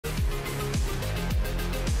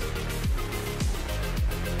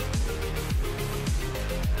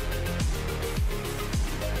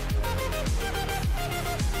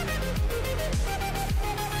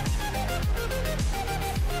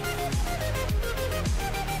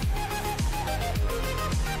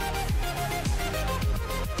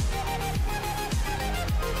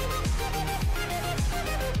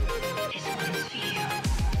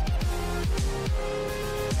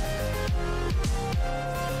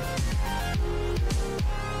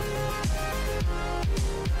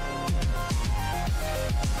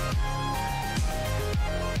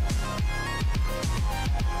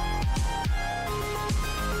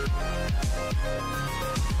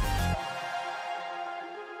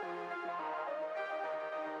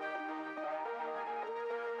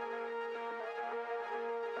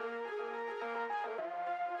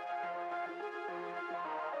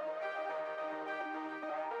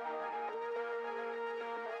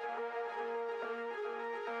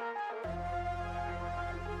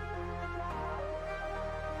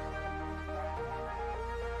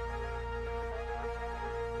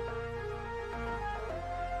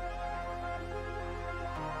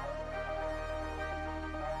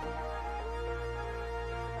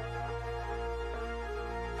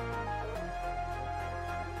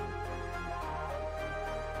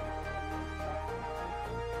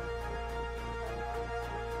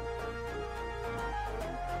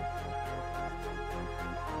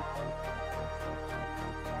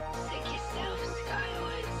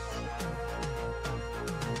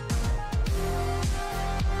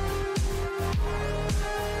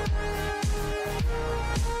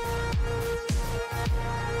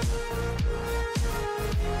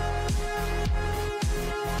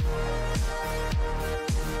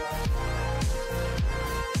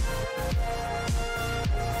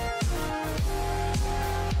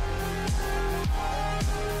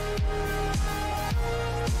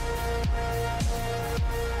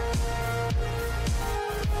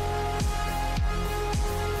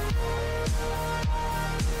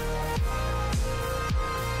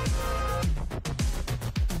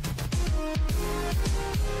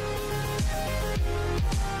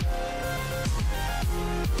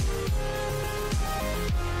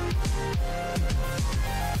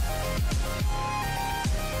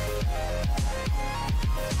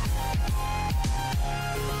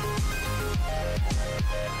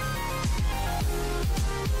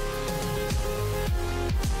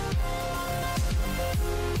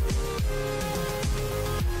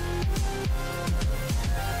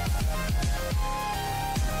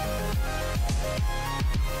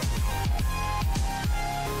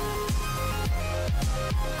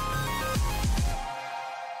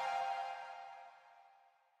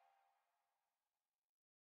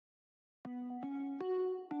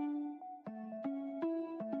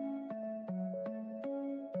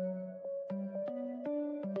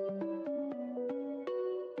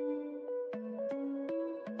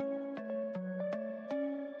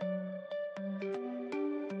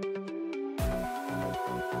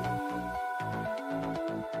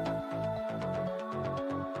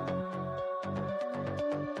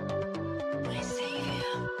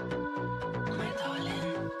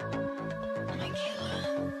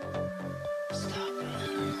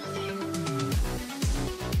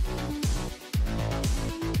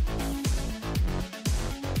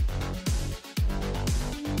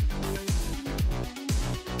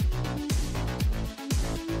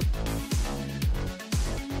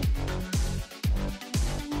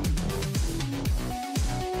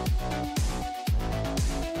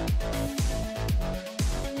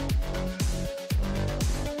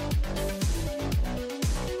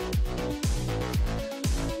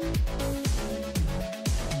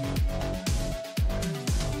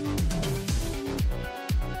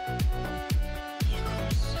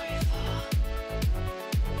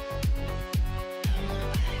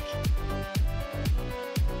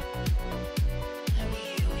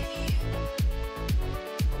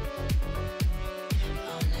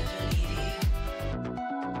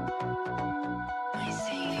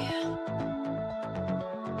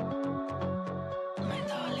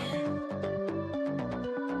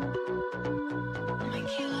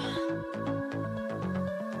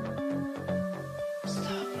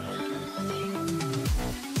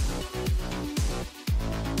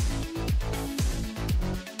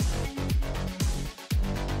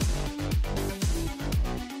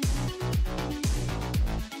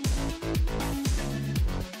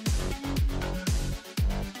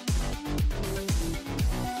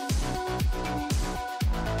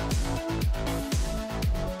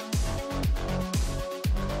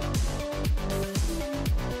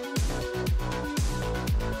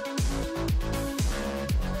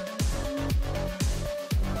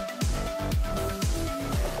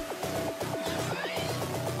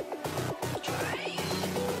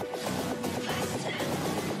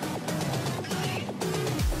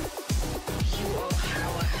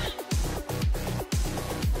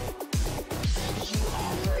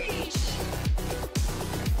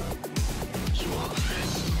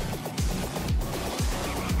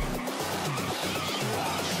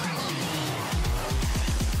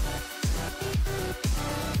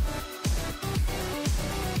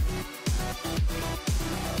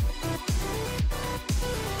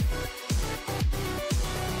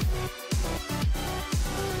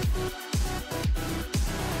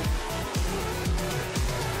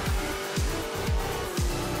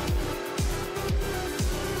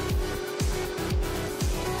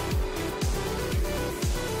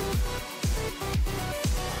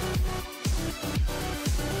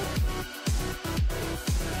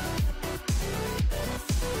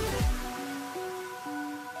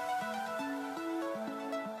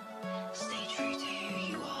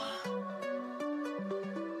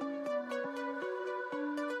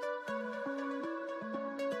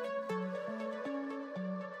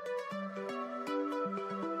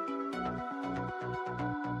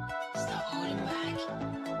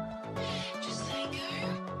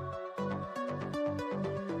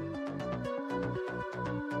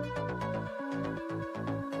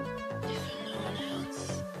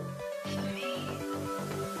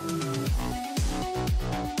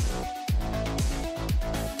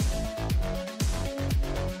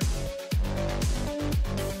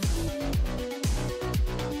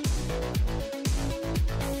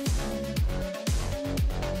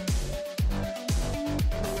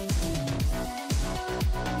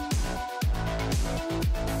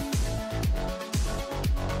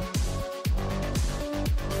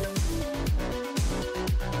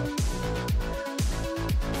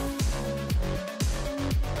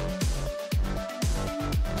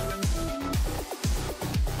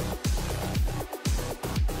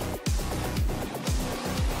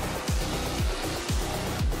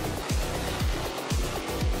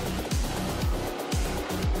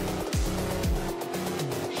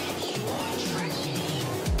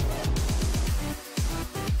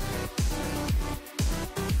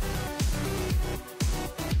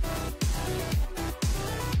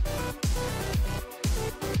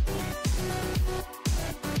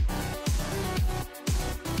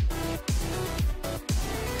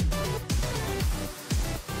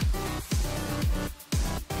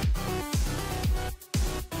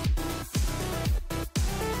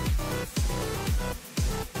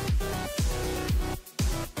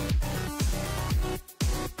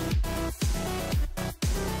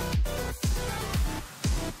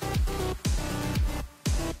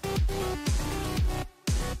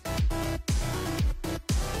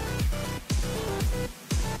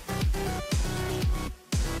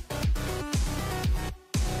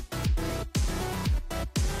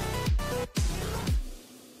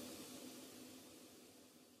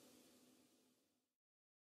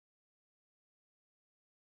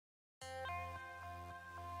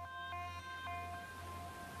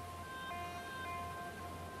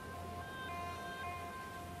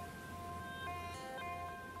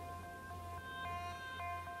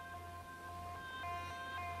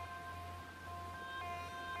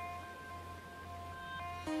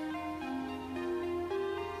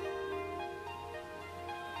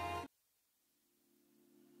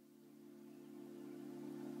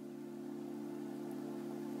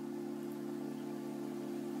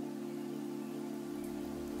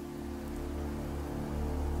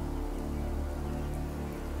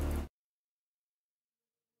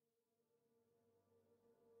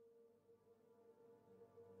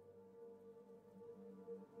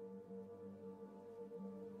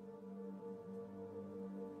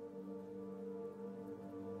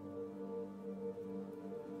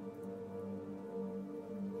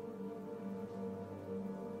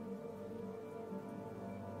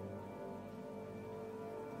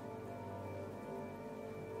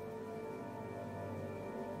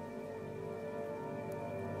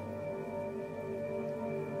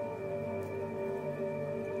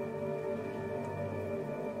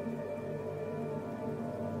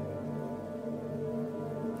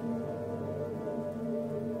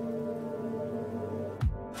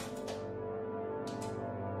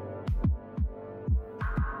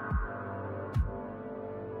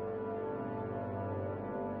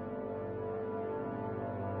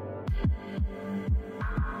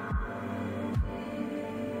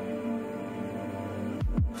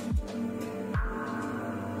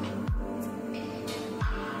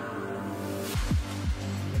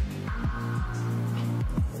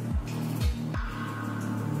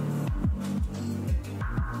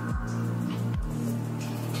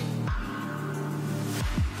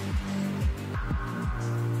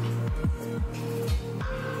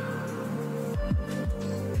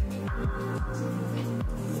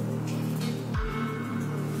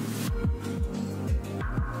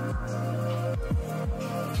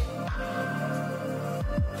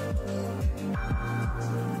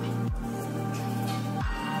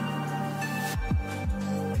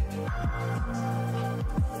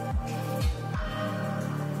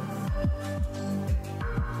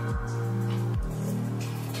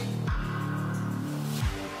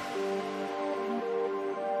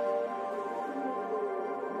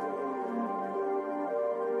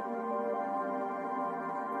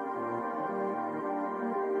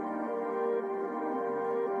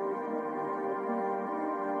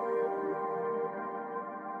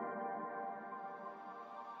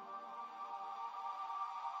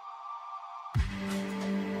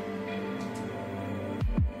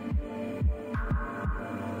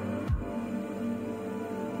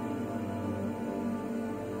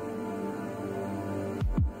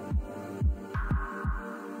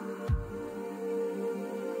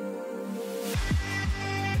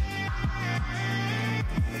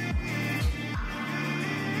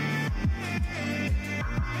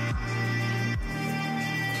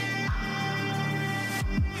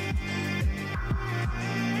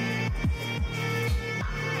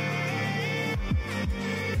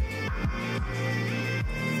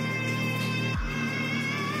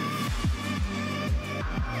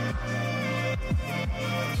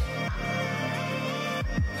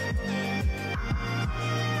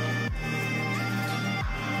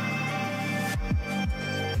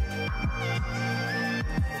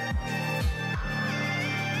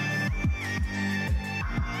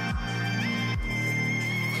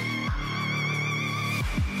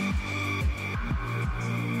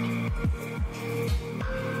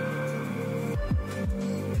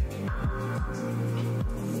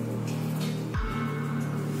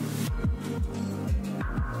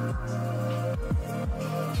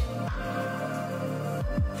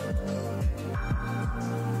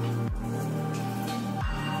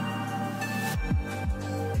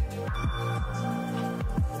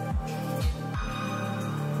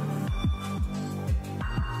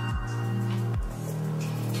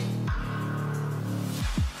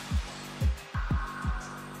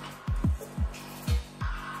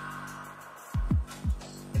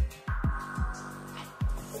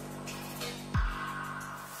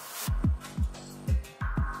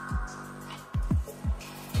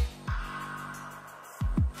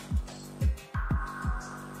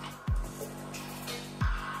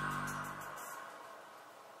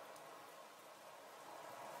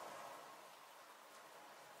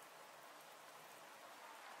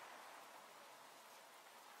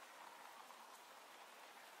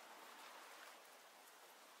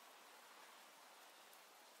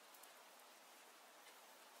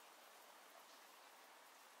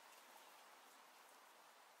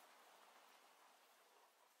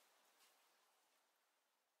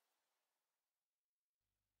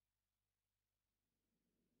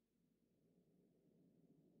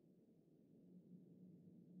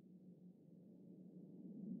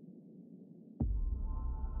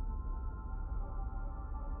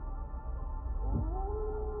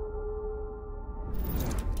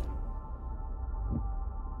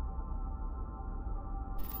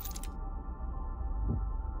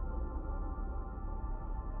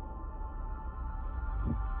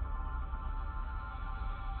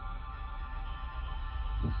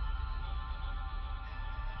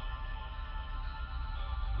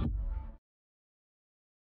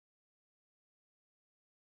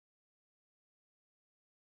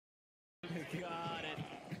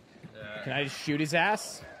Can I just shoot his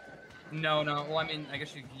ass? No. Well, I mean, I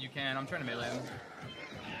guess you can. I'm trying to melee him.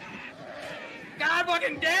 God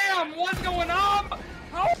fucking damn! What's going on?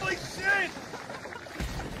 Holy shit!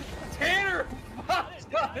 Tanner! I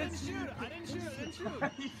didn't shoot.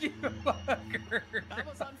 You fucker! I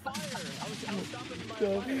was on fire. I was stopping my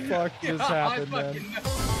The fire. fuck just happened, man?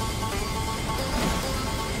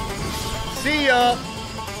 See ya!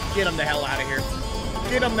 Get him the hell out of here.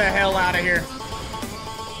 Get him the hell out of here.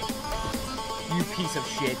 You piece of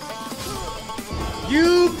shit.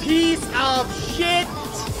 You piece of shit!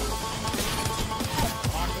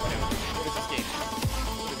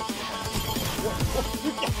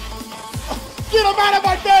 Get him out of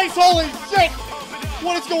my face! Holy shit!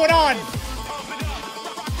 What is going on?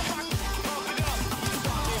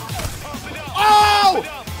 Oh!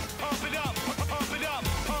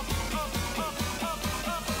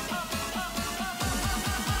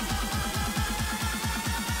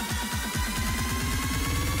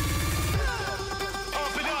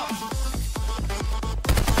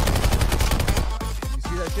 You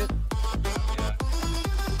see that shit?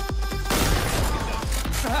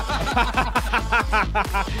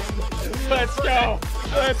 Let's go.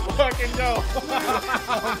 Let's fucking go. Oh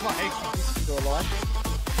my God. Still alive?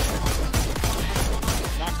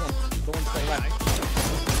 Knock one. The one still left.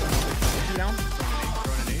 Two down.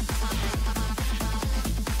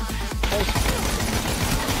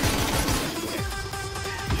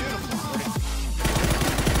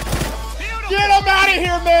 Get him out of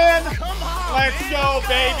here, man. Come on, Let's man. go,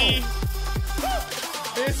 baby.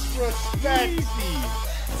 Disrespect. Easy.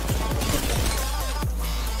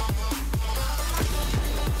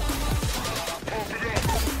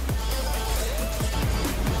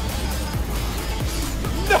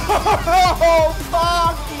 No!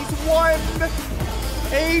 Fuck! He's 1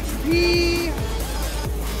 HP!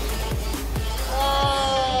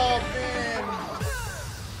 Oh, man.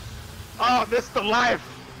 Oh, this is the life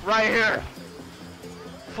right here.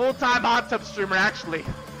 Full-time hot tub streamer, actually.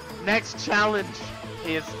 Next challenge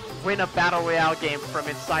is win a Battle Royale game from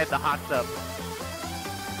inside the hot tub.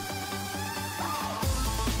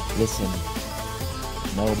 Listen,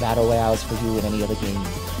 no Battle Royales for you in any other game.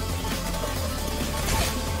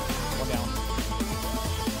 One down.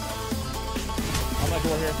 On that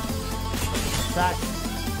door here. Back.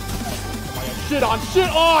 Oh my God. Shit on! Shit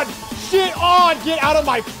on! Shit on! Get out of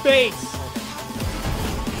my face!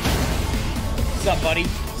 Sup, buddy?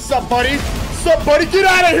 Sup, buddy? Sup, buddy? Get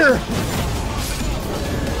out of here!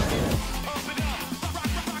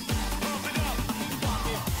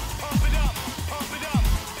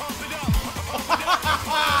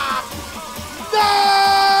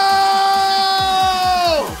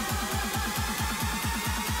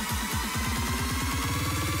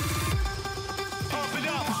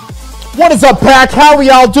 What is up, pack? How we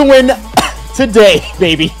all doing today,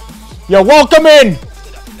 baby? Yo, welcome in.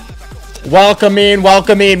 Welcome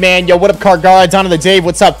in, man. Yo, what up, Cargara? Down to the Dave.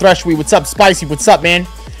 What's up, Threshweed? What's up, Spicy? What's up, man?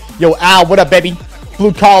 Yo, Al, what up, baby?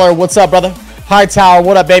 Blue Collar, what's up, brother? Hightower,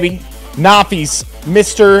 what up, baby? Nafis,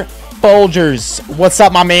 Mr. Folgers, what's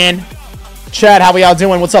up, my man? Chad, how we all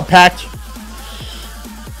doing? What's up, pack?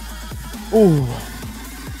 Ooh.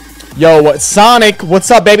 Yo, Sonic,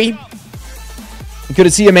 what's up, baby? Good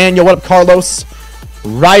to see you, man. Yo, what up, Carlos?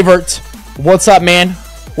 Rivert, what's up, man?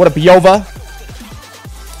 What up, Yova?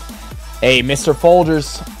 Hey, Mr.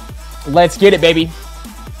 Folgers. Let's get it, baby.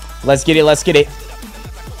 Let's get it, let's get it.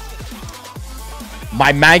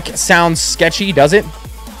 My mic sounds sketchy, does it?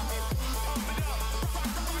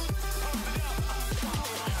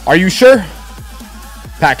 Are you sure?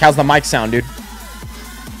 Pack, how's the mic sound, dude?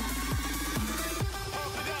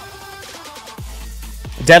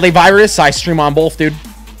 Deadly Virus, I stream on both, dude.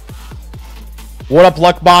 What up,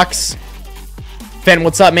 Luckbox? Fen,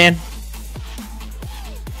 what's up, man?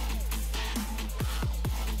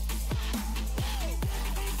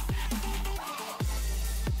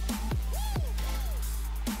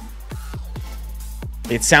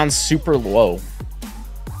 It sounds super low.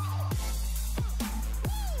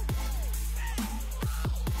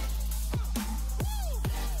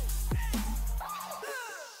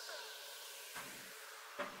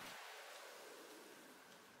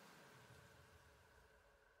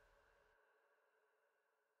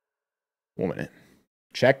 One minute.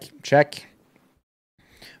 Check, check.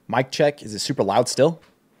 Mic check. Is it super loud still?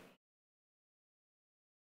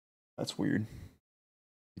 That's weird.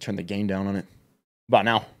 Turn the gain down on it. About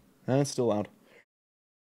now. It's still loud.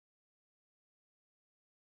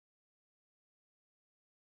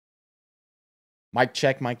 Mic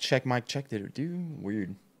check, mic check, mic check. Did it do?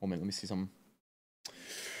 Weird. One minute. Let me see something.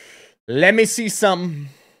 Let me see something.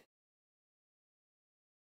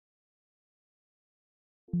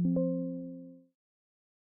 Good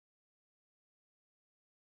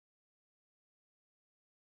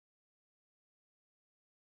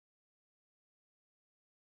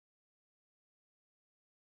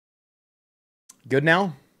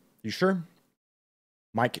now? You sure?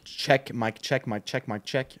 Mic check, mic check, mic check, mic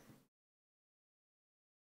check.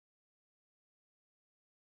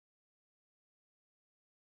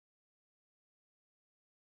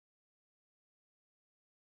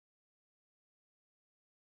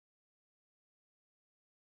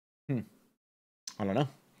 I don't know.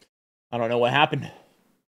 I don't know what happened.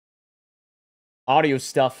 Audio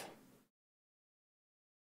stuff.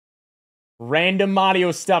 Random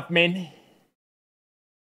audio stuff, man.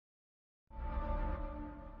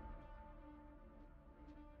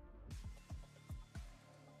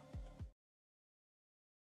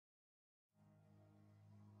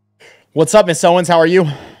 What's up, Miss Owens? How are you?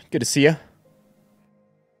 Good to see you.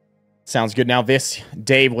 Sounds good now. This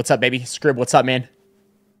Dave, what's up, baby? Scrib, what's up, man?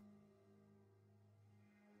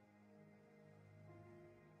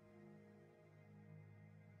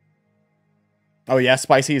 Oh yeah,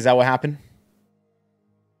 Spicy, is that what happened?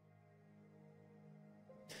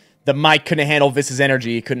 The mic couldn't handle Viss's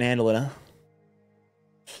energy. He couldn't handle it, huh?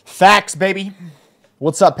 Facts, baby.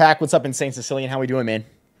 What's up, Pack? What's up, Insane Sicilian? How we doing, man?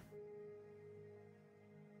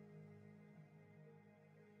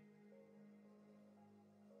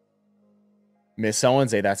 Miss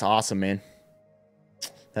Owens, hey, that's awesome, man.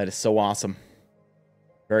 That is so awesome.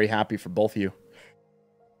 Very happy for both of you.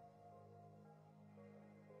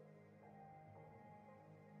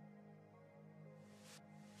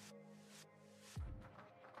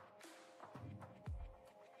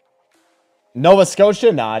 Nova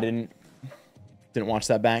Scotia? Nah, I didn't watch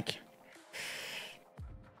that back.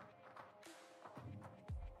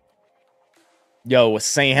 Yo,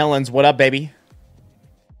 St. Helens, what up, baby?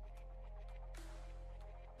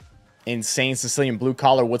 Insane Sicilian Blue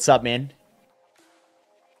Collar, what's up, man?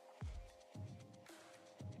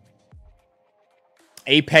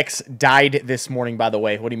 Apex died this morning, by the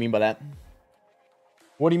way. What do you mean by that?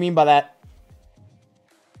 What do you mean by that?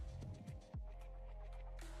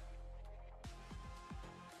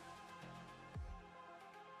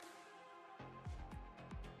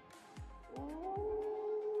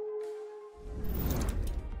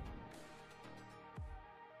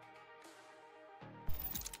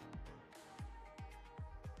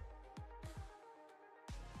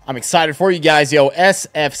 I'm excited for you guys. Yo,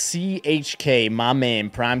 SFCHK, my man.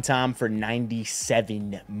 Prime time for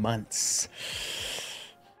 97 months.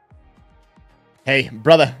 Hey,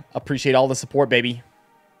 brother. Appreciate all the support, baby.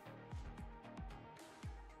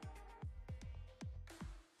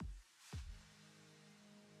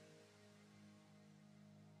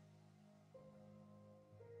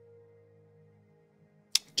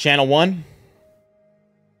 Channel 1.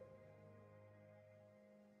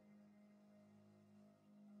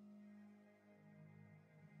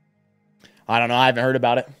 I don't know. I haven't heard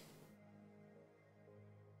about it.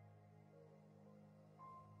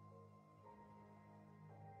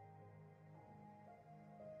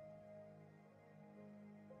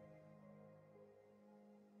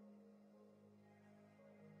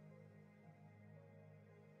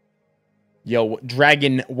 Yo,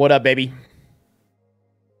 Dragon, what up, baby?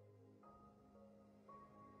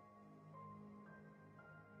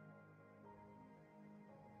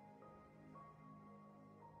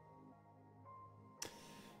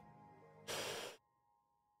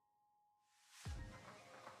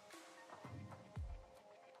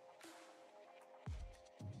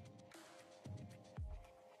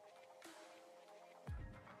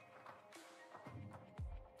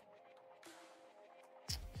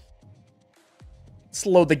 Let's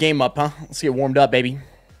load the game up, huh? Let's get warmed up, baby.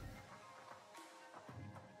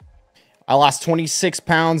 I lost 26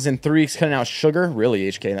 pounds in 3 weeks cutting out sugar. Really,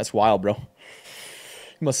 HK? That's wild, bro. You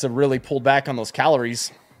must have really pulled back on those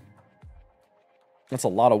calories. That's a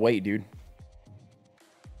lot of weight, dude.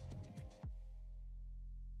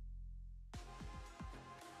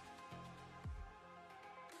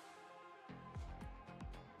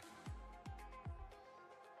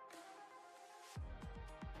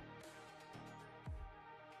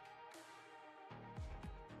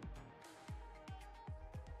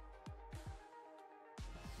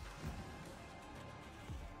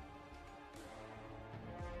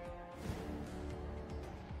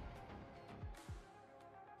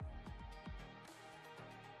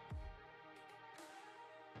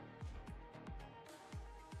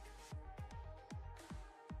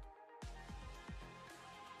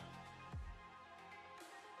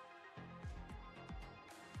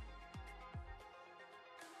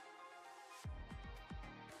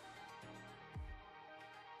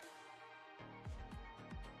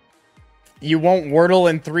 You won't Wordle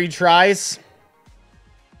in 3 tries?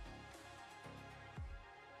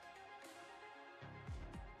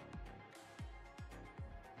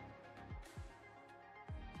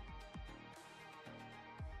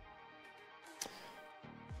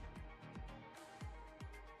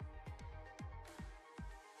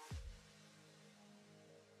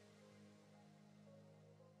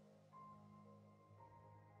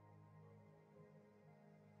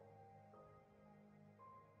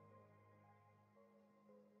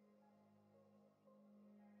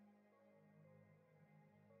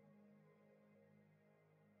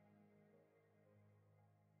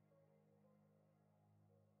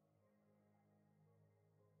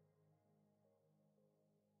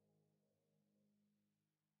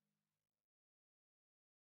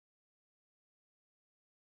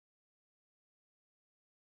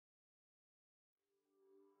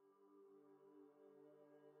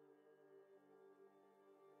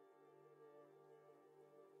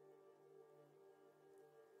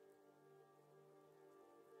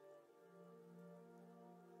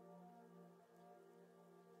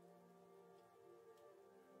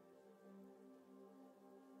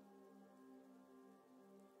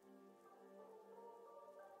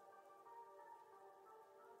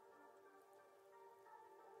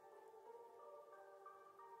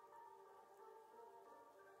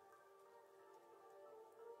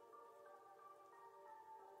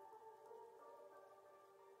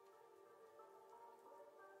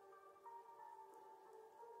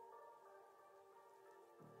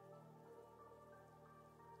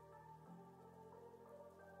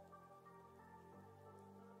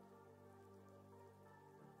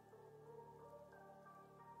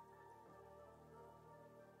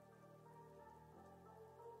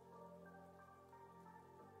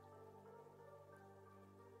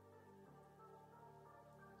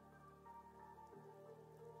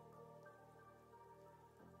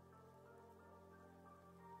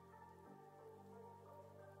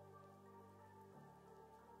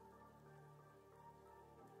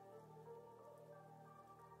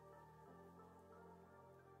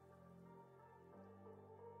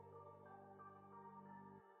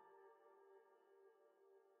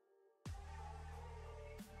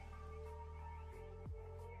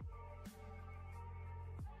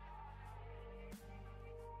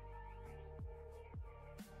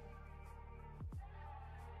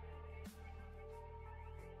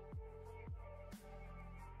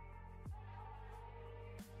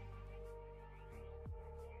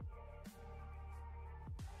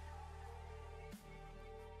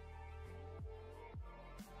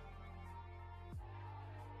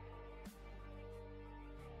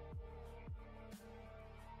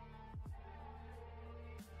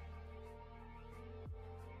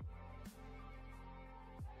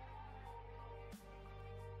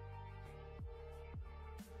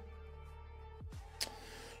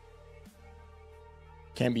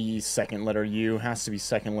 Can't be second letter U. Has to be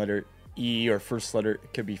second letter E or first letter.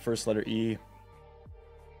 It could be first letter E.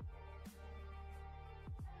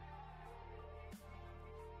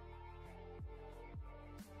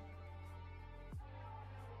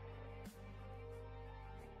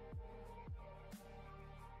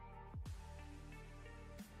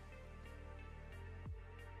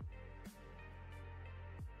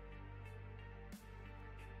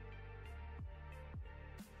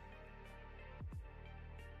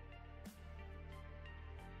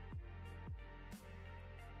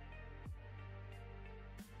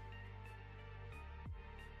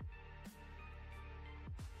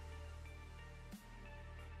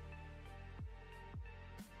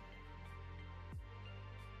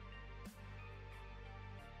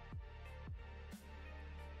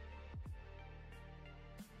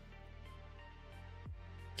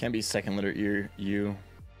 Can't be second letter U.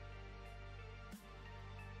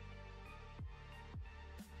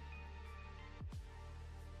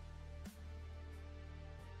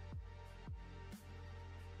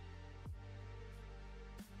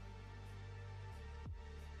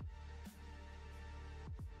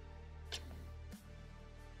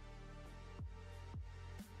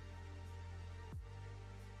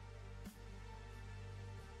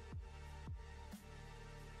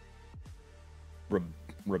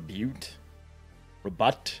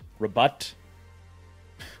 Rebut.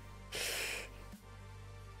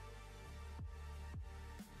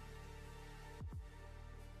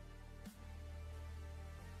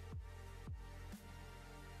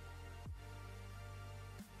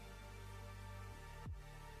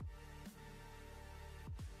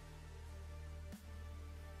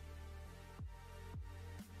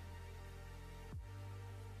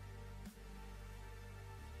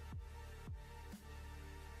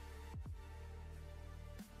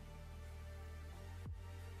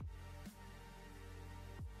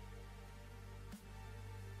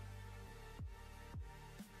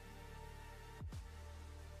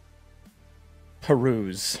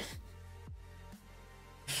 Peruse.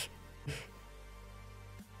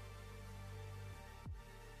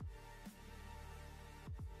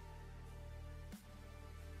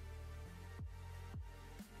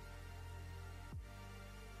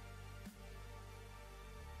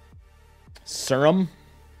 Serum?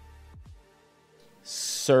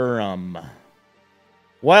 Serum.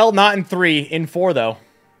 Well, not in 3. In 4, though.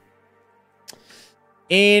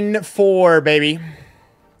 In 4, baby.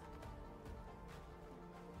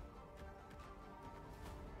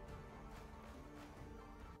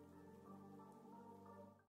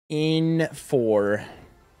 In 4.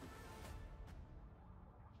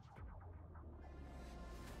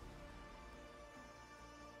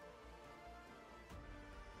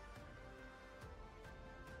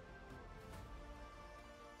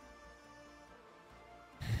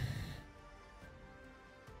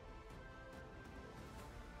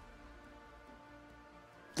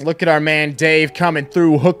 Look at our man Dave coming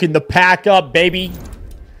through, hooking the pack up, baby.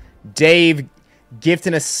 Dave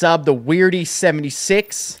gifting a sub to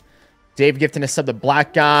Weirdy76. Dave gifting a sub to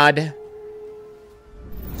Black God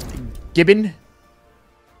Gibbon.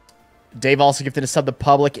 Dave also gifting a sub to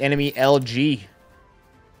Public Enemy LG.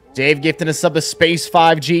 Dave gifting a sub to Space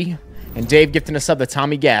 5G. And Dave gifting a sub to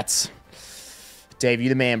Tommy Gatz. Dave, you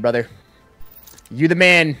the man, brother. You the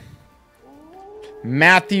man.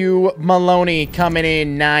 Matthew Maloney coming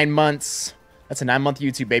in 9 months. That's a 9-month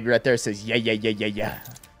YouTube baby right there. It says, yeah, yeah, yeah, yeah, yeah.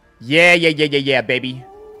 Yeah, yeah, yeah, yeah, yeah, baby.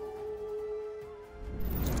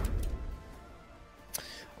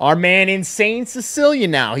 Our man Insane Cecilia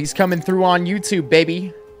now. He's coming through on YouTube,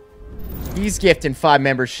 baby. He's gifting 5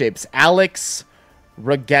 memberships. Alex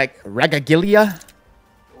Ragagilia.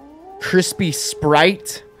 Crispy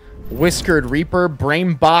Sprite. Whiskered Reaper,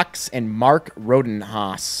 Brainbox, and Mark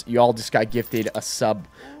Rodenhaas. You all just got gifted a sub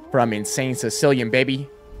from Insane Sicilian, baby.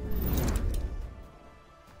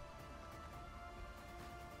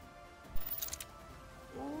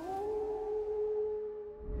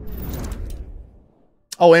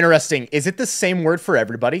 Oh, interesting. Is it the same word for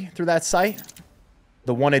everybody through that site?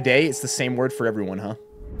 The one a day, it's the same word for everyone, huh?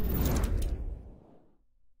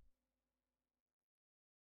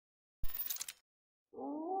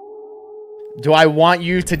 Do I want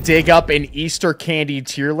you to dig up an Easter candy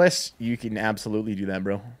tier list? You can absolutely do that,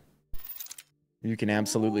 bro. You can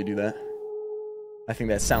absolutely do that. I think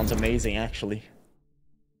that sounds amazing, actually.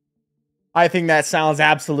 I think that sounds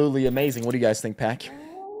absolutely amazing. What do you guys think, Pack?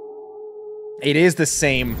 It is the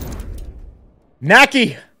same.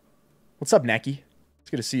 Naki! What's up, Naki?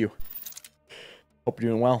 It's good to see you. Hope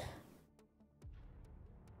you're doing well.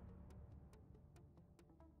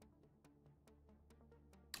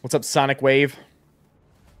 What's up, Sonic Wave?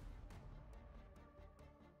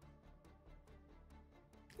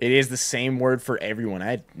 It is the same word for everyone. I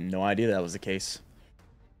had no idea that was the case.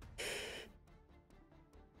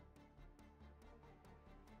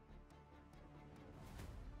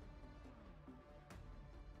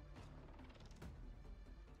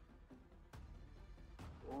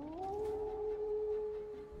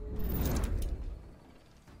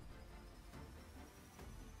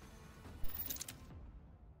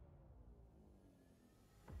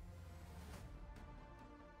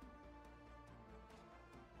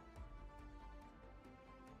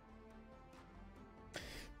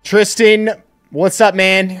 Tristan, what's up,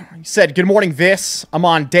 man? You said, good morning, Viss. I'm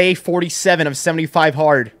on day 47 of 75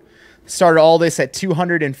 hard. Started all this at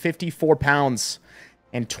 254 pounds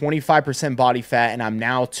and 25% body fat, and I'm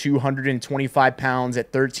now 225 pounds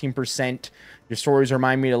at 13%. Your stories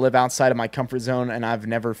remind me to live outside of my comfort zone, and I've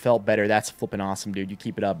never felt better. That's flipping awesome, dude. You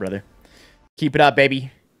keep it up, brother. Keep it up,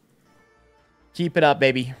 baby. Keep it up,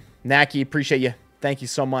 baby. Naki, appreciate you. Thank you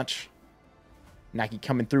so much. Naki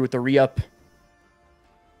coming through with the re-up.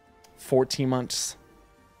 14 months.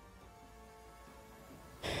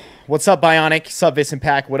 What's up, Bionic? What's up, Viss and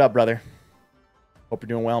Pack? What up, brother? Hope you're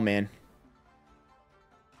doing well, man.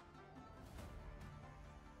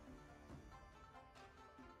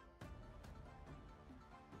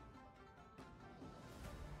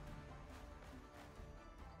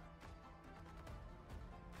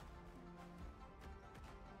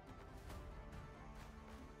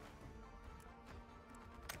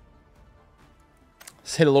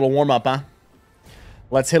 Let's hit a little warm-up, huh?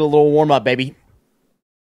 Let's hit a little warm-up, baby.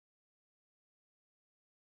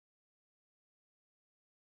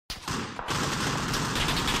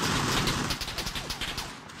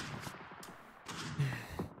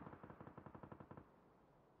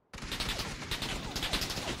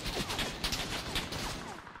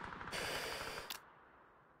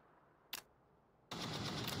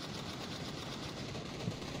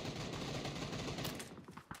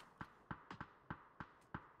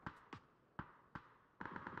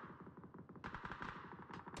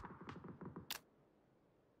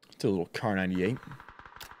 To a little car 98.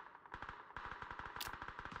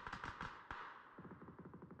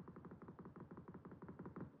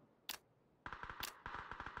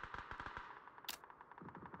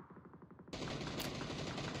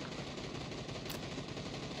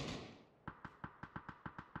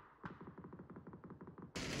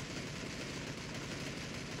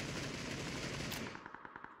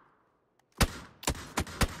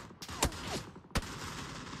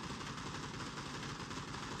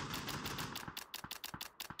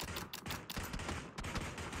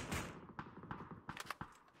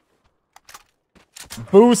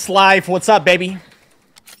 Boost Life, what's up, baby?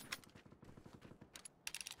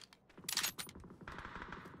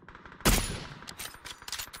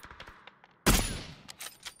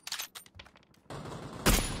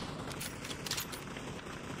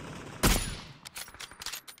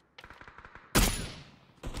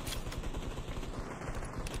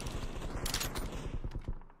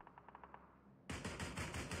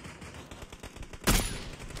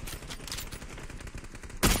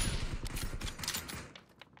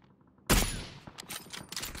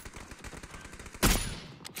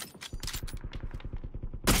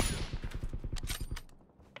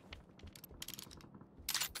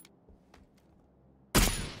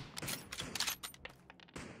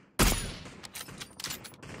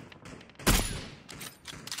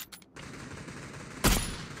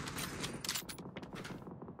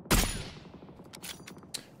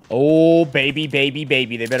 Oh, baby, baby,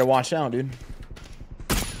 baby. They better watch out, dude.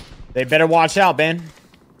 They better watch out, man.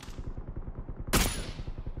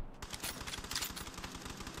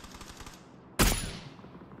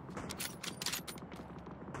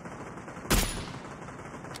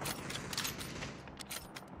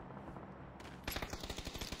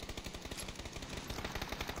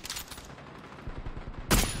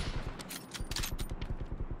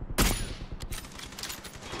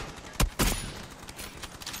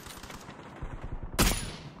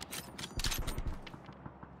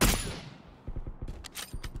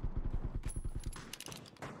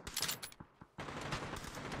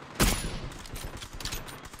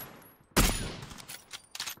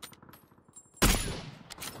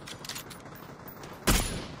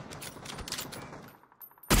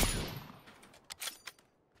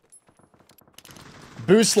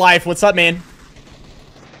 Boost Life, what's up, man?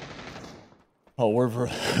 Oh,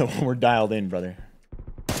 we're dialed in, brother.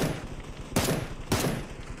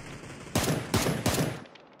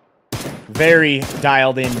 Very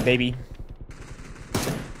dialed in, baby.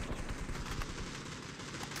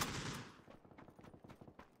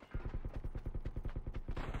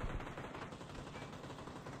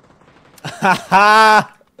 Ha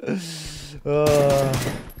ha!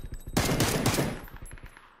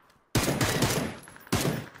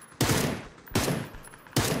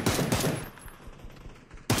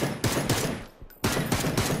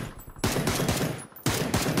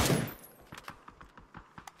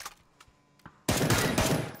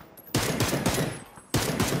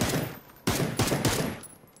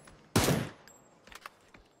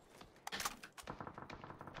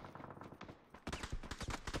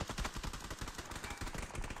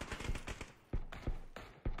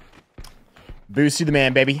 Boost, you the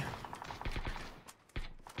man, baby.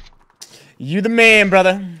 You the man,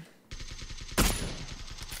 brother.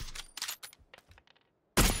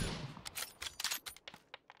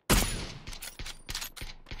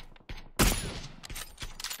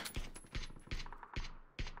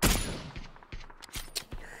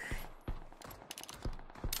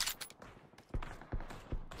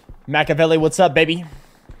 Machiavelli, what's up, baby?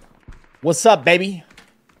 What's up, baby?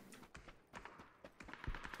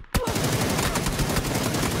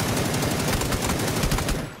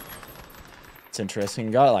 It's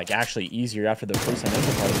interesting. Got it like actually easier after the first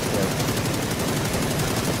initial part of the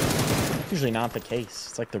play. Usually not the case.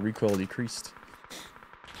 It's like the recoil decreased.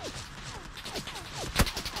 It's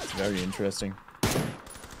very interesting.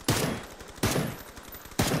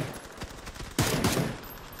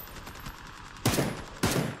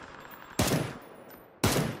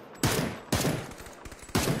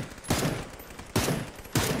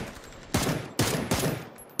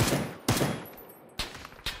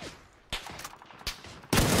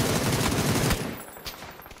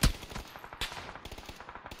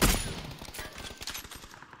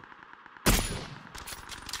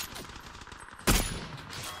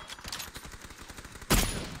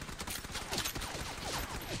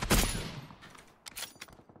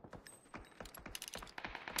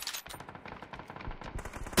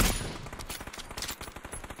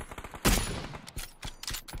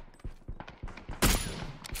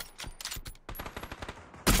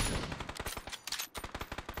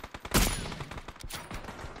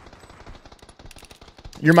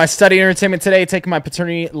 You're my study entertainment today. Taking my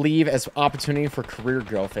paternity leave as opportunity for career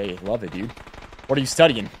growth. Hey, love it, dude. What are you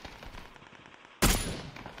studying?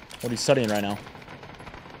 What are you studying right now?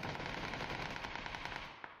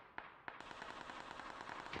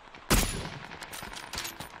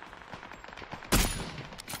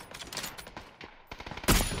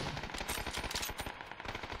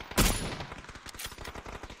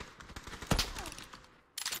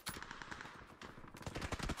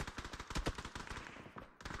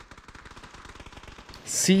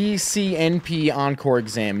 CCNP Encore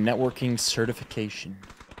exam, networking certification.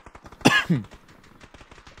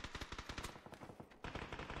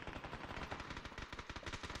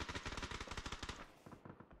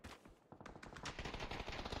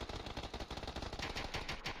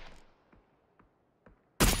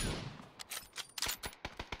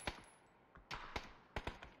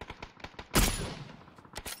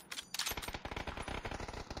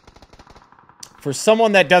 For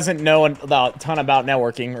someone that doesn't know a ton about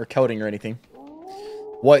networking or coding or anything,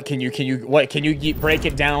 can you break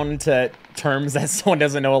it down to terms that someone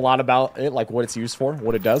doesn't know a lot about it, like what it's used for,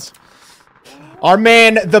 what it does? Our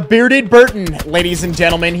man, the Bearded Burton, ladies and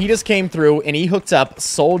gentlemen, he just came through and he hooked up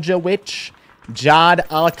Soldier Witch, Jad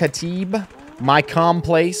Al-Khatib, My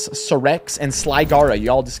Place, Sorex, and Slygara.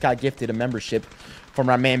 Y'all just got gifted a membership from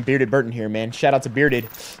our man Bearded Burton here, man. Shout out to Bearded.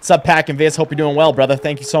 What's up, Pack and Viz? Hope you're doing well, brother.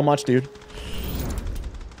 Thank you so much, dude.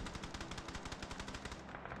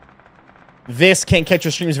 Viss can't catch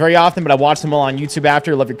your streams very often, but I watch them all on YouTube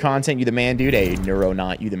after. Love your content. You the man, dude. Hey,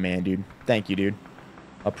 Neuronaut, you the man, dude. Thank you, dude.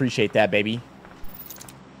 Appreciate that, baby.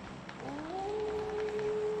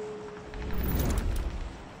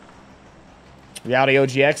 Reality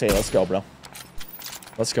OGX. Hey, let's go, bro.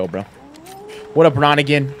 Let's go, bro. What up, Ron,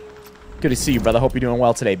 again? Good to see you, brother. Hope you're doing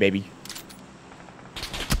well today, baby.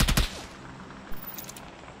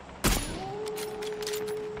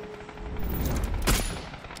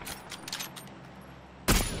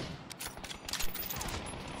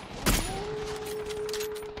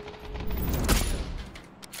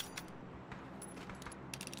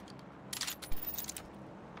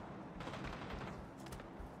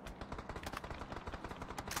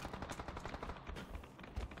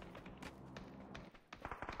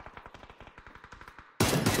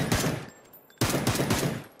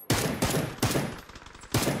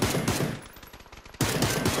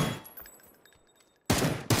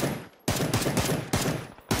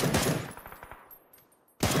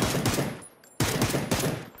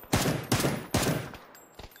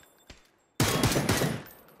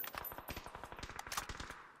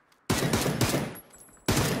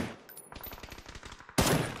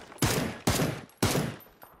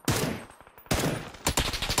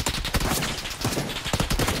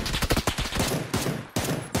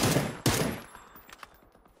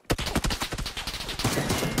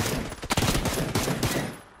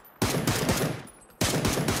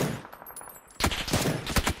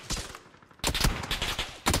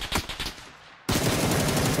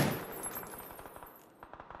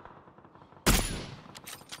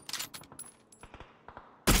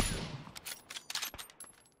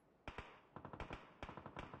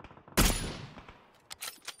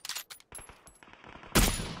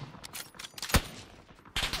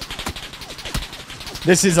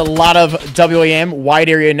 This is a lot of WAM, wide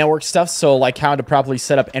area network stuff, so like how to properly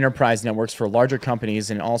set up enterprise networks for larger companies,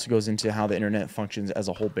 and it also goes into how the internet functions as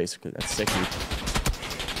a whole, basically. That's sick, dude.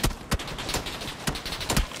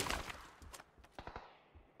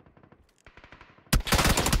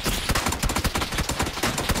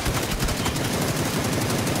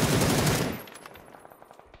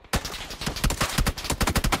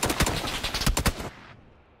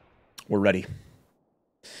 We're ready.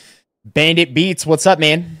 Bandit Beats, what's up,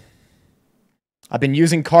 man? I've been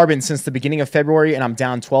using Carbon since the beginning of February, and I'm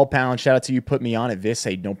down 12 pounds. Shout out to you, put me on it, Viss.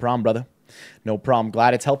 Hey, no problem, brother. No problem.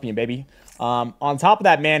 Glad it's helping you, baby. On top of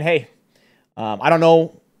that, man, hey, I don't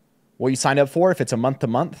know what you signed up for, if it's a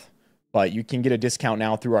month-to-month, but you can get a discount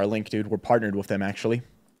now through our link, dude. We're partnered with them, actually.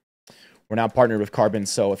 We're now partnered with Carbon,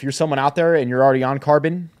 so if you're someone out there and you're already on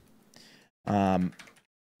Carbon,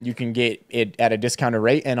 you can get it at a discounted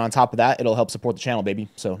rate, and on top of that, it'll help support the channel, baby.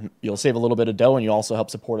 So you'll save a little bit of dough, and you also help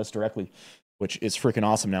support us directly, which is freaking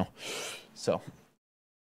awesome now. So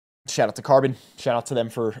shout out to Carbon. Shout out to them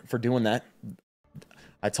for doing that.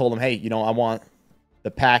 I told them, hey, you know, I want the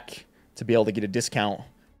pack to be able to get a discount.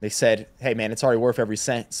 They said, hey, man, it's already worth every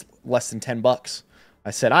cent. It's less than 10 bucks. I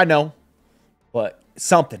said, I know, but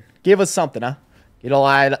something. Give us something, huh? It'll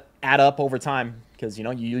add up over time. Because, you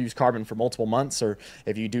know, you use Carbon for multiple months, or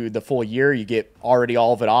if you do the full year, you get already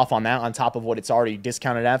all of it off on that, on top of what it's already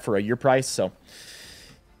discounted at for a year price. So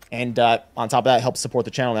And on top of that, it helps support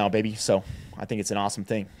the channel now, baby. So I think it's an awesome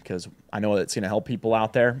thing because I know it's going to help people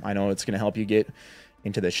out there. I know it's going to help you get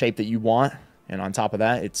into the shape that you want. And on top of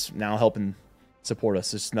that, it's now helping support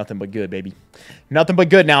us. It's nothing but good, baby. Nothing but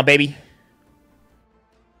good now, baby.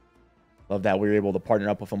 Love that we were able to partner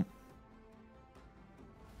up with them.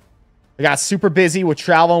 I got super busy with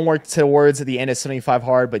travel and worked towards the end of 75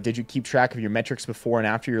 hard, but did you keep track of your metrics before and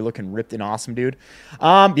after? You're looking ripped and awesome, dude.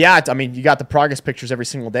 Yeah, I mean, you got the progress pictures every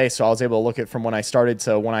single day, so I was able to look at from when I started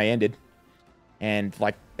to when I ended. And,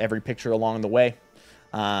 like, every picture along the way.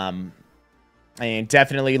 And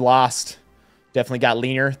definitely lost. Definitely got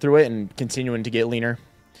leaner through it and continuing to get leaner.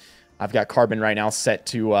 I've got carbon right now set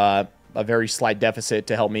to a very slight deficit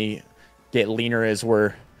to help me get leaner as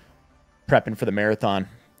we're prepping for the marathon.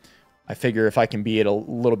 I figure if I can be at a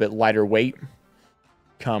little bit lighter weight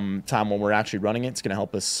come time when we're actually running it, it's going to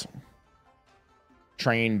help us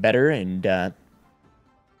train better and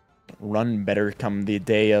run better come the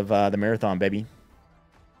day of the marathon, baby.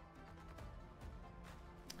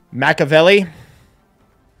 Machiavelli,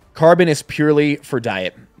 carbon is purely for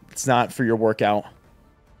diet. It's not for your workout.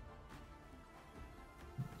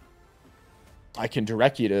 I can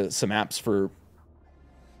direct you to some apps for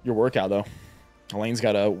your workout, though. Elaine's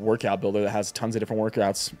got a workout builder that has tons of different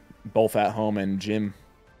workouts, both at home and gym.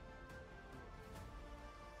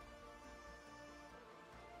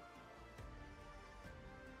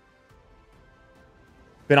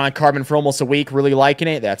 Been on carbon for almost a week. Really liking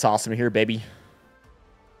it. That's awesome to hear, baby.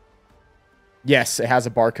 Yes, it has a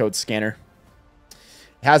barcode scanner.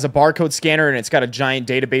 It has a barcode scanner, and it's got a giant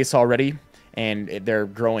database already, and they're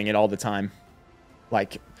growing it all the time.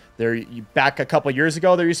 Like... back a couple years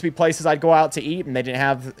ago, there used to be places I'd go out to eat and they didn't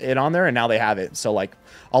have it on there, and now they have it. So like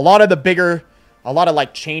a lot of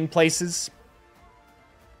like chain places,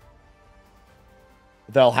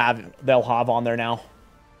 they'll have on there now.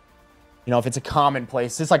 You know, if it's a common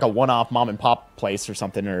place, it's like a one-off mom and pop place or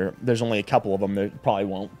something, or there's only a couple of them, that probably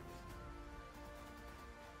won't.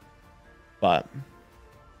 But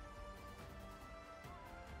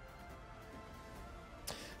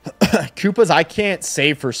Koopas, I can't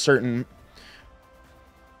say for certain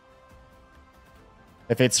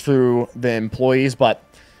if it's through the employees, but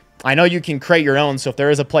I know you can create your own. So if there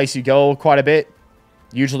is a place you go quite a bit,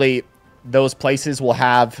 usually those places will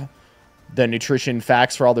have the nutrition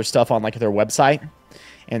facts for all their stuff on like their website.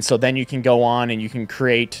 And so then you can go on and you can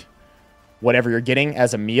create whatever you're getting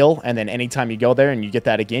as a meal. And then anytime you go there and you get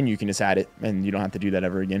that again, you can just add it and you don't have to do that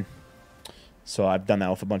ever again. So I've done that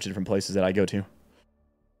with a bunch of different places that I go to.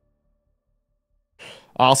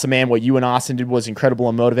 Awesome, man. What you and Austin did was incredible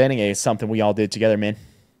and motivating. It's something we all did together, man.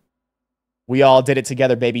 We all did it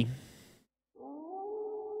together, baby.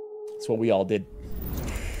 That's what we all did.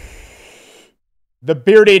 The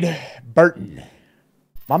Bearded Burton.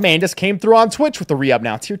 My man just came through on Twitch with the re-up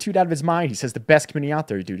now. Tier 2'd out of his mind. He says the best community out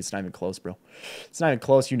there. Dude, it's not even close, bro. It's not even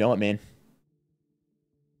close. You know it, man.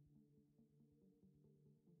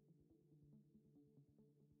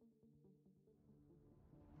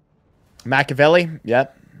 Machiavelli,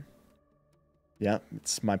 yep. Yep,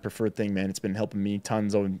 it's my preferred thing, man. It's been helping me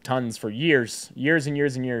tons for years. Years and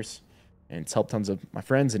years and years. And it's helped tons of my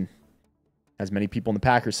friends and as many people in the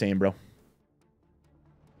pack are saying, bro.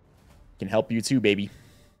 Can help you too, baby.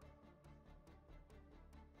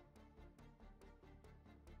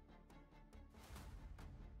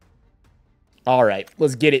 All right,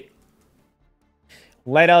 let's get it.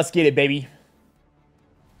 Let us get it, baby.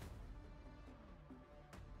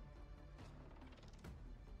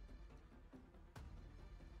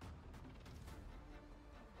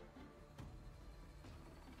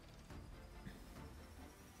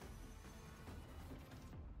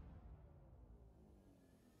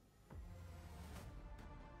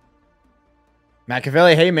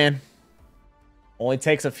 Machiavelli, hey, man. Only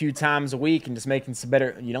takes a few times a week and just making some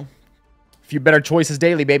better, you know, a few better choices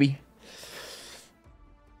daily, baby.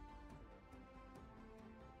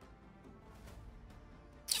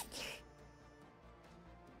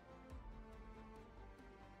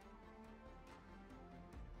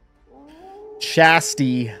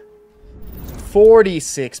 Chastity,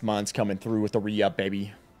 46 months coming through with the re-up,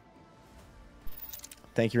 baby.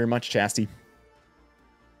 Thank you very much, Chastity.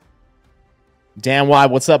 Dan Y,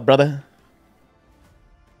 what's up, brother?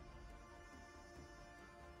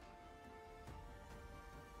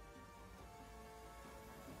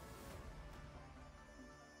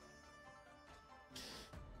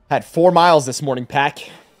 Had 4 miles this morning, pack.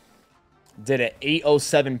 Did an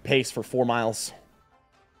 8:07 pace for 4 miles.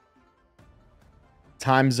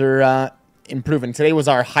 Times are improving. Today was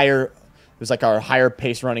our higher, it was like our higher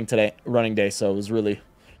pace running day, so it was really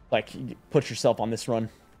like, you put yourself on this run.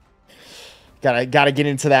 Gotta get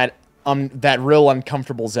into that real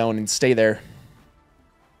uncomfortable zone and stay there.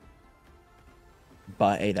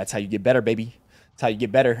 But hey, that's how you get better, baby. That's how you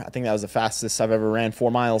get better. I think that was the fastest I've ever ran,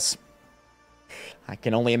 4 miles. I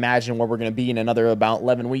can only imagine where we're gonna be in another about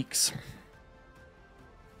 11 weeks.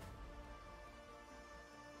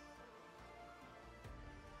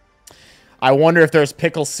 I wonder if there's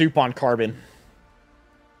pickle soup on Carbon.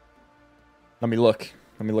 Let me look.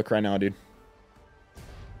 Let me look right now, dude.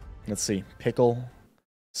 Let's see. Pickle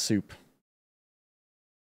soup.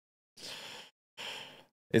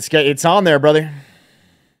 It's on there, brother.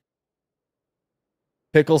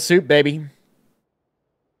 Pickle soup, baby.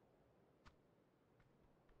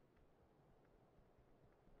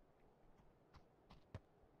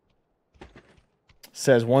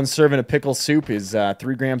 Says 1 serving of pickle soup is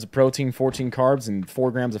 3 grams of protein, 14 carbs, and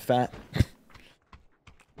 4 grams of fat.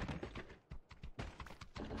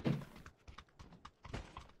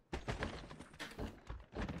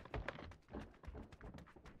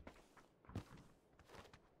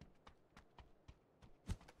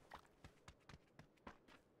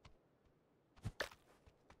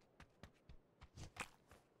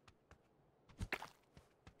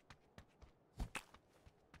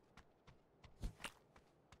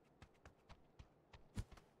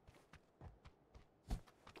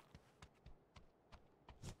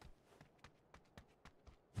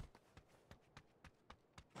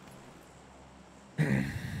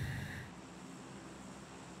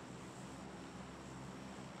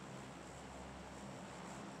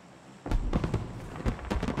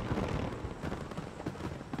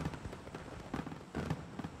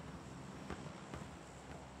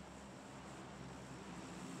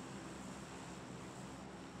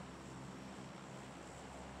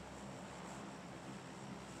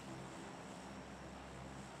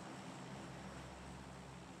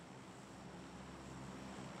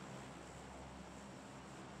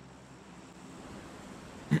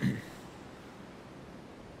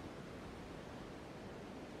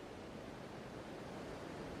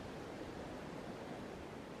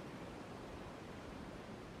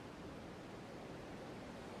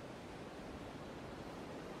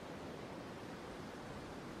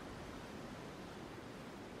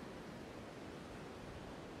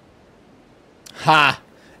 Ha!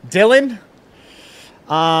 Dylan?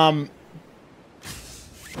 Dylan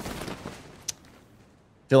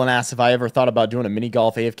asked if I ever thought about doing a mini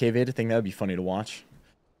golf AFK vid. I think that would be funny to watch.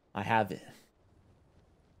 I have it.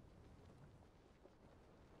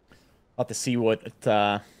 I'll have to see what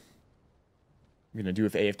I'm going to do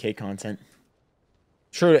with AFK content.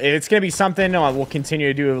 Sure, it's going to be something we'll continue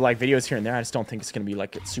to do like videos here and there. I just don't think it's going to be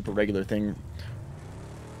like a super regular thing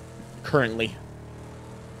currently.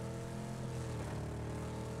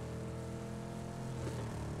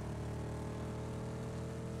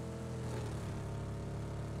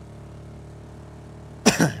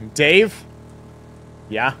 Dave?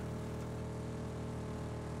 Yeah?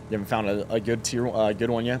 You haven't found a good good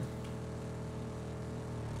one yet?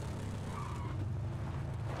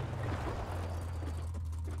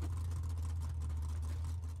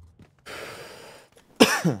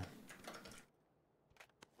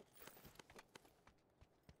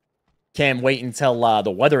 Can't wait until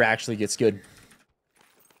the weather actually gets good.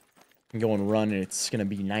 I can go and run, and it's gonna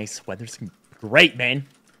be nice. Weather's gonna be great, man.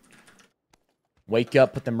 Wake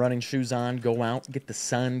up, put them running shoes on, go out, get the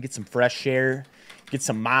sun, get some fresh air, get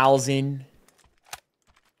some miles in.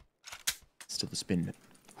 Still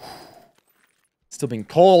been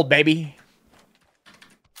cold, baby.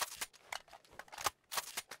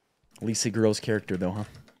 Lisa Girl's character, though, huh?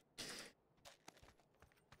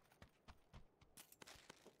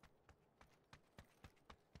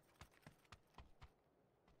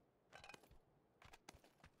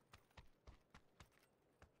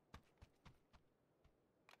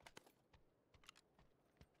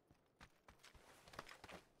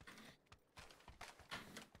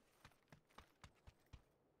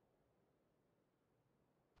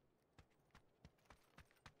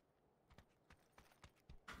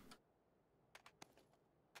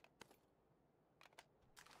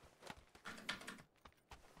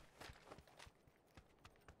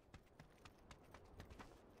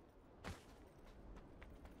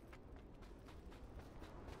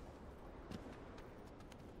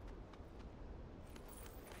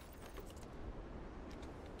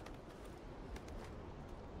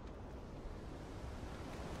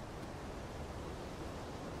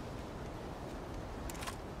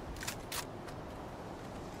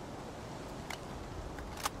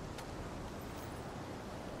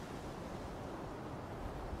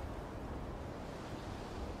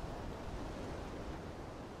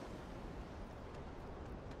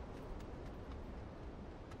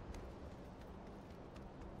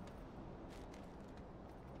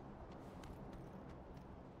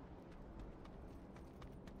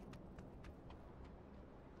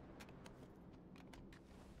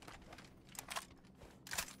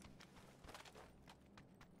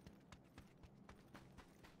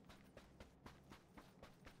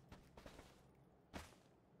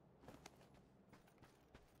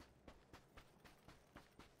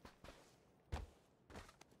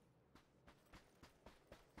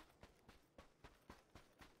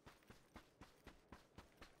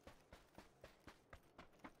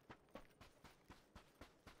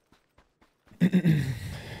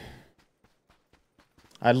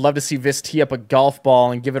 I'd love to see Viss tee up a golf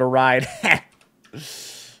ball and give it a ride.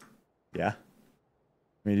 Yeah.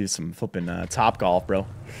 Let me do some flipping top golf, bro.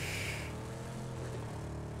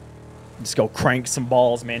 Just go crank some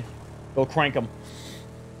balls, man. Go crank them.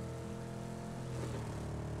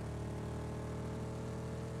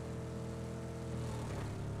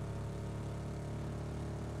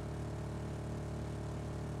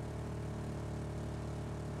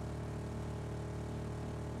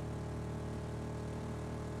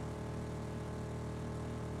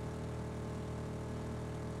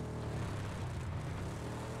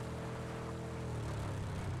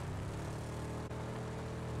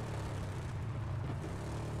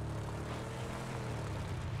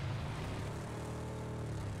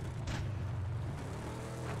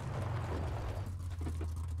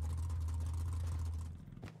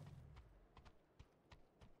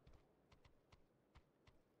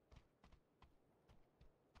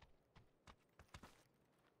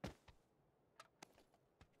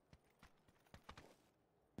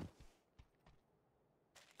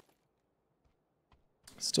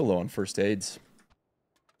 Still low on first aids.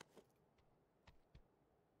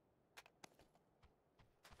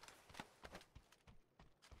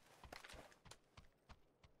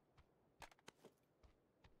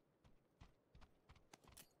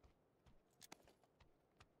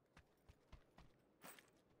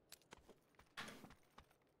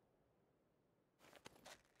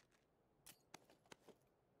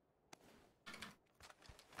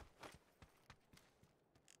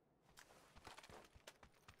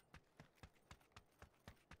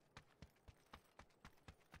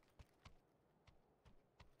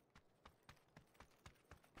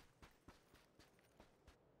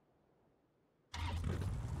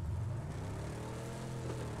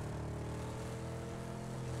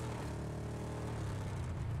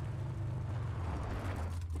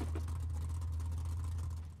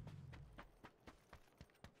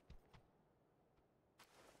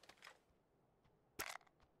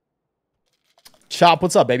 Chop,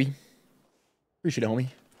 what's up, baby? Appreciate it, homie.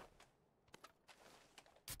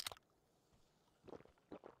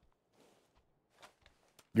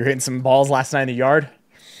 You're hitting some balls last night in the yard?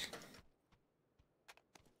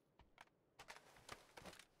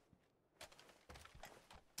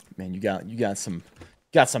 Man, you got some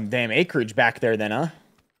damn acreage back there then, huh?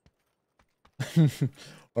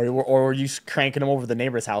 or were you cranking them over the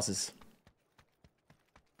neighbors' houses?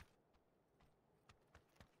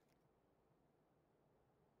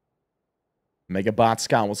 Megabot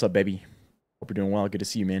Scott, what's up, baby? Hope you're doing well. Good to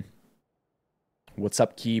see you, man. What's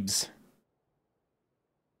up, Keebs?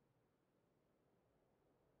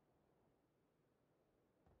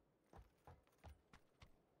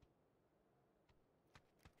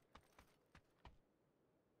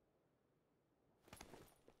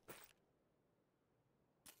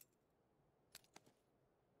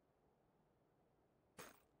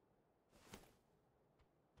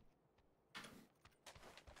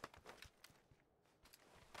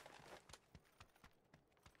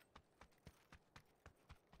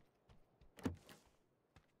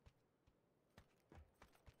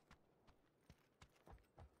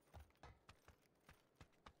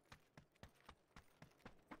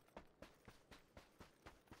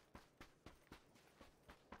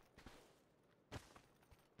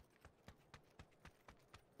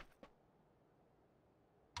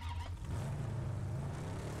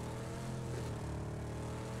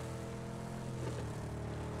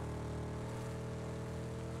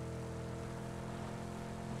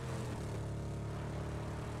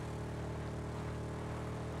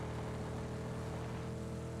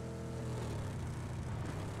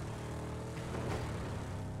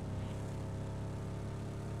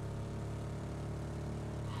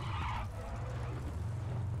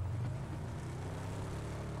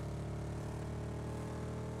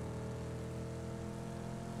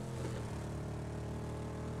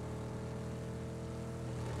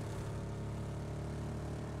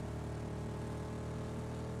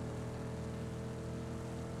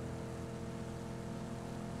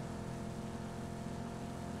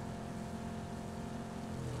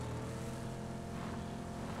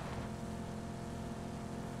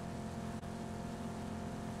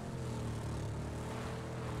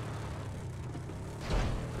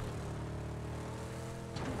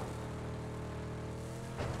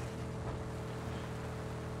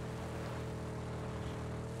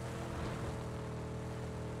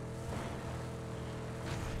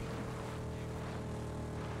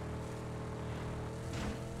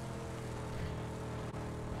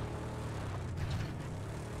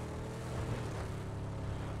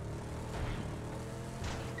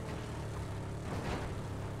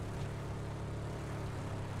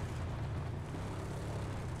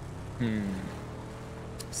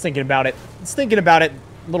 Was thinking about it. Was thinking about it.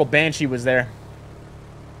 Little Banshee was there.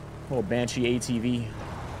 Little Banshee ATV.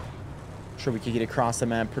 Sure we could get across the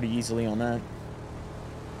map pretty easily on that.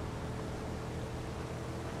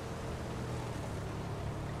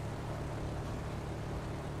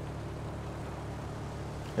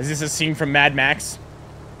 Is this a scene from Mad Max?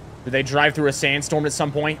 Did they drive through a sandstorm at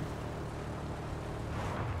some point?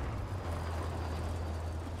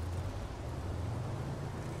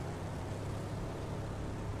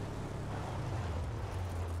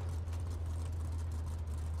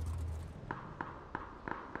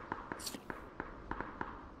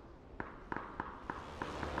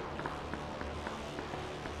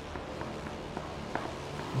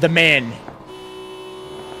 The man.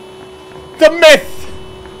 The myth.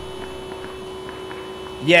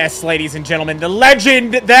 Yes, ladies and gentlemen, the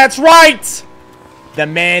legend. That's right. The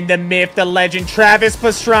man, the myth, the legend, Travis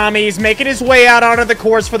Pastrami is making his way out onto the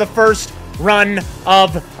course for the first run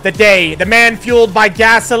of the day. The man fueled by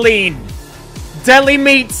gasoline, deli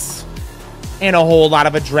meats, and a whole lot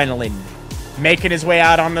of adrenaline. Making his way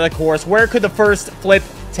out onto the course. Where could the first flip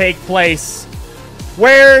take place?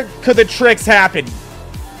 Where could the tricks happen?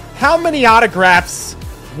 How many autographs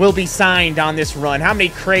will be signed on this run? How many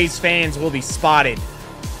crazed fans will be spotted?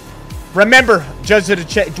 Remember, judges of the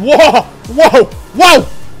chat. Whoa! Whoa! Whoa!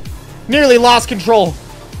 Nearly lost control.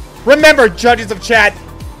 Remember, judges of chat.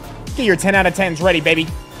 Get your 10 out of 10s ready, baby.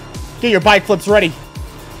 Get your bike flips ready.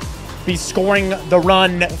 Be scoring the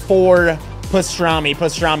run for Pastrami.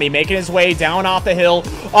 Pastrami making his way down off the hill.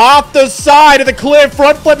 Off the side of the cliff.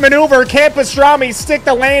 Front flip maneuver. Can Pastrami stick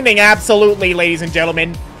the landing? Absolutely, ladies and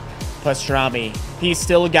gentlemen. Pastrami. He's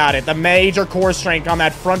still got it. The major core strength on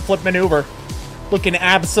that front flip maneuver. Looking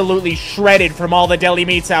absolutely shredded from all the deli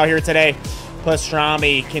meats out here today.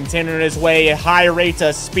 Pastrami continuing his way at high rates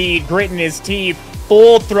of speed, gritting his teeth,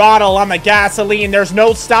 full throttle on the gasoline. There's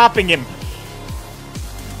no stopping him.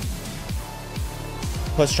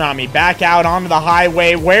 Pastrami back out onto the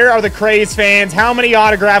highway. Where are the crazed fans? How many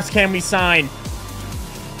autographs can we sign?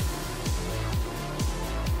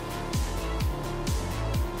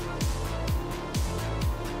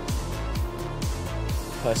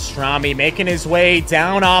 Pastrami making his way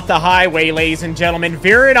down off the highway, ladies and gentlemen.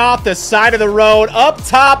 Veering off the side of the road. Up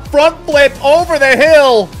top, front flip over the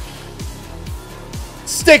hill.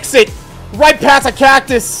 Sticks it right past a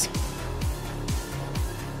cactus.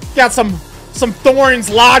 Got some thorns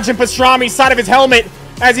lodged in Pastrami's side of his helmet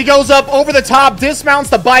as he goes up over the top,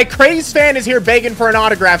 dismounts the bike. Crazed fan is here begging for an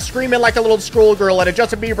autograph, screaming like a little scroll girl at a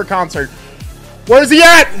Justin Bieber concert. Where's he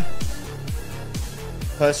at?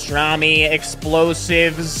 Pastrami,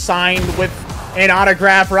 explosives, signed with an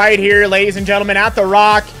autograph right here, ladies and gentlemen, at the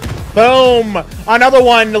rock. Boom. Another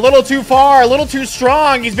one, a little too far, a little too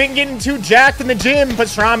strong. He's been getting too jacked in the gym.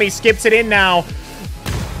 Pastrami skips it in now.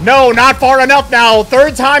 No, not far enough now.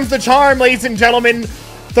 Third time's the charm, ladies and gentlemen.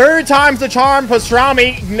 Third time's the charm.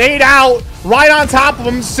 Pastrami, nade out, right on top of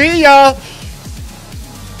him. See ya.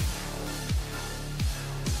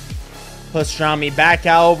 Pastrami back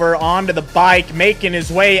over onto the bike, making his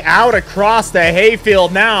way out across the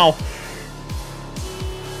hayfield now.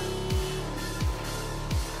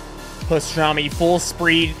 Pastrami full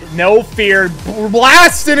speed, no fear,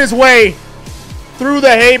 blasting his way through the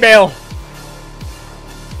hay bale.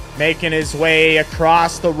 Making his way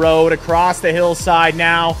across the road, across the hillside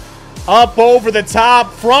now. Up over the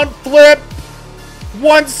top, front flip.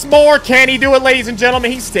 Once more, can he do it, ladies and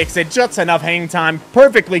gentlemen? He sticks it. Just enough hang time.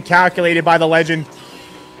 Perfectly calculated by the legend.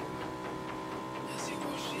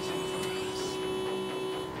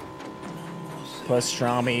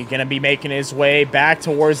 Pastrami gonna be making his way back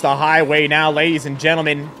towards the highway now, ladies and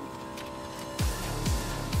gentlemen.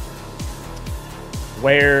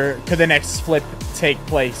 Where could the next flip take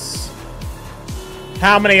place?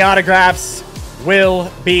 How many autographs will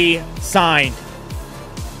be signed?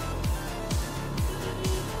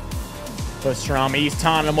 Pastrami, he's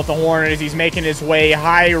taunting him with the horn as he's making his way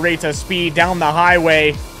high rates of speed down the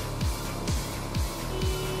highway.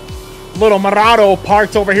 Little Murado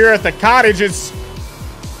parked over here at the cottages.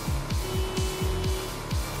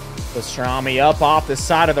 Pastrami up off the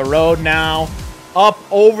side of the road now. Up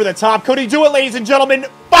over the top. Could he do it, ladies and gentlemen?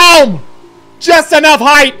 Boom! Just enough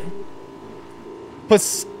height.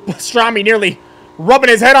 Pastrami nearly rubbing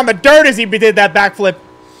his head on the dirt as he did that backflip.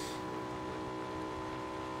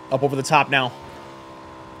 Up over the top now.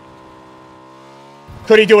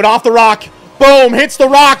 Could he do it off the rock? Boom, hits the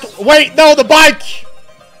rock. Wait, no, the bike.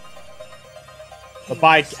 The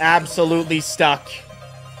bike absolutely stuck.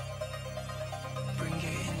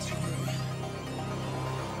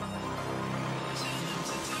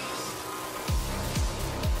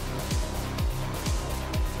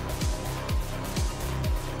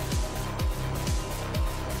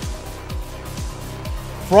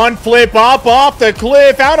 Front flip up off the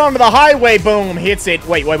cliff, out onto the highway. Boom, hits it.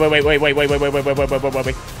 Wait. Everybody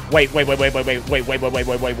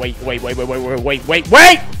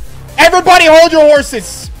hold your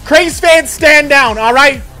horses. Craze fans, stand down, all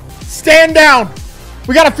right? Stand down.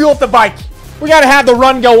 We got to fuel up the bike. We got to have the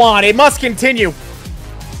run go on. It must continue.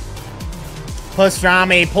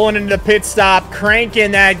 Pastrami pulling into the pit stop,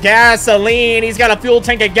 cranking that gasoline. He's got a fuel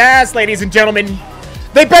tank of gas, ladies and gentlemen.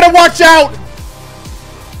 They better watch out.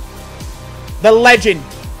 The legend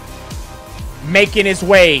making his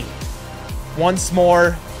way once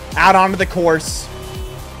more out onto the course.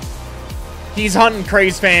 He's hunting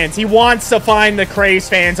Craze fans. He wants to find the Craze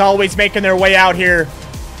fans, always making their way out here.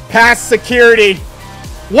 Past security.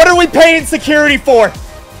 What are we paying security for?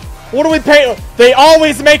 What do we pay? They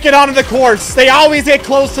always make it onto the course. They always get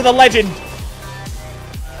close to the legend.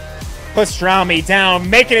 Pastrami down,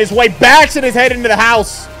 making his way, bashing his head into the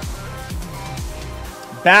house.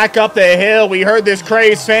 Back up the hill. We heard this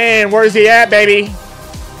Craze fan. Where's he at, baby?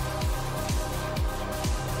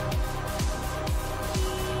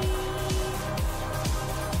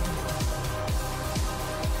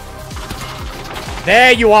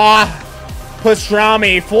 There you are.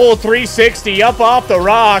 Pastrami, full 360 up off the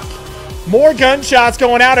rock. More gunshots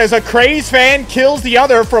going out as a Craze fan kills the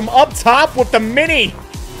other from up top with the mini.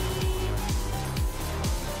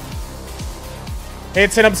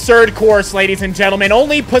 It's an absurd course, ladies and gentlemen.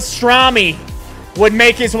 Only Pastrami would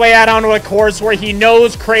make his way out onto a course where he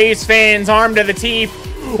knows Craze fans armed to the teeth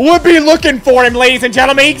would be looking for him, ladies and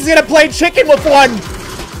gentlemen. He's going to play chicken with one.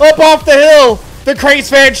 Up off the hill. The Craze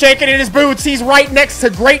fan shaking in his boots. He's right next to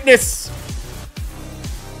greatness.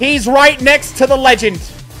 He's right next to the legend.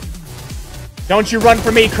 Don't you run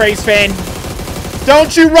from me, Craze fan.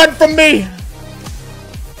 Don't you run from me.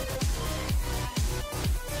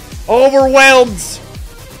 Overwhelmed.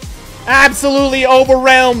 Absolutely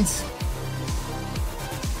overwhelmed.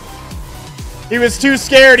 He was too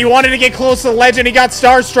scared. He wanted to get close to the legend. He got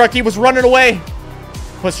starstruck. He was running away.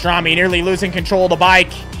 Pastrami nearly losing control of the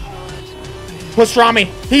bike. Pastrami.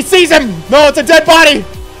 He sees him. No, it's a dead body.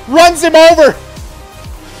 Runs him over.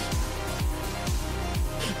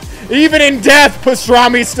 Even in death,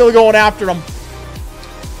 Pastrami's still going after him.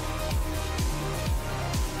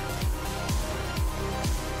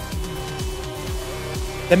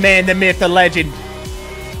 The man, the myth, the legend.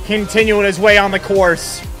 Continuing his way on the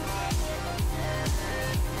course.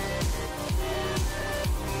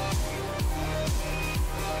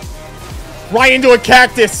 Right into a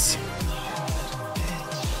cactus.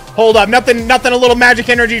 Hold up. Nothing a little magic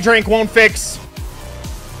energy drink won't fix.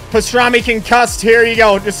 Pastrami concussed. Here you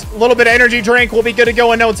go. Just a little bit of energy drink. We'll be good to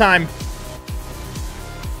go in no time.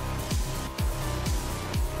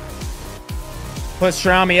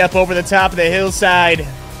 Pastrami up over the top of the hillside.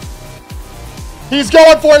 He's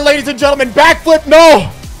going for it, ladies and gentlemen. Backflip.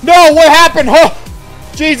 No. No. What happened? Oh,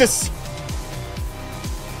 Jesus.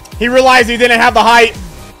 He realized he didn't have the height.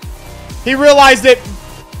 He realized it.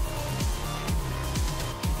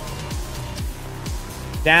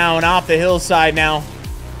 Down off the hillside now.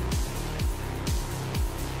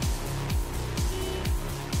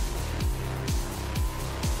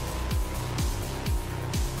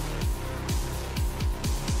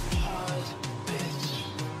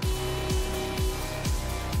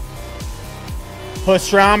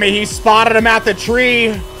 Pastrami, he spotted him at the tree.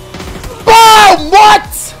 Boom!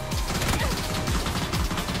 What?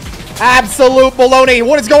 Absolute baloney.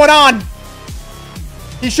 What is going on?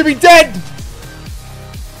 He should be dead.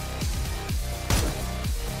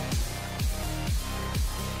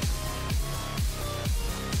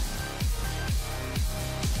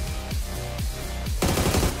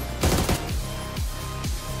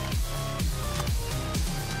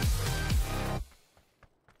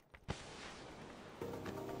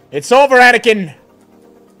 It's over, Anakin.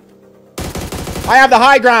 I have the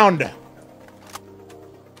high ground.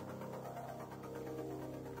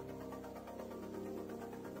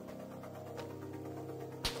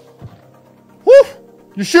 Whew.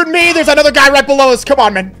 You shooting me? There's another guy right below us. Come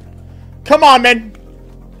on, man. Come on, man.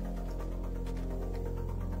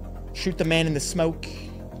 Shoot the man in the smoke.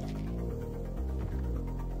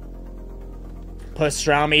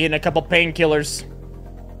 Pastrami hitting a couple painkillers.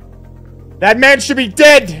 That man should be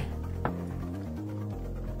dead.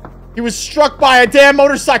 He was struck by a damn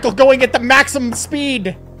motorcycle going at the maximum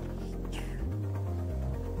speed.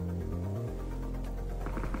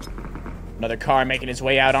 Another car making his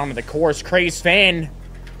way out onto the course. Craze fan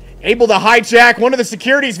able to hijack one of the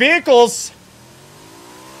security's vehicles.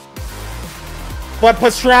 But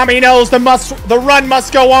Pastrami knows the run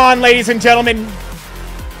must go on, ladies and gentlemen.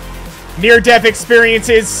 Near-death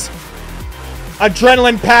experiences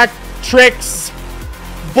Adrenaline-packed tricks.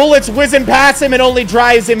 Bullets whizzing past him and only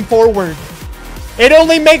drives him forward. It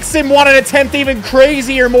only makes him want to attempt even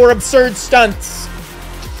crazier, more absurd stunts.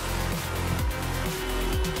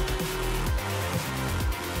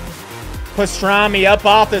 Pastrami up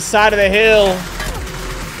off the side of the hill.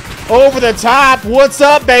 Over the top. What's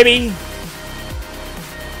up, baby?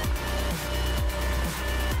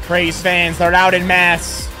 Craze fans, they're out in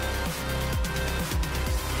mass.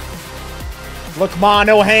 Look, ma,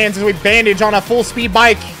 no hands as we bandage on a full-speed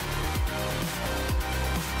bike.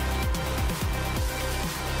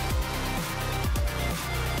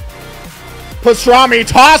 Pastrami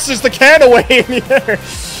tosses the can away in the air.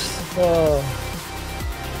 Oh.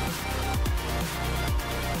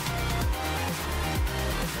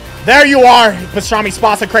 There you are. Pastrami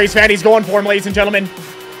spots a Craze fan. He's going for him, ladies and gentlemen.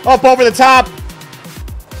 Up over the top.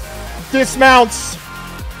 Dismounts.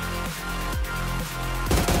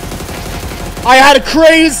 I had a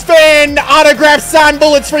Craze fan autograph signed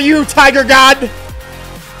bullets for you, Tiger God.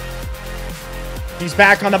 He's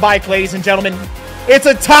back on the bike, ladies and gentlemen. It's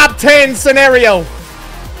a top 10 scenario.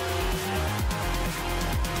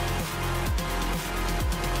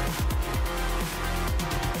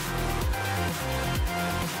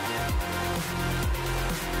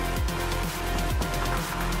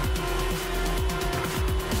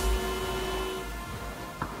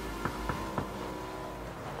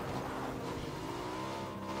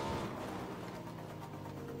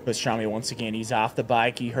 Pastrami once again, he's off the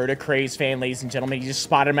bike. He heard a Craze fan, ladies and gentlemen. He just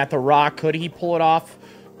spotted him at the rock. Could he pull it off?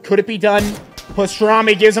 Could it be done?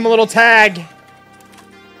 Pastrami gives him a little tag.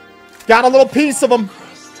 Got a little piece of him.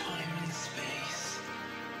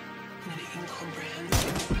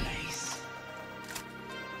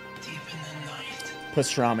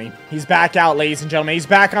 Pastrami. He's back out, ladies and gentlemen. He's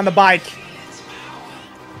back on the bike.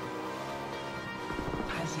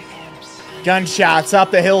 Gunshots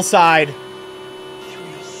up the hillside.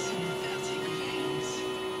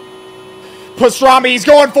 Pastrami's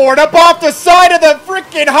going for it. Up off the side of the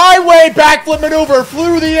freaking highway. Backflip maneuver.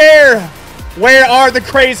 Flew the air. Where are the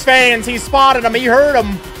Craze fans? He spotted him. He heard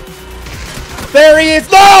him. There he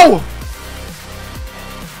is. No!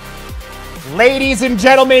 Ladies and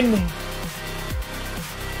gentlemen,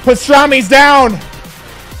 Pastrami's down.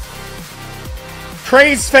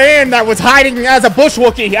 Craze fan that was hiding as a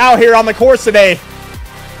bushwookie out here on the course today.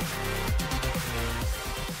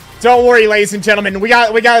 Don't worry, ladies and gentlemen. We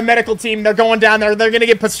got a medical team. They're going down there. They're going to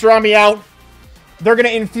get Pastrami out. They're going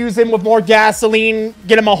to infuse him with more gasoline.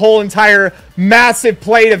 Get him a whole entire massive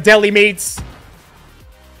plate of deli meats.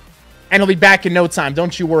 And he'll be back in no time.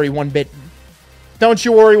 Don't you worry one bit. Don't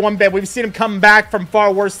you worry one bit. We've seen him come back from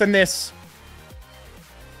far worse than this.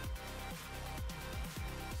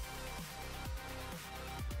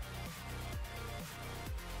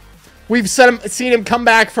 We've seen him come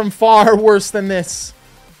back from far worse than this.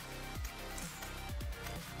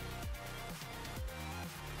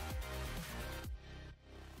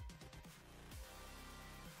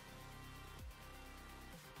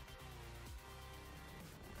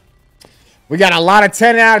 We got a lot of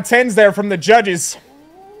 10 out of 10s there from the judges.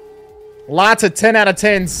 Lots of 10 out of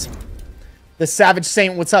 10s. The Savage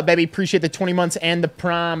Saint, what's up, baby? Appreciate the 20 months and the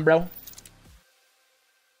Prime, bro.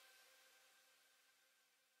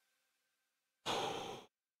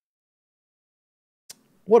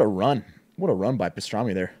 What a run. What a run by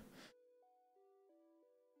Pastrami there.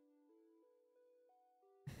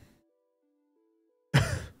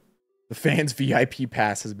 The fans' VIP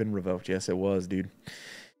pass has been revoked. Yes, it was, dude.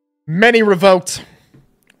 Many revoked.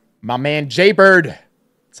 My man, J-Bird.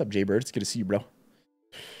 What's up, J-Bird? It's good to see you, bro.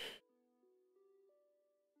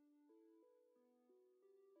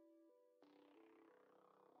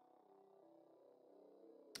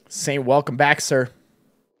 Saint, welcome back, sir.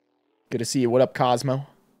 Good to see you. What up, Cosmo?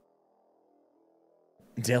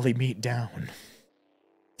 Deli meat down.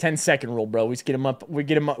 10-second rule, bro. We just get him up. We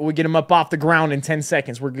get him up off the ground in 10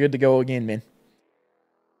 seconds. We're good to go again, man.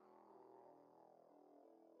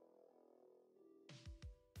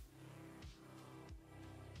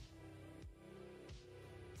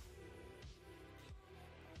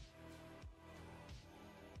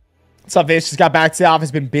 What's up, Vish? Just got back to the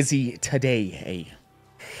office. Been busy today. Hey.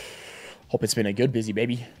 Hope it's been a good busy,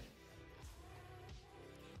 baby.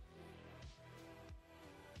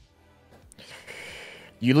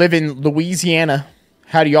 You live in Louisiana.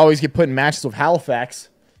 How do you always get put in matches with Halifax?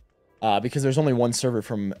 Because there's only one server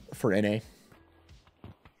for NA.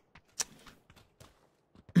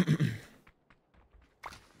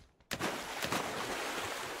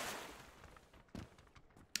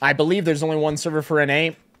 I believe there's only one server for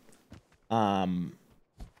NA.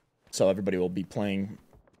 So everybody will be playing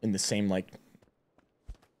in the same, like,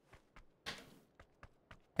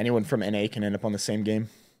 Anyone from NA can end up on the same game.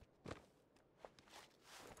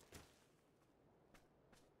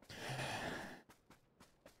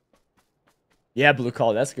 Yeah, Blue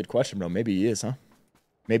Collar, that's a good question, bro. Maybe he is, huh?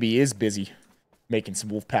 Maybe he is busy making some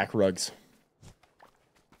Wolfpack rugs.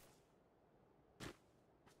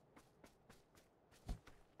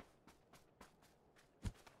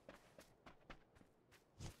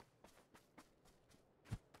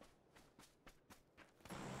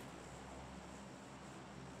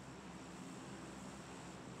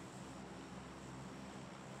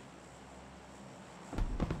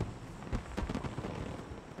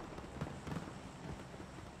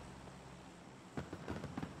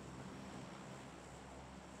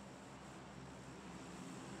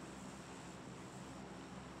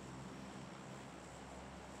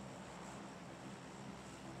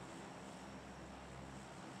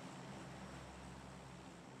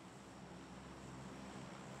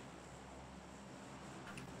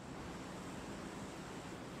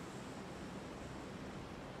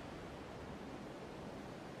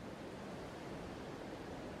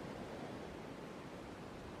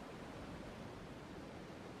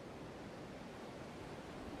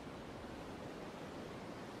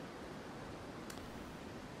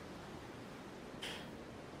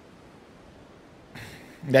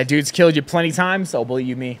 That dude's killed you plenty of times. Oh,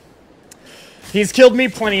 believe me. He's killed me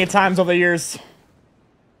plenty of times over the years.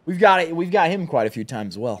 We've got him quite a few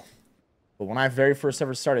times as well. But when I very first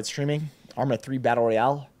ever started streaming, Arma 3 Battle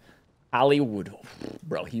Royale, Hollywood,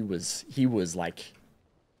 bro, he was we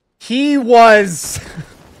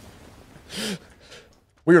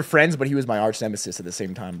were friends, but he was my arch nemesis at the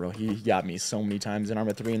same time, bro. He got me so many times in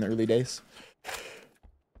Arma 3 in the early days.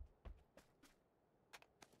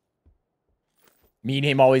 Me and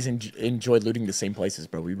him always enjoyed looting the same places,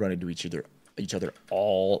 bro. We run into each other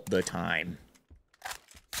all the time.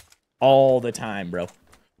 All the time, bro.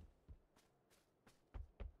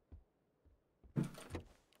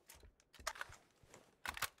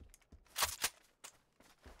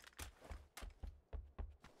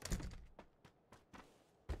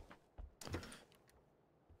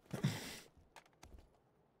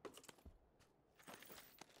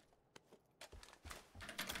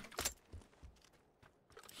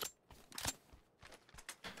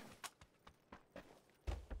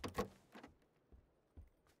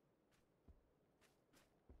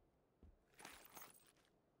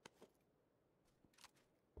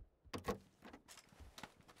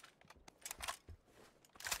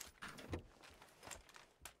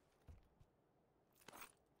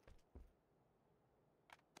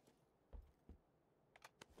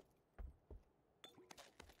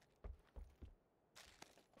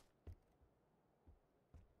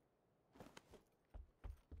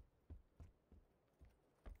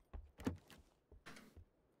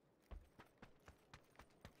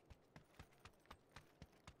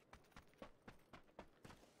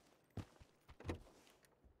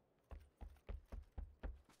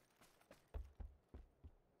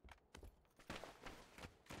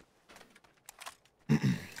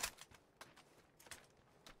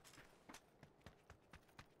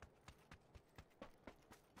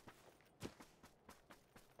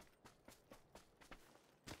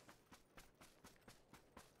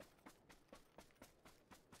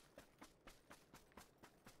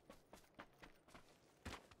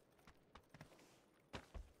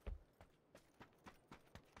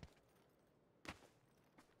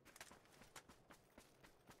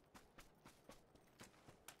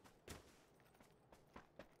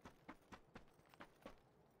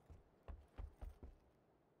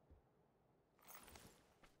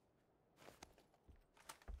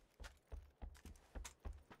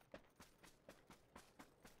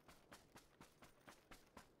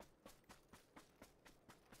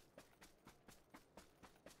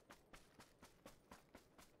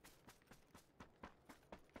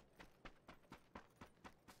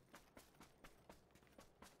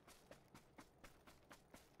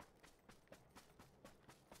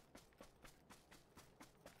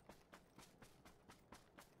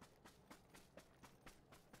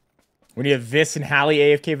 We need a Viss and Hallie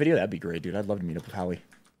AFK video. That'd be great, dude. I'd love to meet up with Hallie.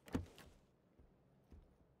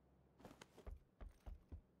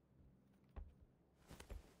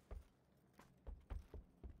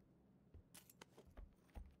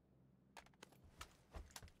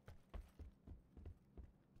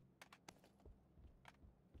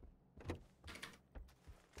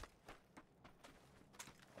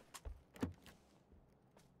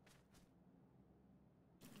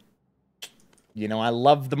 You know, I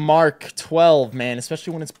love the Mark 12, man,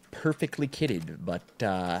 especially when it's perfectly kitted, but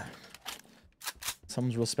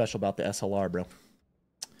something's real special about the SLR, bro.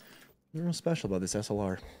 Nothing real special about this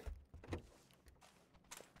SLR.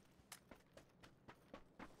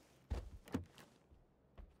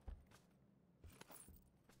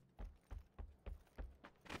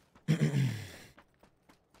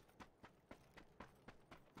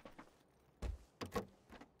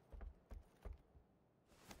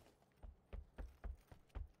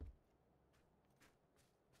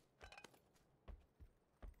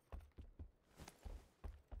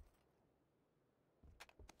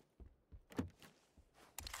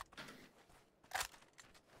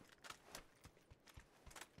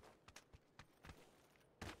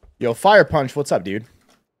 Yo, Fire Punch, what's up, dude?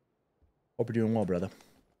 Hope you're doing well, brother.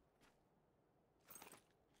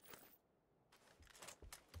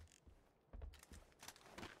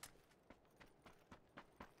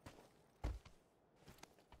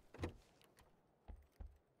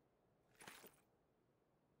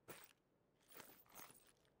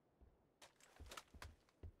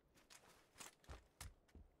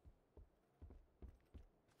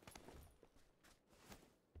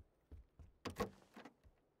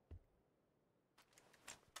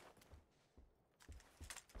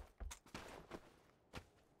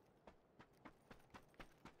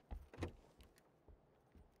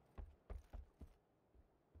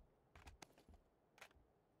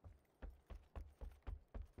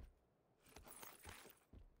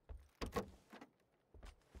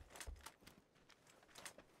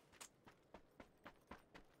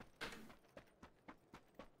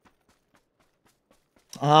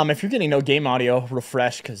 If you're getting no game audio,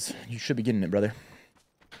 refresh, because you should be getting it, brother.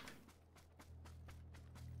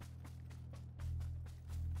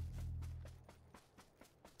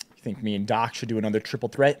 You think me and Doc should do another triple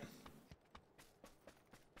threat?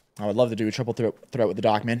 I would love to do a triple threat with the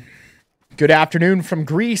Doc, man. Good afternoon from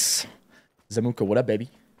Greece. Zamuka, what up, baby?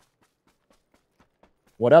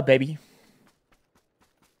 What up, baby?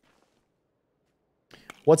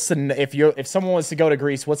 What's the if someone wants to go to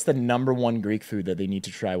Greece, what's the #1 Greek food that they need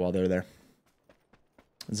to try while they're there?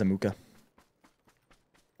 Zamuka.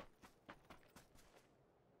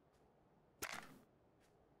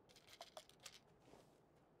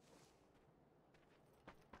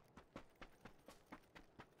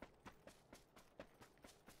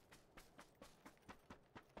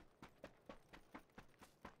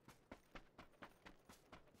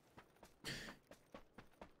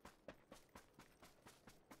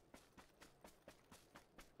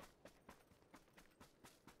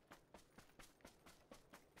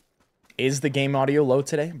 Is the game audio low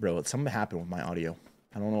today? Bro, something happened with my audio.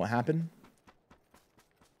 I don't know what happened.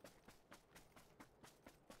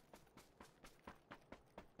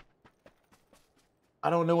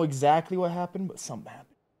 I don't know exactly what happened, but something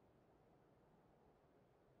happened.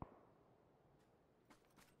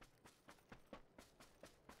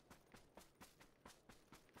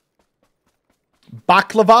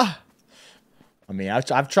 Baklava? I mean,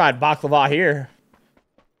 I've tried baklava here.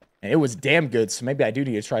 And it was damn good, so maybe I do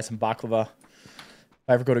need to try some baklava if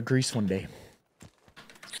I ever go to Greece one day.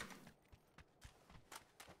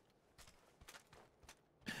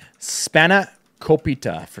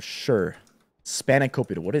 Spanakopita, for sure.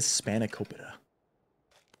 Spanakopita. What is spanakopita?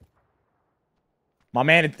 My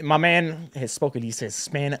man has spoken. He says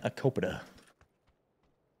spanakopita.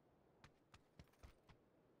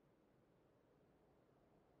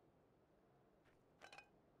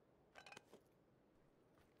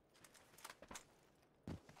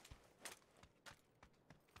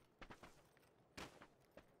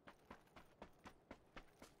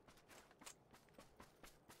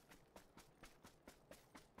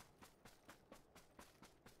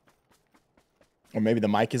 Or maybe the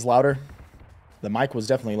mic is louder. The mic was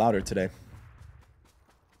definitely louder today.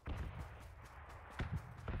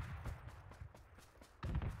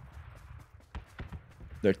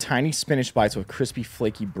 They're tiny spinach bites with crispy,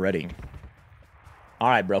 flaky breading. All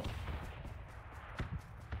right, bro.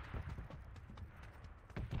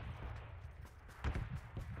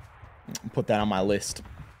 Put that on my list.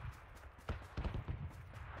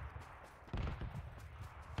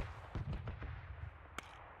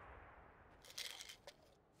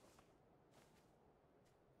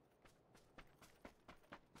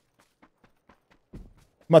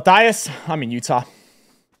 Matthias, I'm in Utah.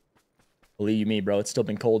 Believe you me, bro. It's still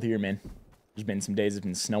been cold here, man. There's been some days it's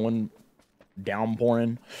been snowing,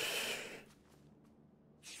 downpouring.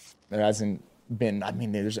 There hasn't been, I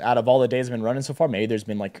mean, there's out of all the days I've been running so far, maybe there's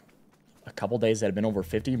been like a couple days that have been over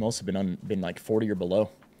 50. Most have been like 40 or below.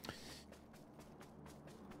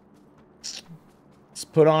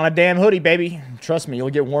 Just put on a damn hoodie, baby. Trust me, you'll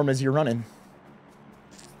get warm as you're running.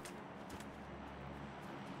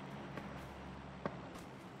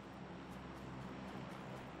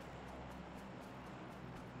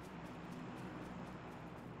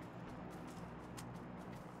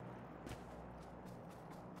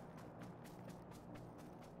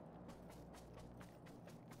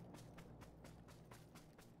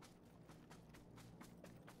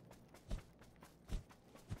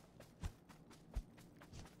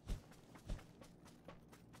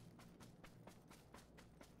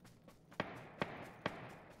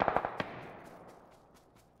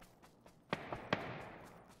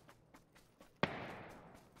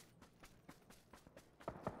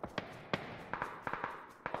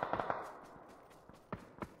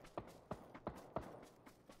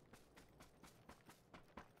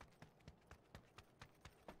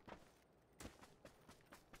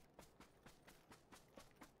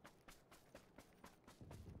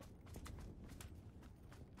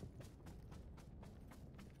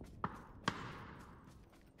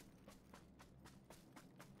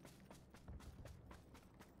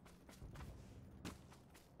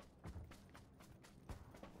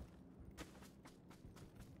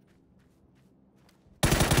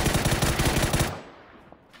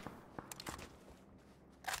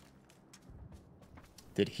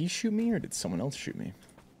 Did he shoot me or did someone else shoot me?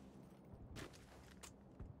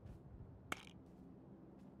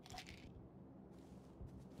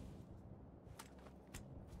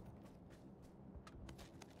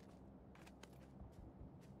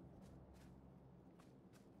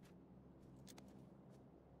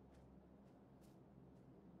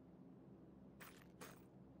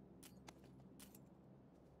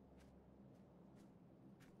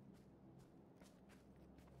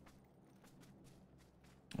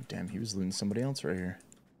 Oh, damn, he was looting somebody else right here.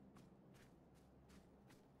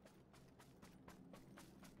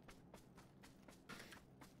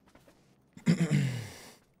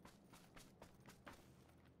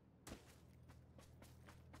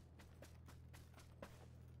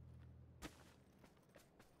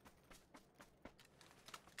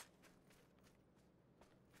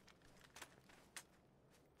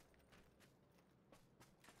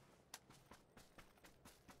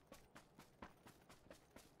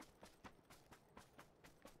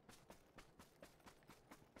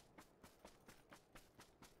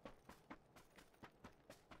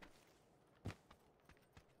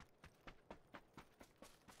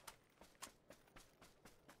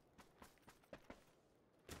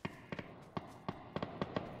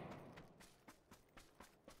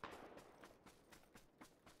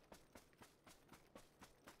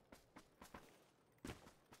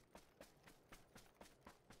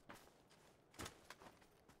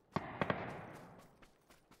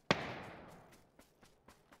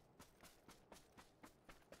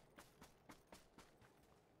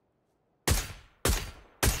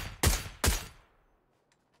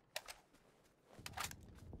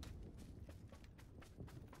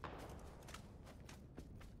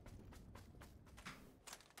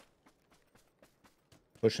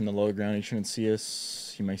 Pushing the low ground, he shouldn't see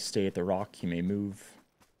us. He might stay at the rock, he may move.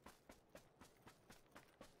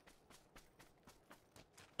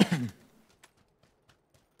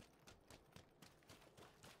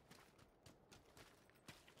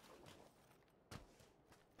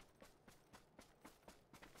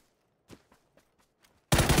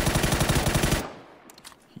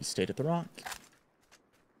 He stayed at the rock.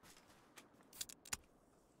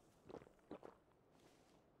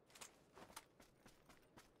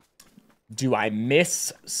 Do I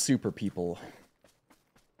miss super people?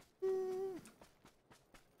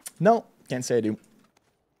 No, can't say I do.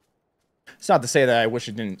 It's not to say that I wish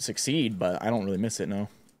it didn't succeed, but I don't really miss it, no.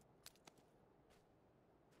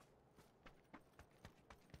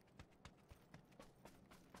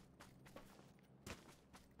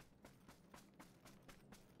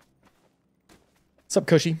 What's up,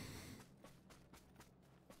 Cushy?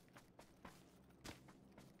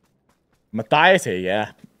 Matthias, hey,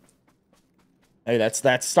 yeah. Hey, that's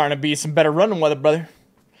starting to be some better running weather, brother.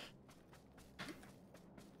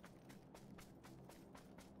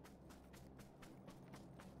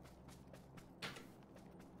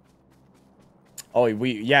 Oh,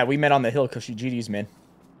 we met on the hill, Cushy. GG's, man.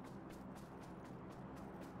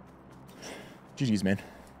 GG's, man.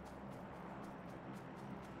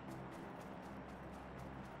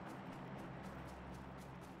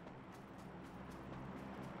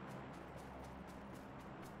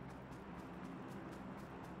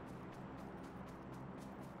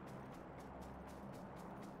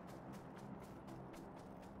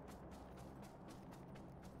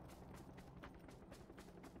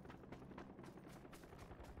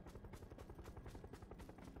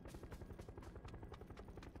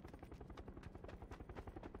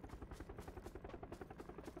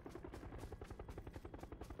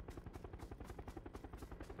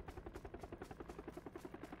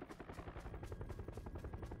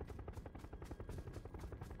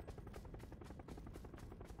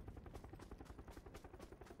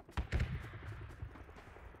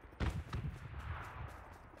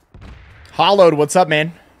 Hollowed, what's up,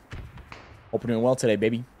 man? Hope you're doing well today,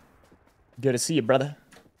 baby. Good to see you, brother.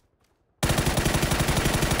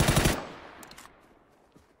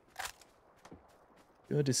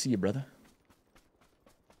 Good to see you, brother.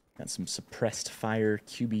 Got some suppressed fire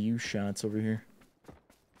QBU shots over here.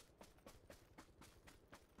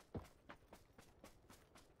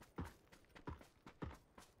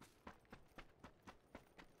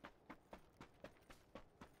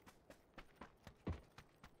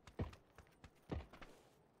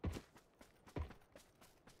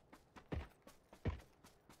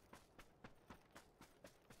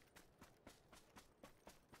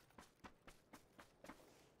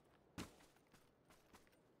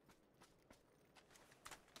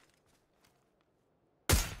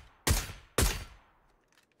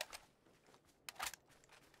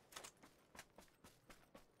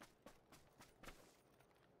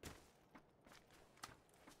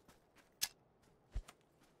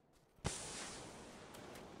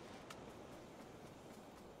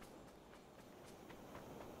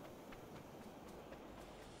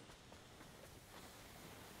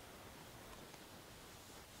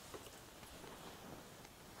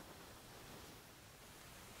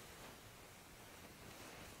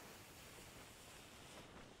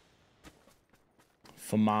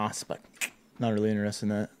 FAMAS, but not really interested in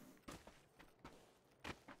that.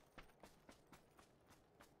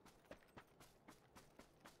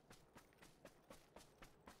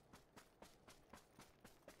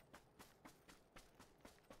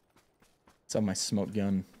 It's on my smoke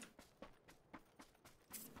gun.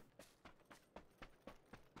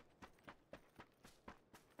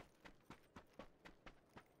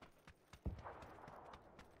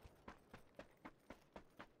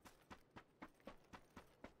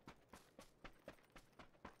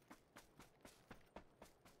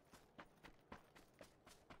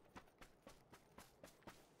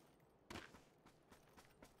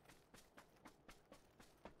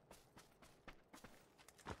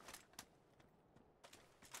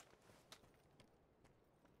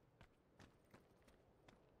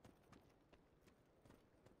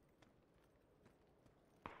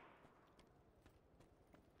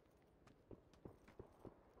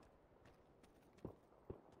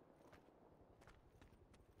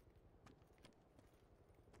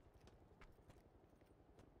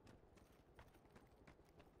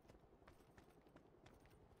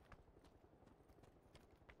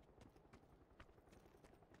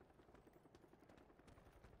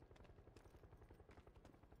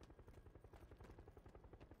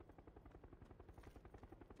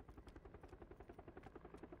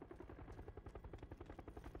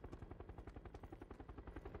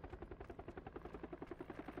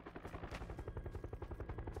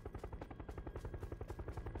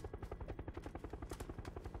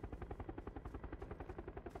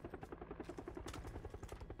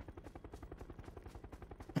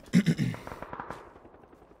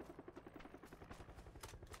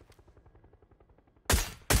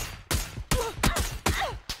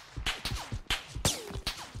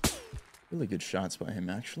 Really good shots by him,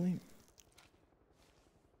 actually.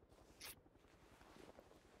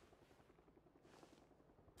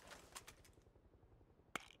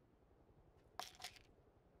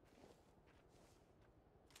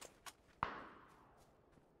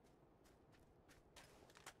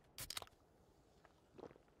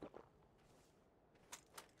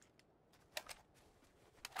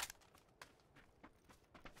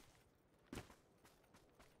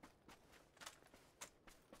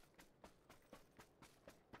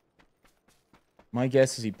 My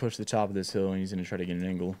guess is he pushed the top of this hill and he's going to try to get an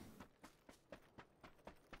angle.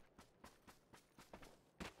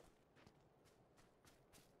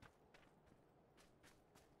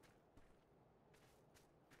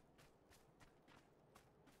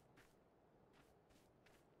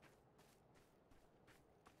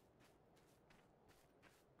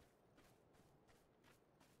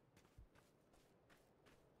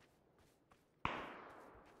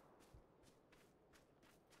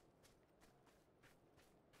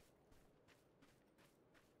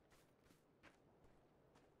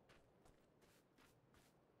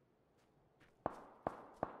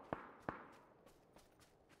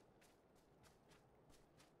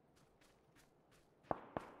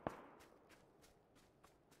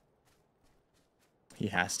 He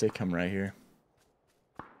has to come right here.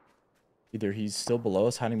 Either he's still below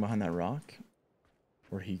us hiding behind that rock,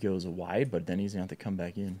 or he goes wide, but then he's going to have to come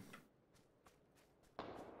back in.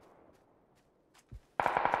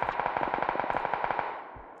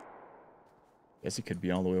 Guess he could be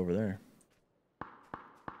all the way over there.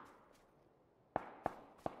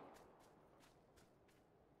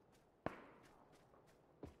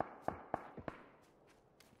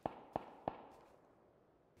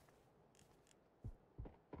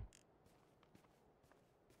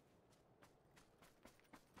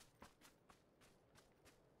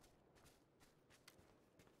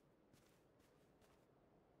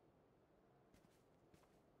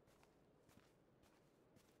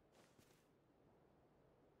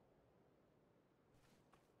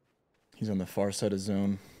 He's on the far side of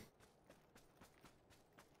zone.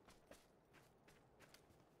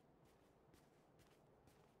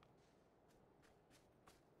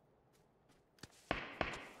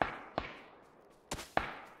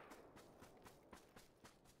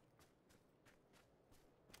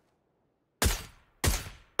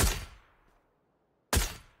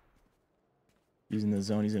 He's in the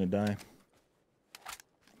zone, he's gonna die.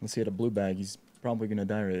 Unless he had a blue bag, he's probably gonna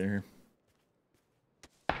die right there.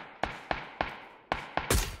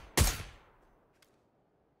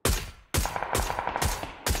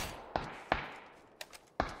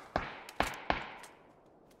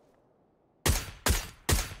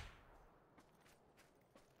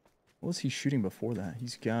 What was he shooting before that?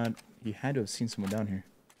 He had to have seen someone down here.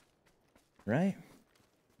 Right?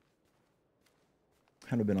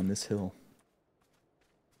 Had to have been on this hill.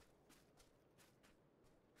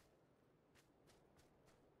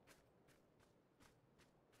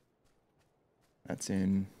 That's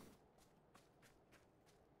in.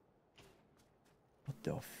 What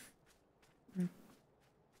the f...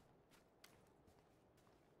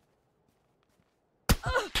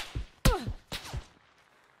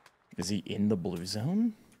 Is he in the blue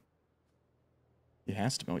zone? He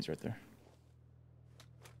has to know he's right there.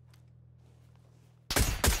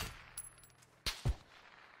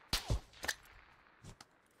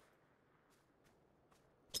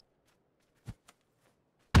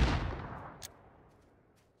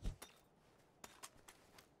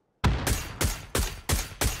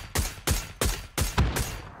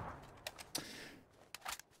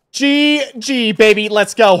 GG, baby.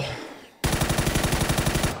 Let's go.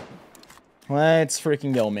 Let's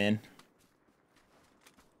freaking go, man.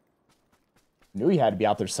 Knew he had to be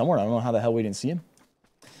out there somewhere. I don't know how the hell we didn't see him.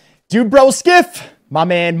 Dude, bro, Skiff. My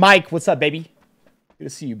man, Mike. What's up, baby? Good to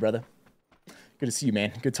see you, brother. Good to see you,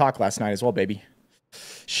 man. Good talk last night as well, baby.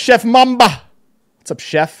 Chef Mamba. What's up,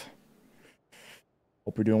 Chef?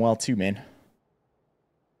 Hope you're doing well, too, man.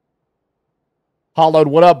 Hollowed,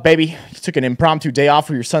 what up, baby? You took an impromptu day off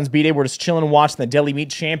for your son's B-Day. We're just chilling and watching the Deli Meat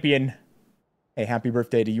Champion. Hey, happy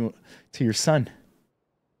birthday to you, to your son.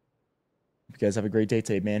 You guys have a great day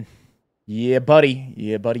today, man. Yeah, buddy.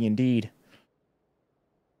 Yeah, buddy, indeed.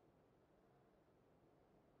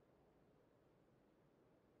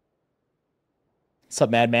 What's up,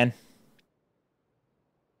 Madman?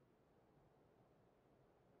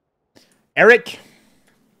 Eric.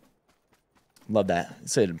 Love that. It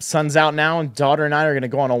said, sun's out now, and daughter and I are going to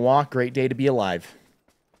go on a walk. Great day to be alive.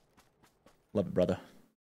 Love it, brother.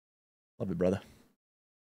 Love it, brother.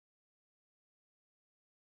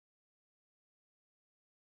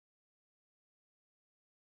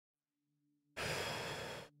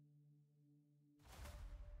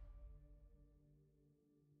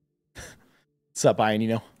 What's up, Ian? You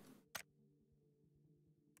know?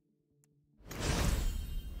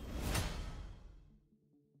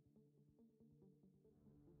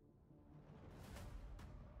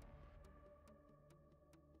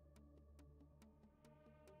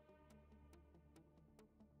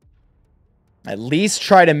 At least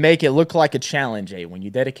try to make it look like a challenge, eh? When you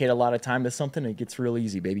dedicate a lot of time to something, it gets real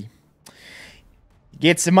easy, baby. It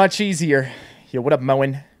gets much easier. Yo, what up,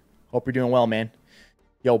 Moen? Hope you're doing well, man.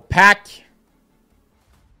 Yo, Pack.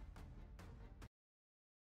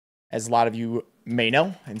 As a lot of you may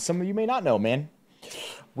know, and some of you may not know, man.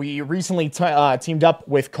 We recently teamed up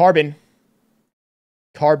with Carbon.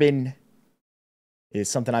 Carbon is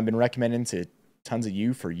something I've been recommending to tons of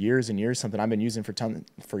you for years and years, something I've been using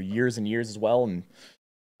for years and years as well, and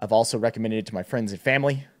I've also recommended it to my friends and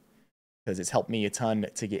family because it's helped me a ton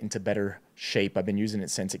to get into better shape. I've been using it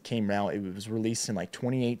since it came out. It was released in like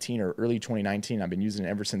 2018 or early 2019. I've been using it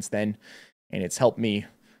ever since then, and it's helped me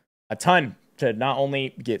a ton to not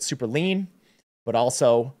only get super lean, but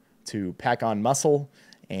also to pack on muscle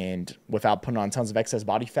and without putting on tons of excess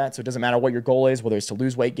body fat. So it doesn't matter what your goal is, whether it's to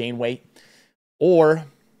lose weight, gain weight, or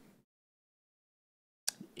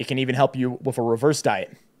it can even help you with a reverse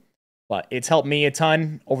diet. But it's helped me a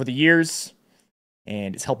ton over the years,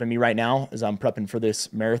 and it's helping me right now as I'm prepping for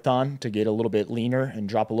this marathon to get a little bit leaner and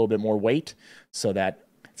drop a little bit more weight so that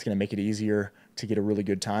it's going to make it easier to get a really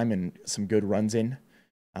good time and some good runs in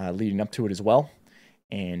leading up to it as well.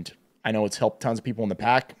 And I know it's helped tons of people in the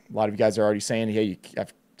pack. A lot of you guys are already saying, hey,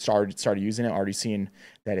 I've started using it, already seeing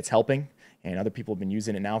that it's helping. And other people have been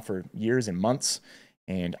using it now for years and months.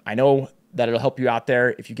 And I know that it'll help you out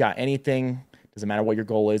there. If you got anything, doesn't matter what your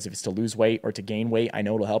goal is, if it's to lose weight or to gain weight, I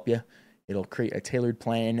know it'll help you. It'll create a tailored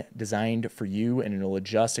plan designed for you, and it'll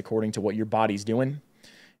adjust according to what your body's doing.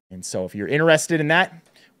 And so if you're interested in that,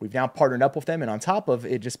 we've now partnered up with them. And on top of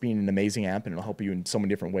it just being an amazing app, and it'll help you in so many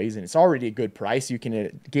different ways, and it's already a good price, you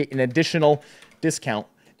can get an additional discount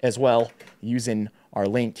as well using our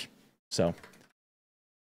link. So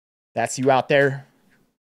that's you out there.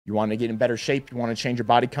 You want to get in better shape, you want to change your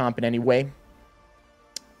body comp in any way,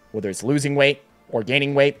 whether it's losing weight or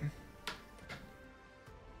gaining weight, you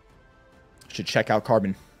should check out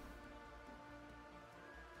Carbon.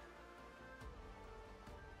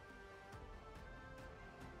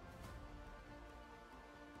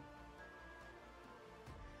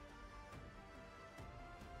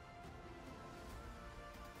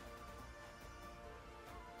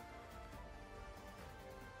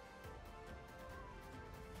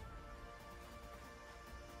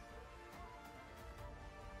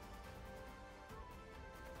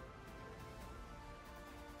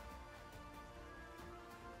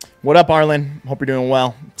 What up, Arlen? Hope you're doing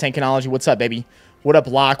well. Tankinology, what's up, baby? What up,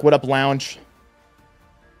 Lock? What up, Lounge?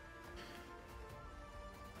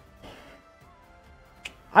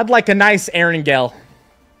 I'd like a nice Erangel.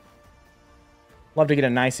 Love to get a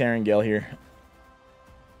nice Erangel here.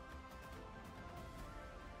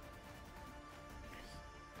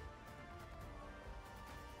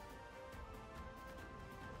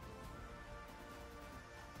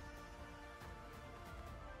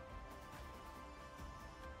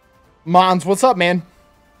 Mons, what's up, man?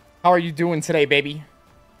 How are you doing today, baby?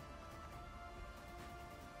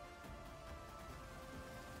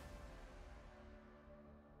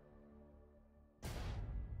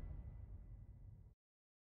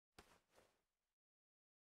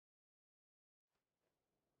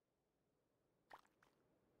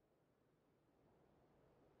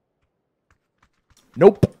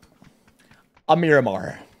 Nope. A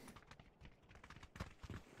Miramar.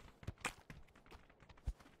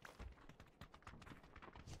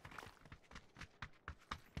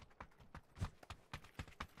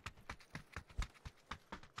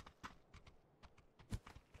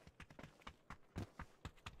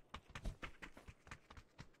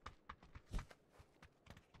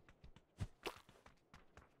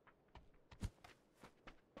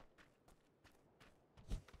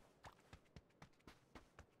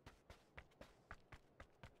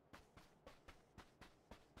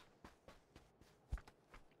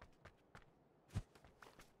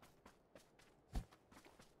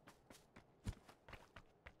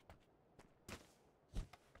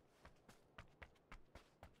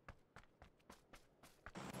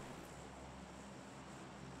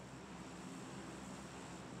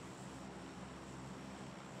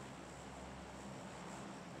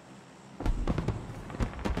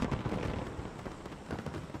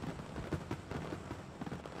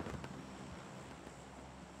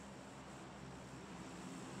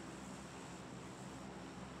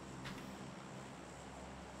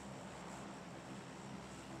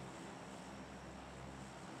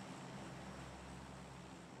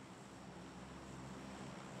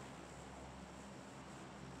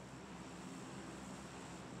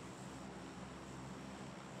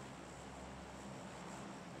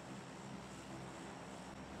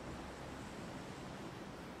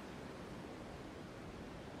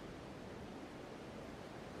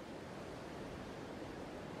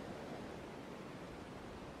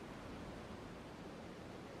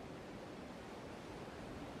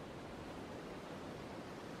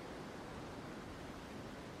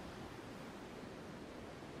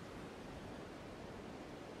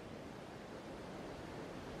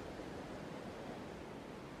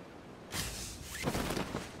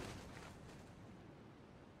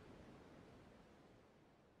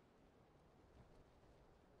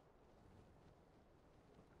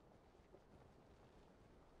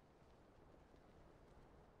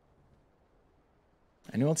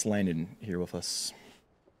 Anyone else landed here with us?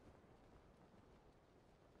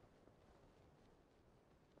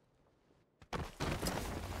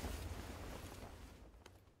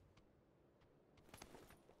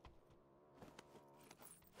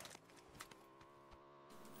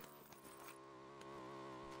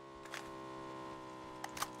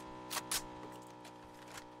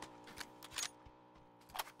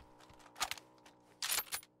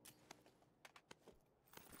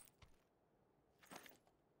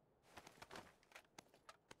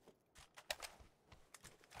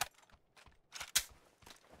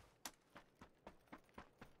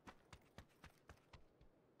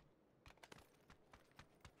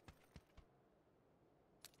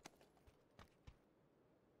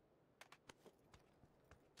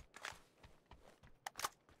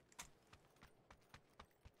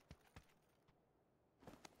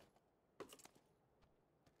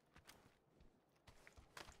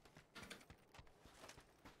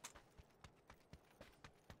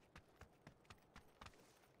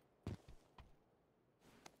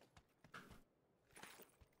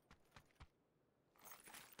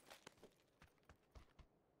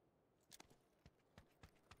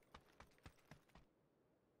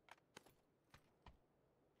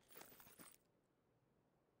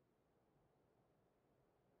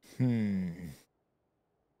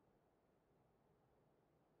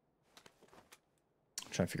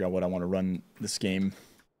 Trying to figure out what I want to run this game.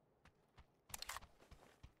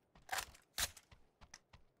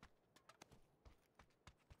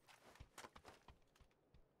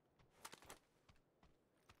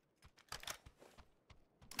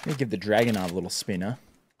 Let me give the Dragonov a little spin, huh?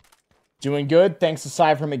 Doing good. Thanks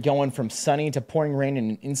aside from it going from sunny to pouring rain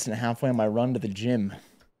in an instant halfway on my run to the gym.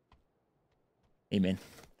 Amen.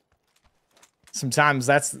 Sometimes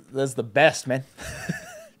that's the best, man.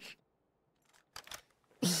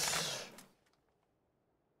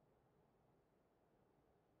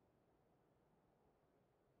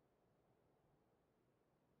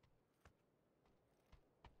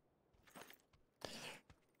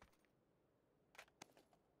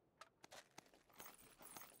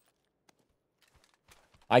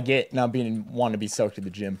 I get not wanting to be soaked at the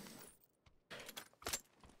gym.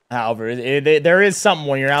 However, there is something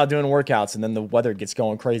when you're out doing workouts and then the weather gets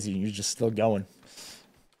going crazy and you're just still going.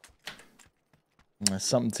 There's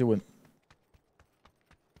something to it.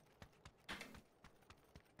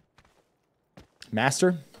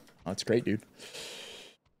 Master? Oh, that's great, dude.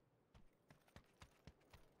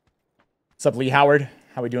 What's up, Lee Howard?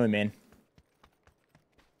 How we doing, man?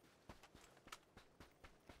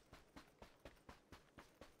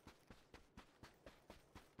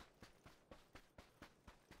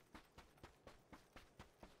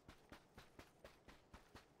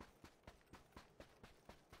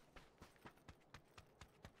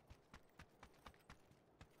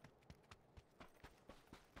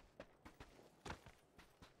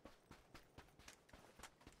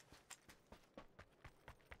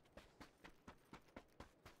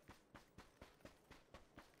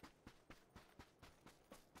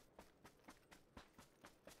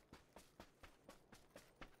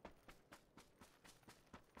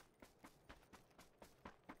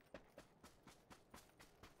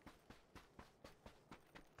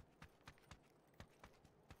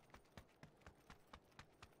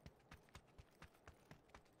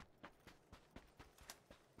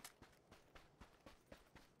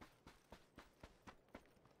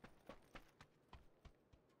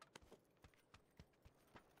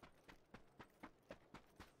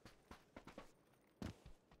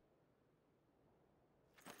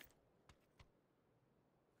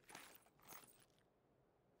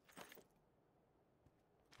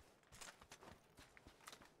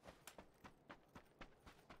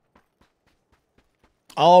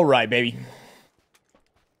 All right, baby.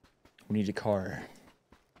 We need a car.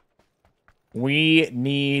 We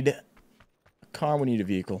need a car. We need a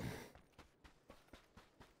vehicle.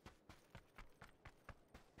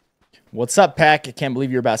 What's up, Pack? I can't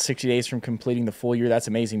believe you're about 60 days from completing the full year. That's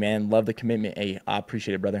amazing, man. Love the commitment. Hey, I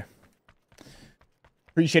appreciate it, brother.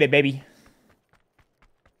 Appreciate it, baby.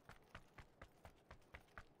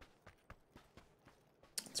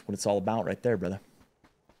 That's what it's all about right there, brother.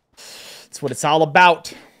 That's what it's all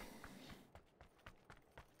about.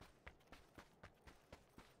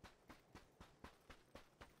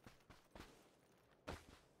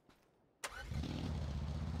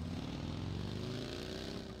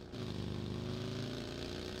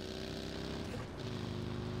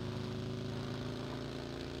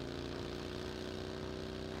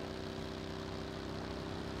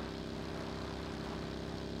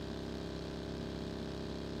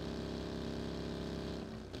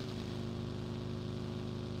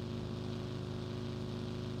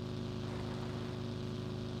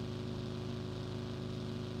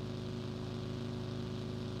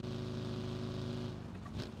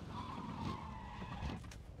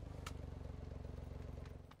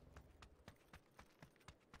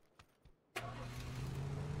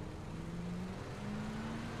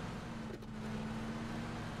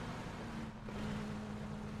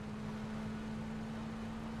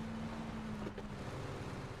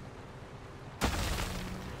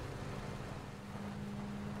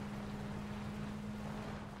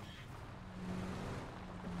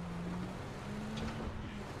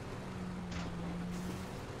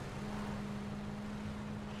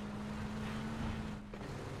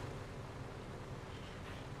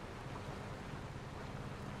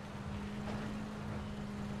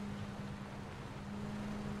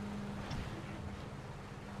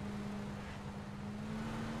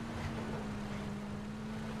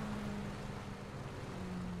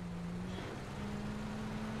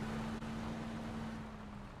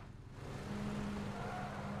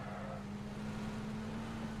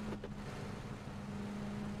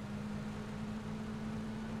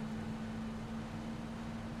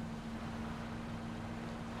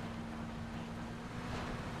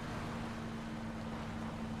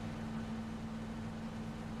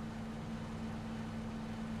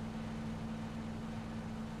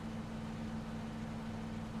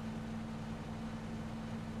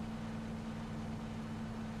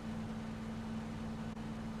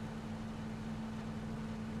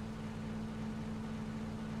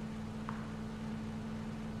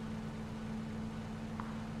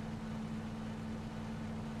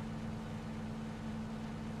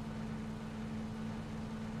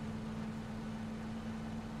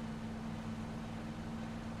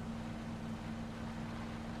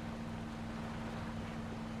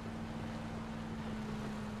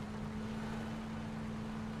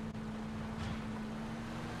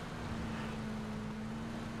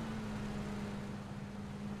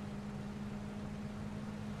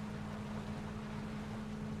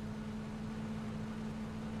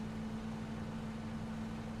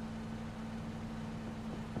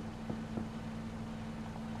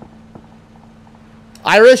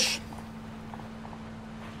 Irish.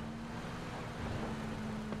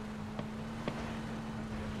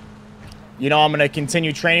 You know, I'm going to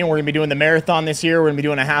continue training. We're going to be doing the marathon this year. We're going to be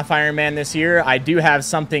doing a half Ironman this year. I do have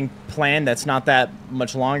something planned that's not that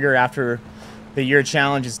much longer after the year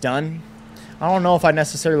challenge is done. I don't know if I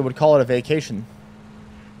necessarily would call it a vacation.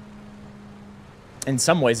 In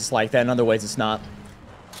some ways it's like that. In other ways it's not.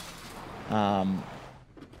 I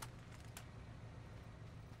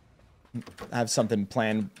have something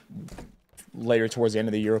planned later towards the end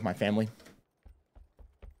of the year with my family.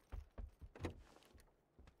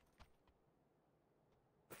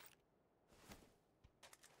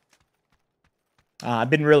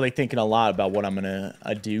 I've been really thinking a lot about what I'm going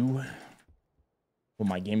to do, what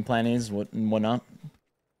my game plan is, what and whatnot.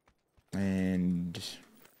 And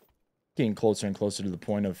getting closer and closer to the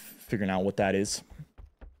point of figuring out what that is.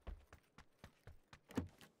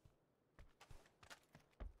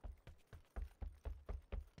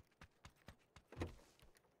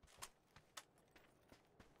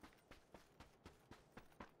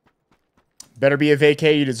 Better be a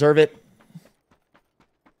vacay, you deserve it.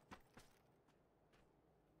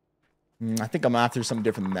 I think I'm after something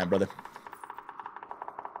different than that, brother.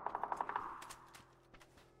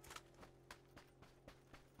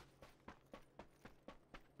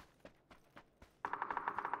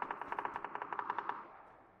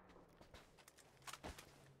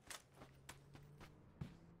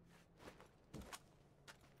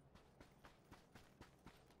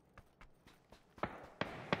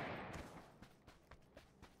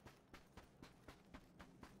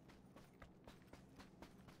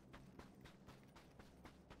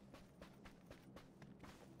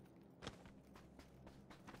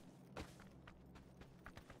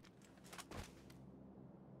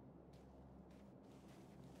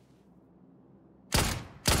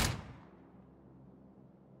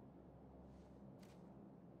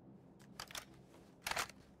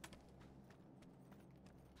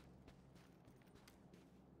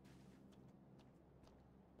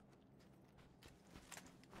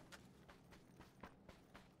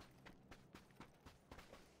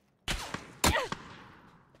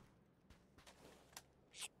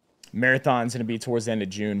 Marathon's going to be towards the end of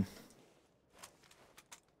June.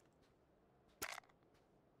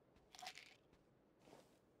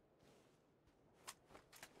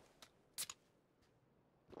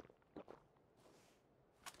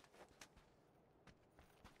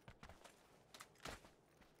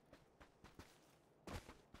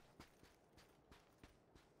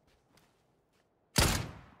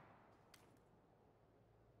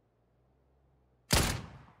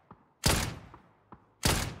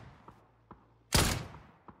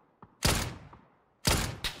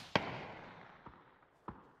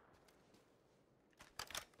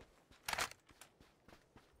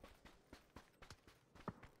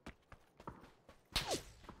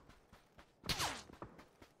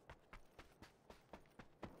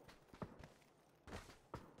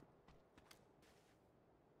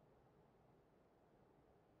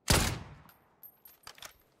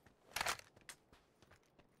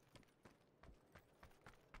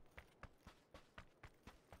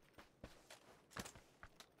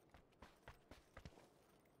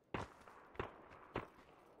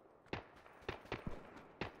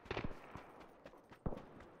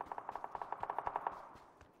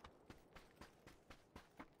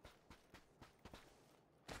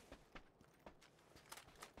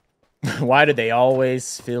 Why do they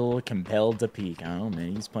always feel compelled to peek? I don't know,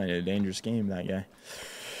 man. He's playing a dangerous game, that guy.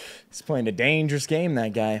 He's playing a dangerous game,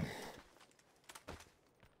 that guy.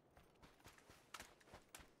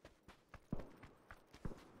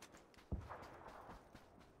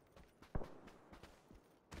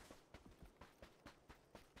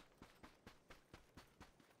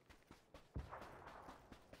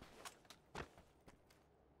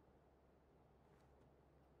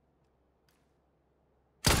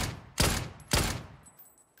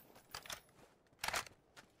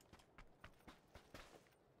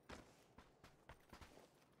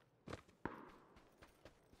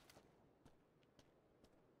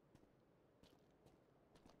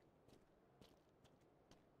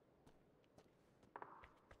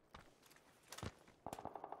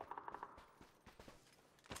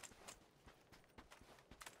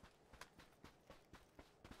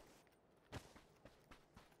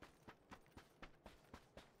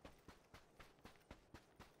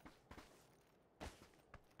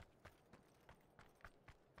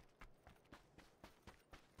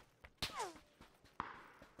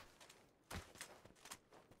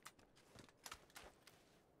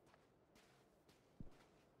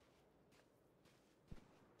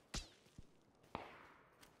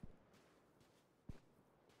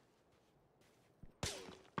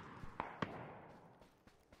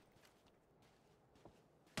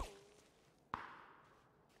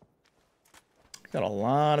 Got a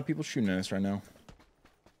lot of people shooting at us right now.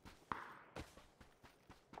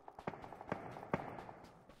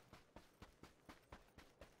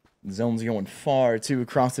 The zone's going far, too,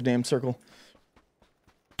 across the damn circle.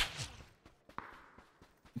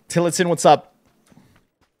 Tillotson, what's up?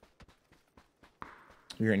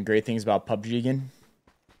 You're hearing great things about PUBG again?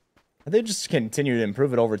 They just continue to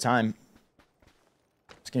improve it over time.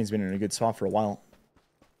 This game's been in a good spot for a while.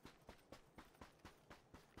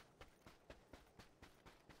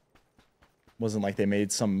 Wasn't like they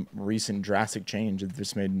made some recent drastic change. They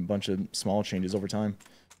just made a bunch of small changes over time.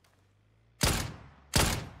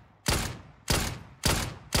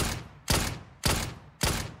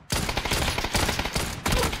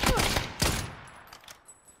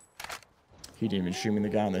 He didn't even shoot me. The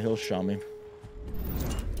guy on the hill shot me.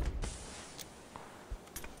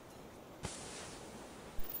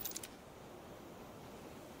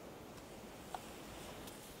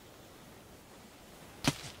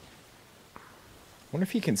 Wonder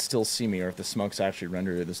if he can still see me or if the smoke's actually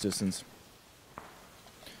rendered at this distance.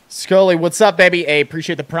 Scully, what's up, baby? Hey,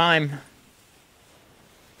 appreciate the prime.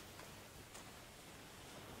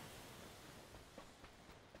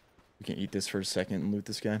 We can eat this for a second and loot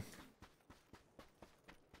this guy.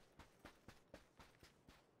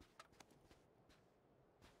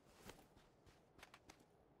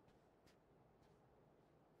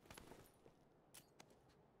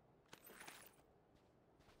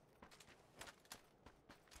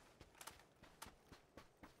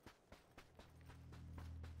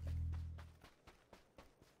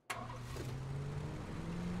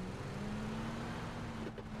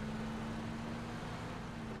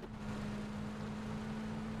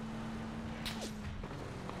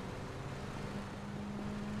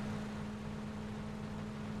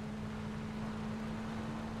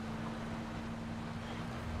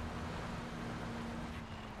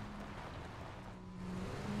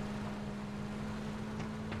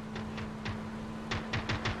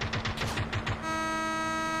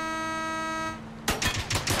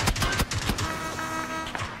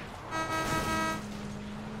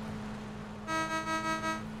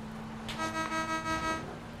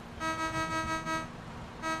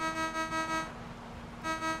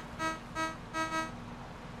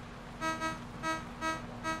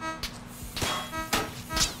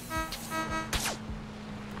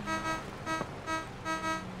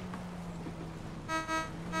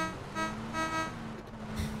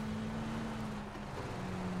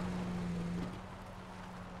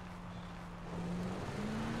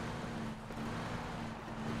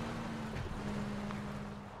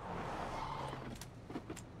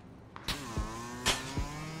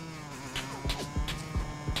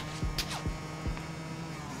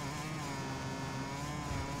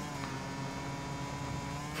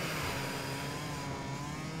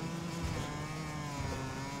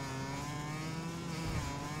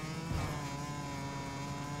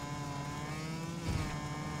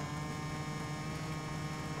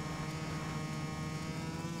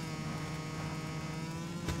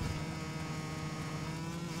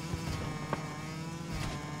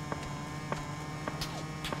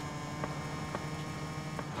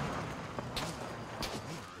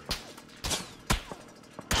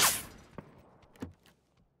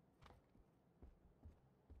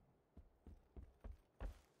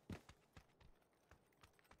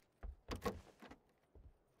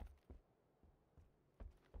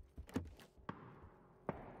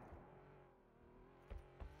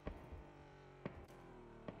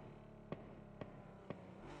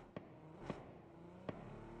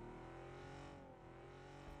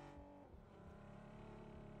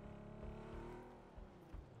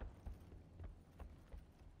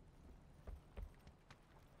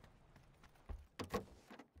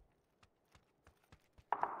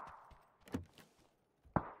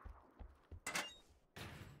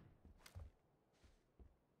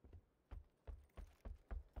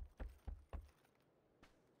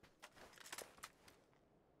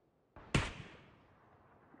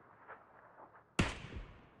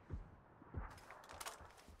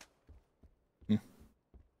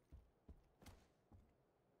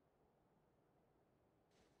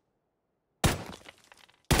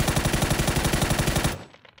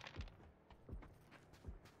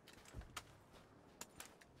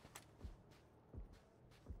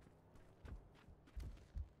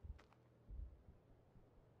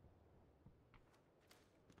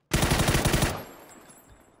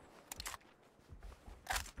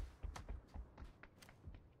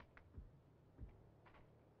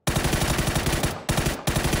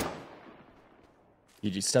 He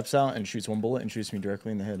just steps out and shoots one bullet and shoots me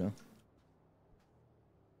directly in the head, huh?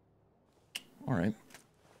 Alright.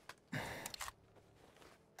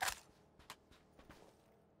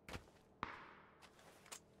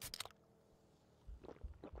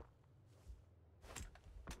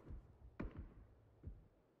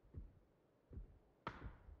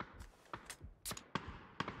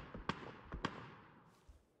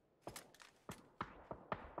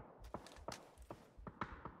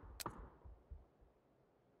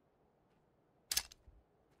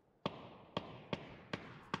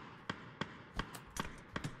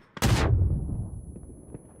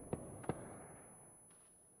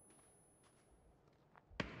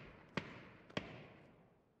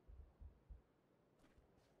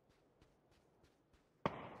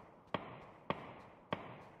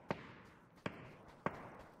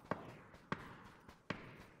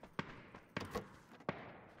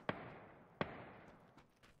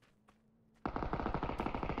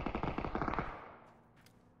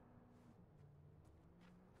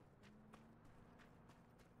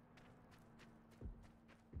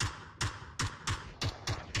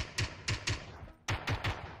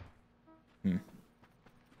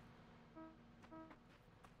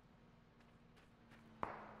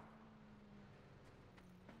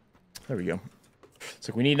 There we go. Looks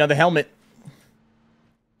like we need another helmet.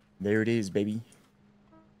 There it is, baby.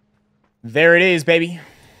 There it is, baby.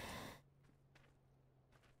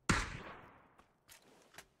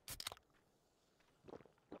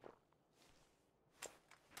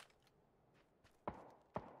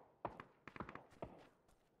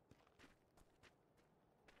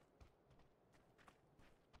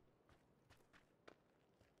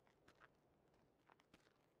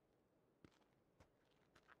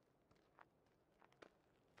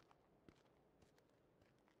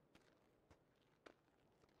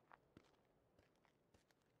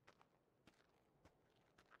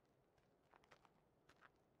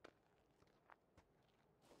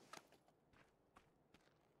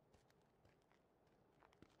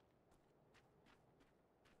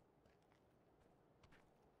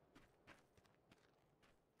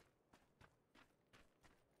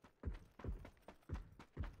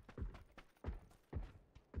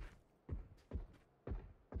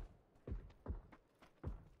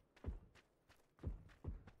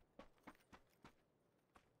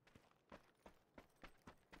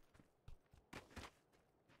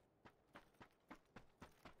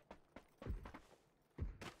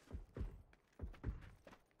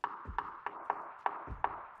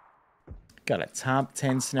 Got a top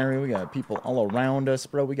 10 scenario. We got people all around us,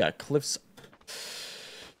 bro. We got cliffs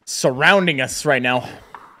surrounding us right now.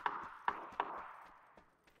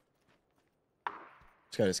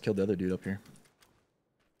 This guy just killed the other dude up here.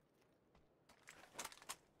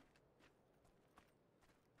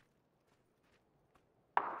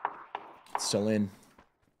 Still in.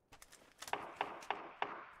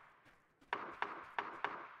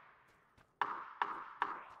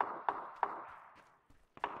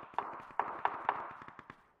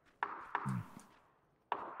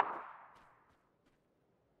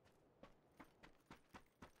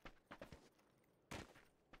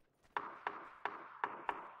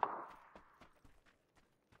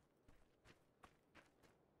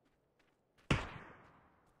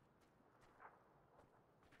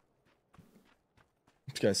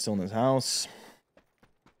 This guy's still in his house.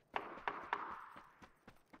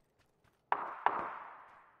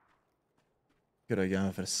 Good idea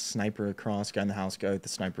if a sniper across, guy in the house, guy with the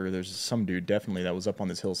sniper. There's some dude definitely that was up on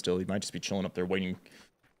this hill still. He might just be chilling up there waiting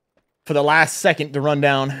for the last second to run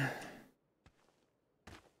down.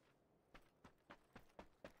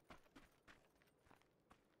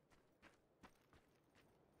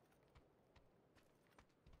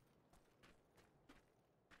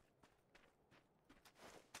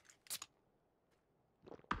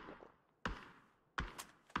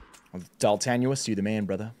 Daltanuous, you the man,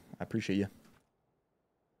 brother. I appreciate you.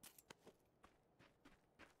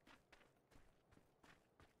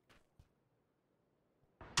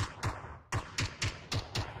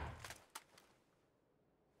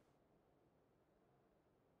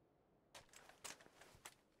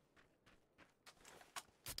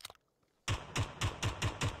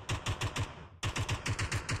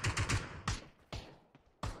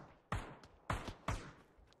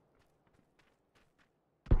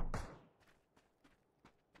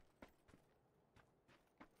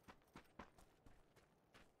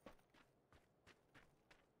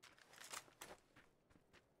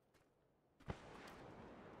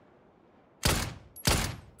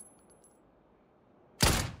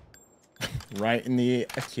 Right in the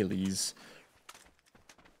Achilles.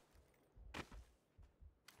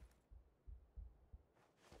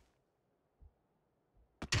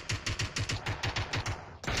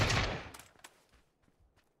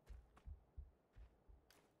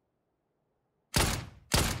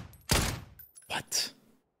 What?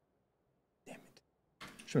 Damn it.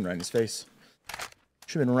 Should have been right in his face.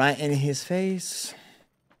 Should have been right in his face.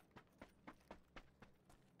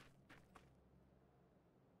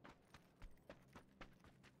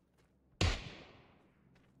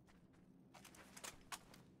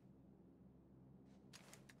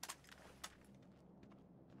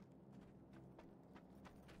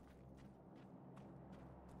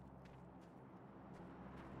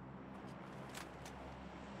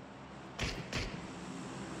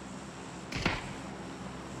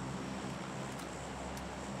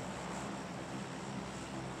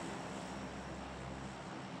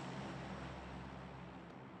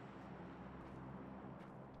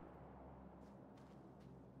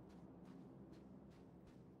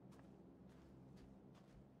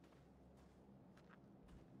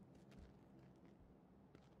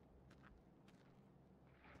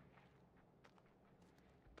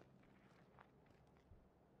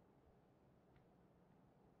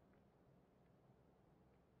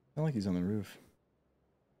 I feel like he's on the roof.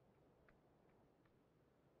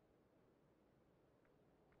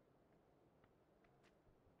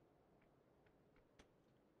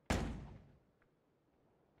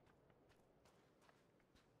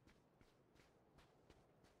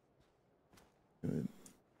 Good.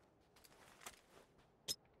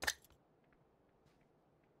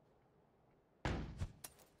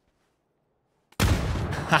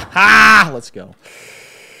 Ha ha! Let's go.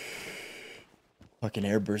 Fucking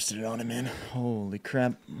airbursted it on him, man. Holy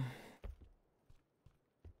crap.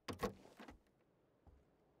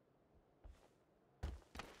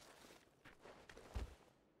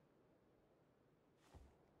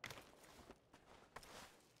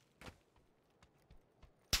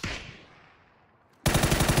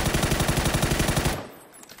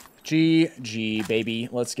 GG, baby.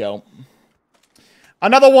 Let's go.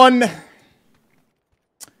 Another one.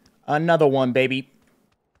 Another one, baby.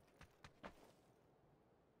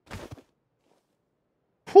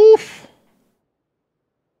 Poof.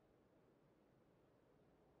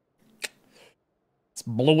 Let's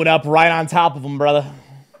blow it up right on top of him, brother.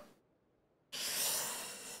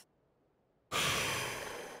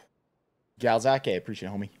 Galzake, appreciate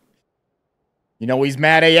it, homie. You know he's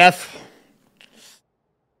mad AF.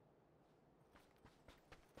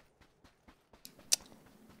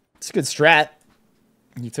 It's a good strat.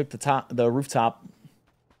 You took the rooftop.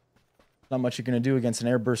 Not much you're gonna do against an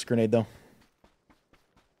air burst grenade, though.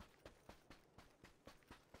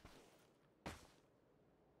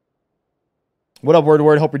 What up, Word?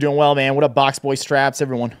 Hope you're doing well, man. What up, Box Boy Straps,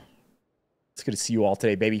 everyone? It's good to see you all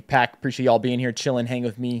today, baby. Pack, appreciate y'all being here, chilling, hang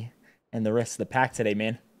with me and the rest of the pack today,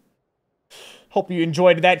 man. Hope you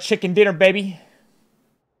enjoyed that chicken dinner, baby.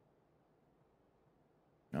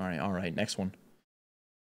 All right. Next one.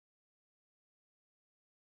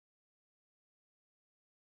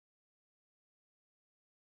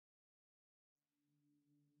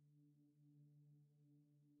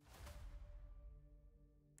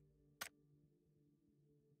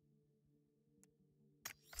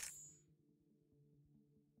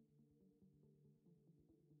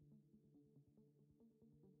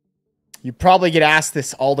 You probably get asked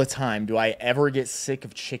this all the time. Do I ever get sick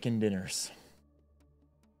of chicken dinners?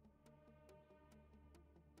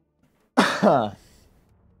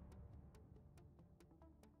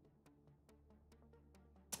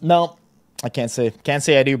 No, I can't say. Can't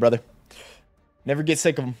say I do, brother. Never get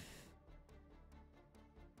sick of them.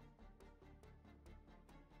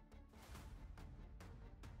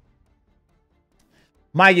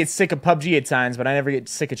 Might get sick of PUBG at times, but I never get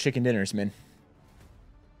sick of chicken dinners, man.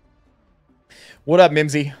 What up,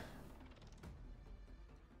 Mimsy?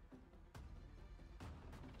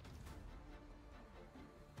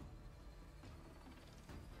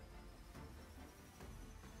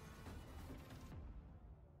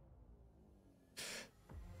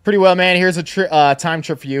 Pretty well, man. Here's a time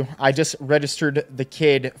trip for you. I just registered the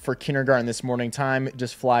kid for kindergarten this morning. Time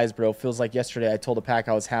just flies, bro. Feels like yesterday I told the pack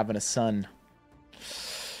I was having a son.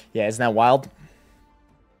 Yeah, isn't that wild?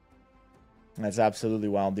 That's absolutely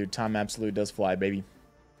wild, dude. Time absolutely does fly, baby.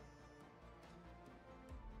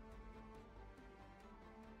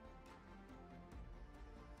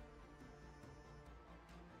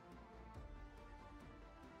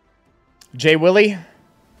 Jay Willie,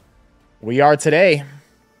 we are today.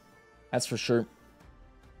 That's for sure.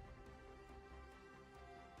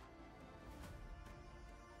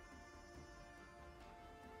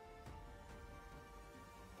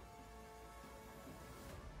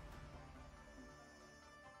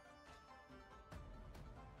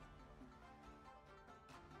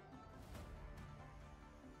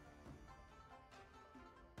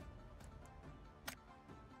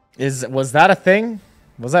 Was that a thing?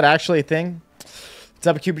 Was that actually a thing?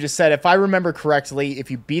 Cupid just said, if I remember correctly,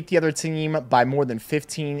 if you beat the other team by more than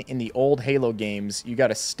 15 in the old Halo games, you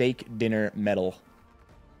got a steak dinner medal.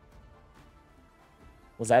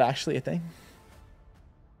 Was that actually a thing?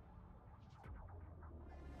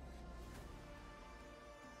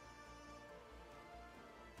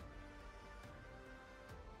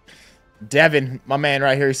 Devin, my man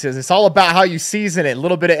right here, he says, it's all about how you season it. A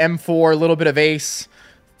little bit of M4, a little bit of Ace.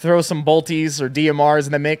 Throw some bolties or DMRs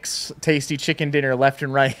in the mix. Tasty chicken dinner left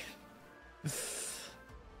and right.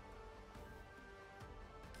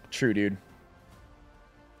 True, dude.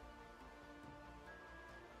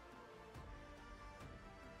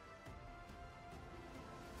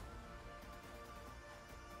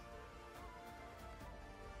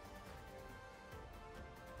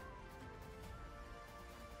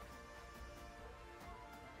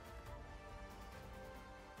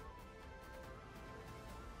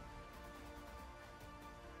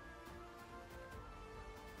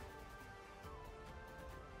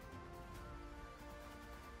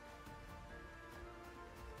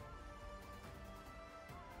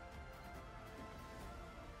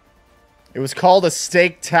 It was called a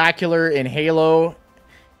Steak-tacular in Halo,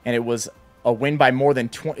 and it was a win by more than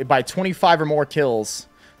 25 or more kills.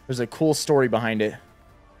 There's a cool story behind it.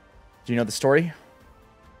 Do you know the story?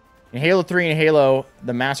 In Halo 3 and Halo,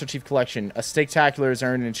 the Master Chief Collection, a Sticktacular is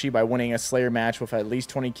earned and achieved by winning a Slayer match with at least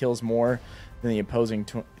 20 kills more than the opposing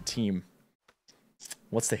team.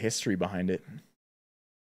 What's the history behind it?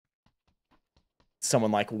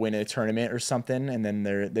 Someone like win a tournament or something, and then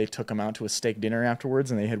they took them out to a steak dinner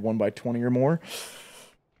afterwards, and they had won by 20 or more.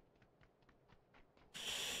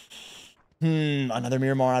 Another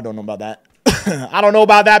Miramar? I don't know about that. I don't know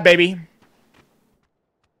about that, baby.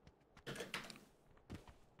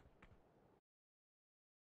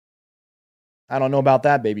 I don't know about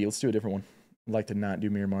that, baby. Let's do a different one. I'd like to not do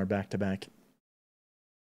Miramar back-to-back.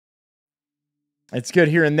 It's good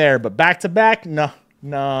here and there, but back-to-back? No.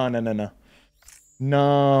 No, no, no, no.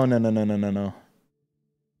 No, no, no, no, no, no, no.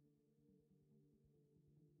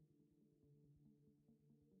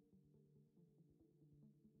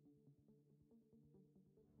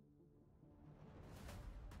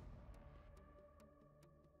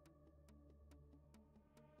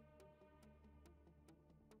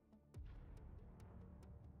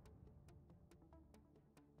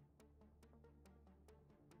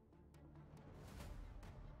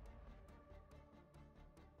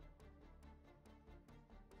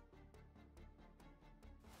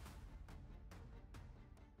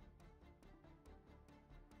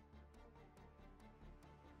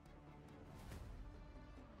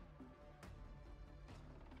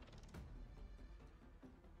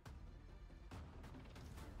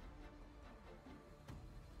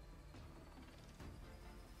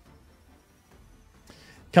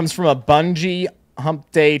 Comes from a Bungie Hump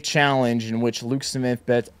Day challenge in which Luke Smith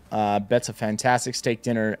bets a fantastic steak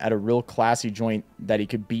dinner at a real classy joint that he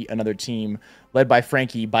could beat another team led by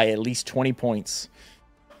Frankie by at least 20 points.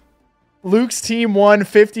 Luke's team won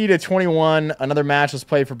 50-21. Another match was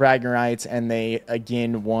played for bragging rights, and they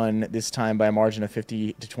again won, this time by a margin of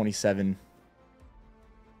 50-27.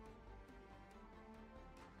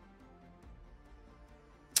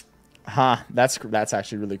 Huh, that's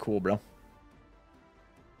actually really cool, bro.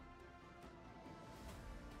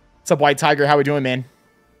 What's up, White Tiger? How we doing, man?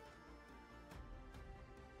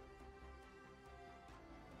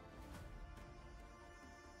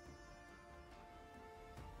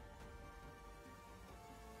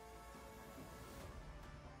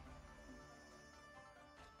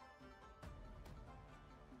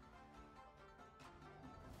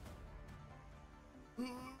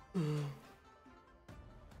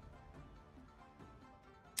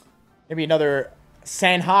 Maybe another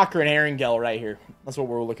Sandhawk or an Erangel right here. That's what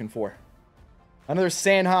we're looking for. Another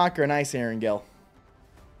Sandhawk or a nice Erangel.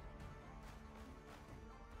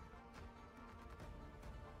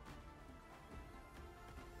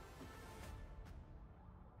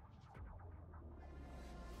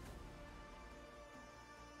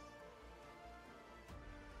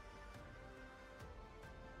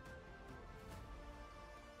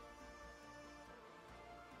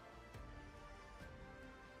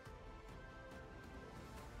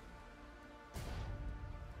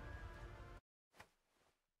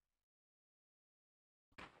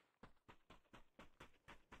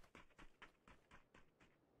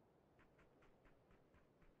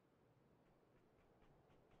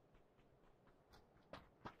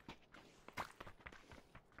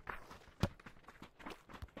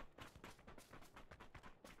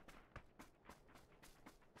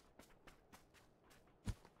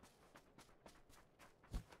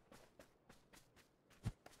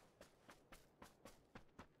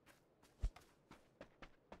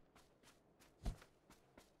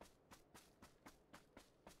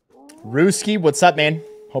 Rooski, what's up, man?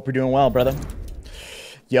 Hope you're doing well, brother.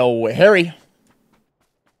 Yo, Harry.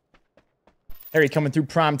 Harry coming through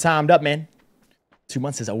prime timed up, man. 2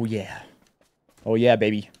 months says, oh, yeah. Oh, yeah,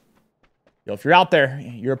 baby. Yo, if you're out there,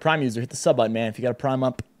 you're a Prime user, hit the sub button, man. If you got a Prime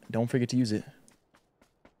up, don't forget to use it.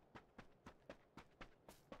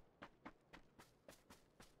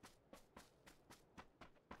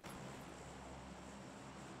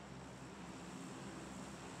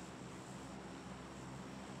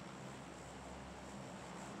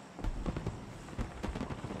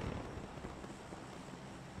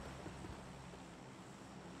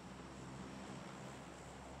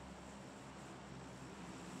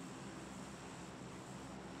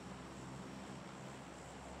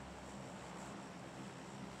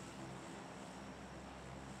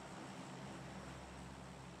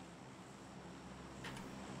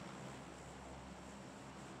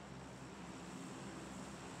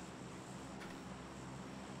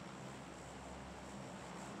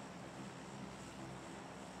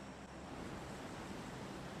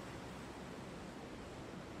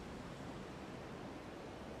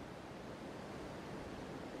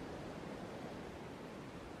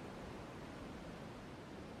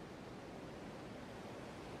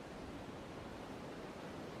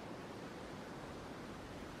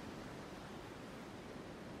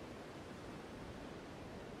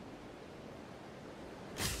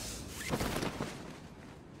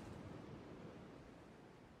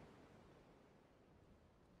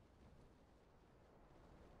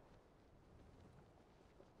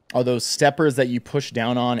 Are those steppers that you push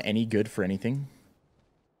down on any good for anything?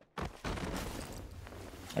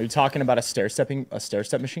 Are you talking about a stair step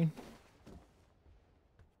machine?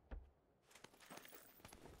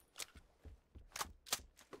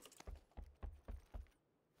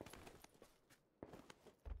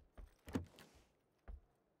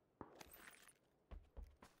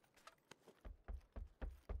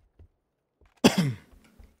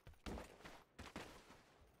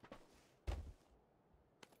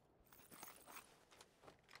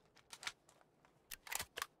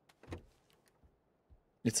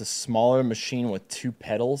 It's a smaller machine with 2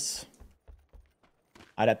 pedals.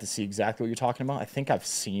 I'd have to see exactly what you're talking about. I think I've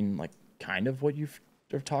seen, like, kind of what you're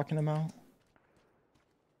talking about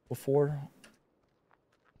before.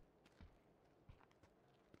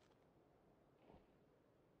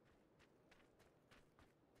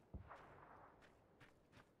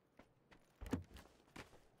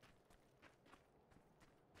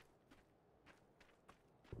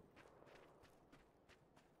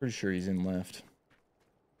 Pretty sure he's in left.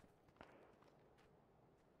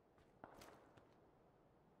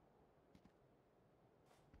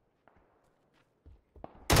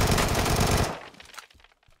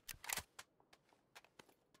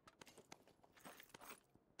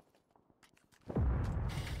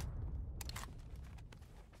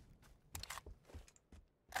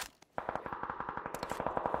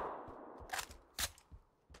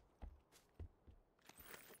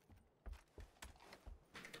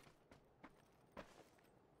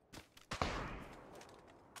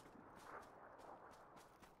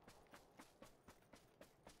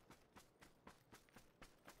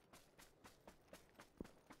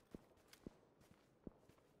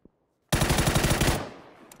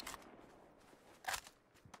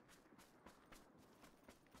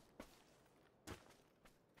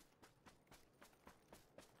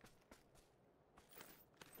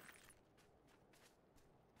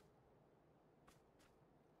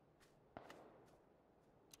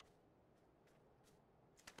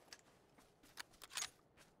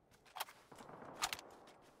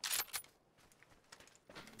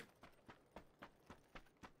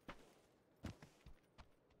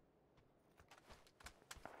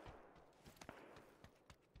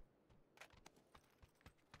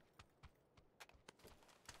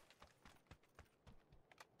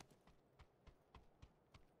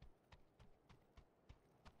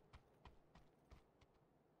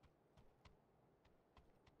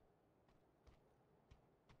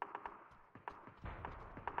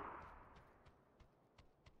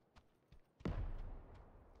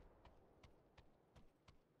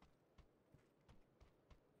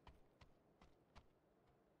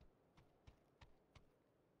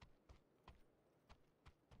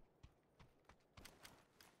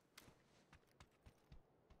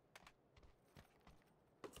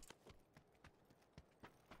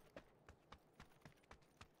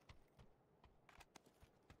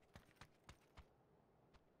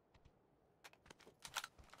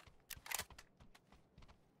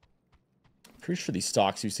 Pretty sure these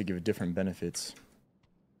stocks used to give different benefits.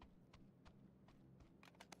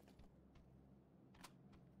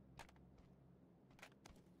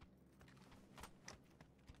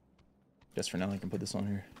 Guess for now I can put this on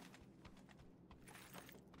here.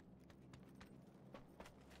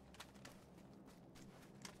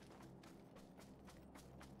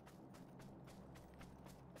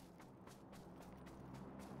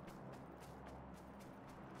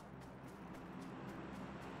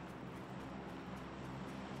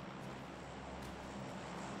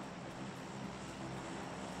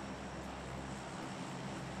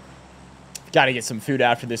 Got to get some food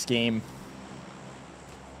after this game.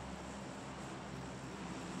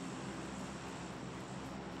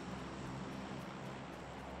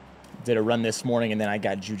 Did a run this morning, and then I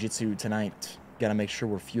got jujitsu tonight. Got to make sure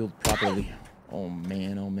we're fueled properly. Oh,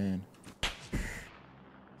 man. Oh, man.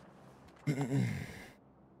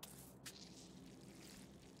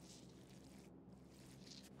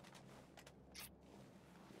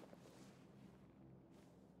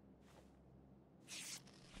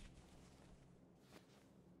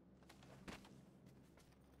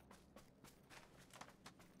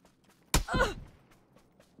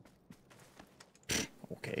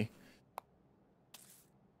 Okay.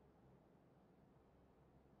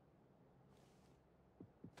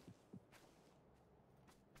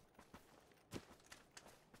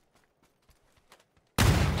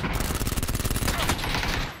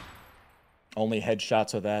 Only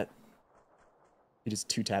headshots with that. He just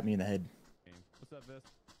two-tapped me in the head. What's up,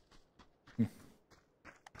 Viss?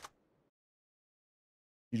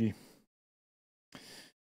 GG.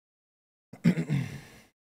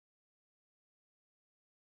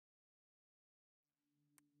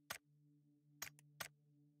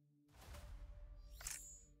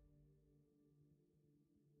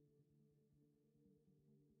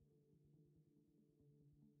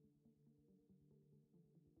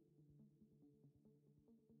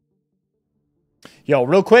 Yo,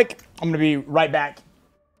 real quick, I'm going to be right back.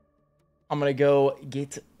 I'm going to go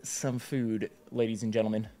get some food, ladies and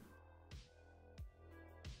gentlemen.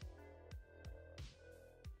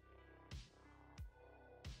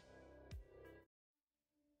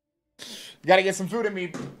 Gotta get some food in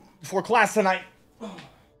me before class tonight.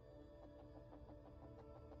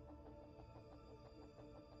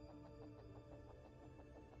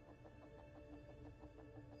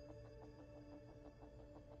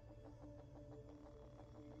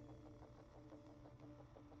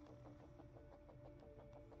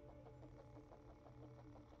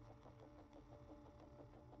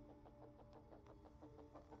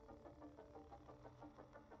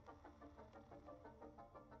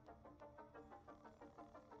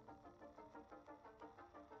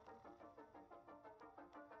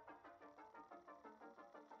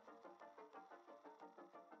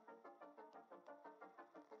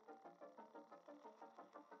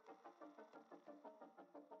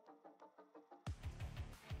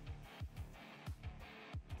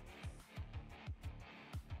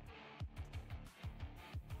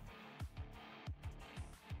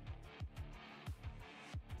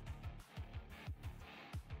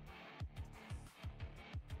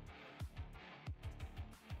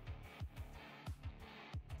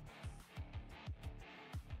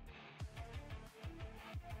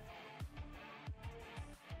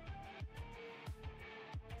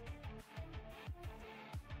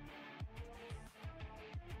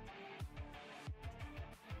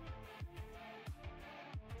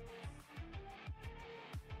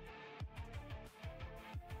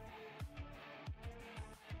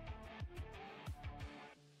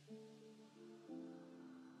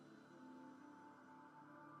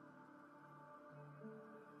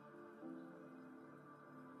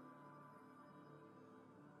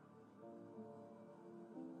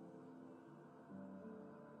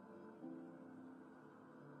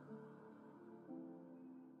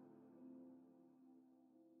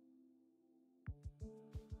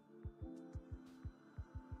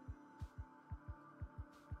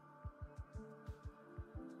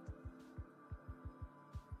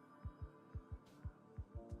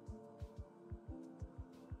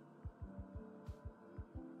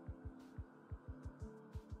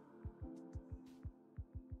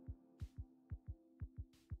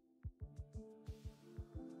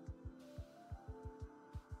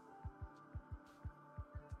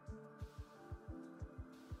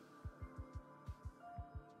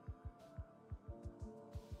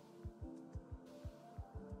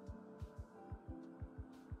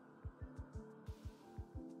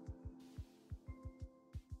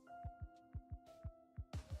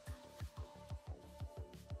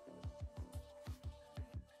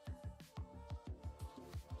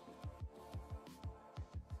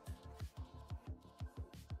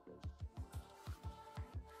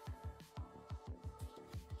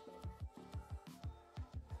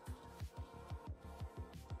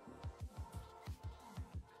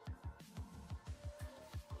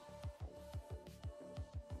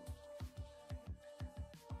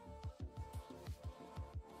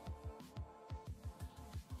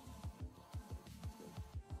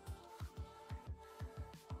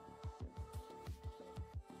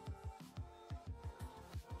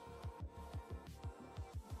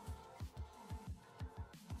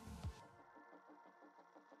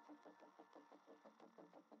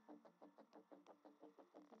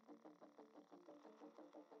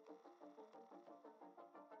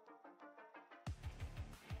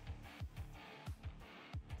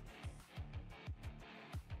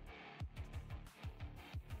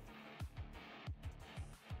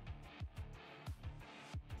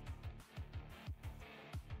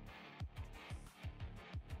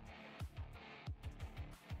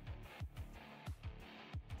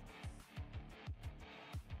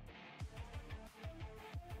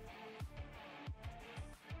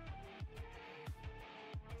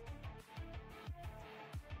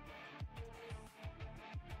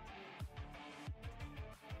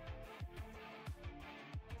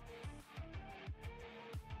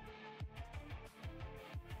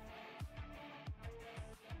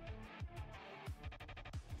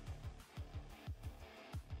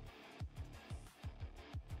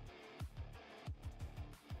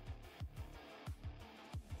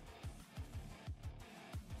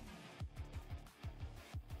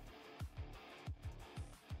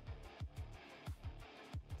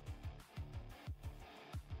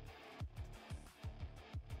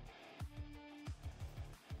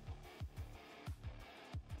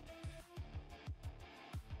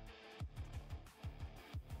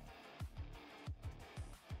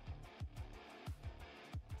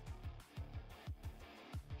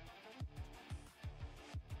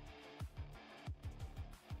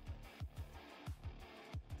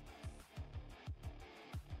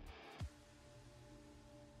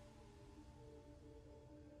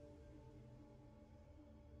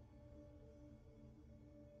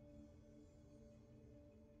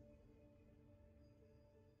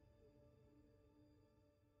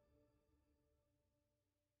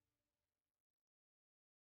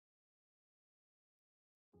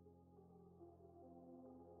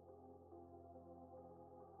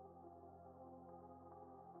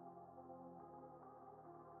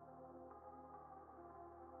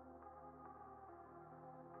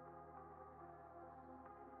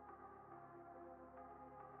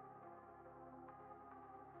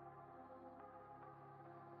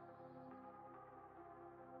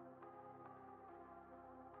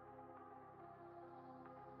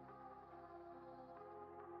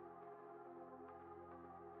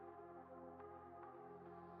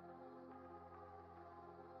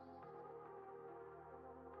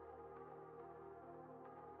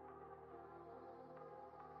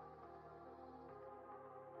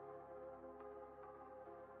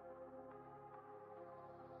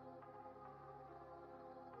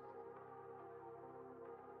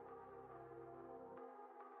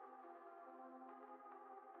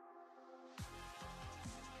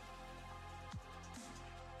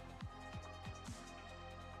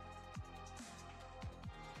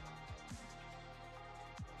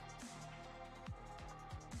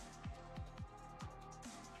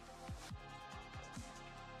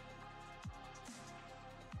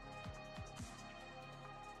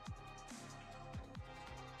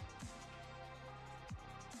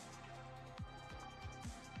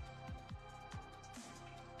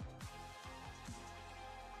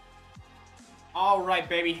 All right,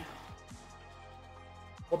 baby.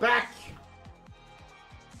 We're back.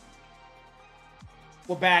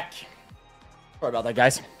 We're back. Sorry about that,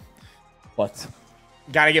 guys. But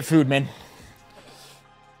gotta get food, man.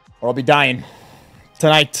 Or I'll be dying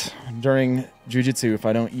tonight during jiu-jitsu if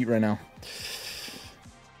I don't eat right now.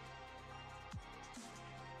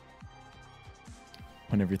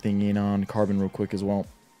 Put everything in on carbon real quick as well.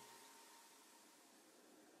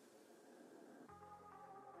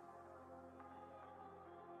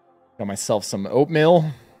 Got myself some oatmeal.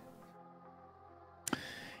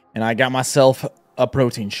 And I got myself a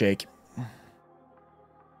protein shake.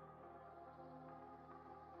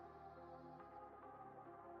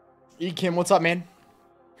 E. Kim, what's up, man?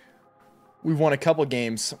 We've won a couple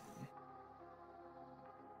games.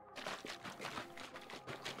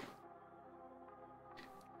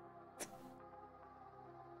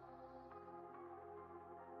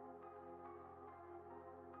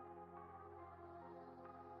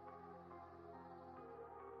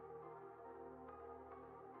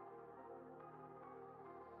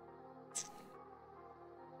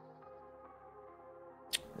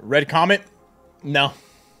 Red comment? No.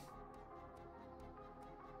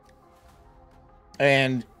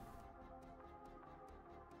 And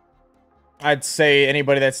I'd say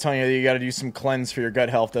anybody that's telling you that you got to do some cleanse for your gut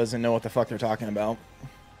health doesn't know what the fuck they're talking about.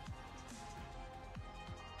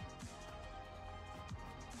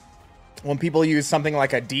 When people use something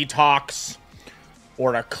like a detox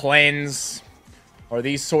or a cleanse or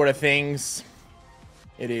these sort of things,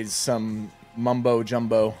 it is some mumbo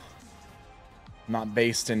jumbo, not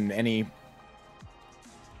based in any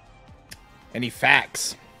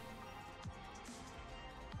facts.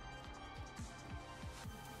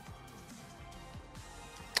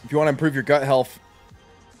 If you want to improve your gut health,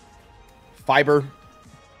 fiber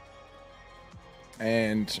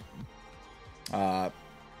and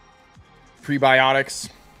prebiotics,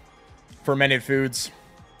 fermented foods,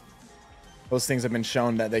 those things have been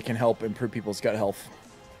shown that they can help improve people's gut health.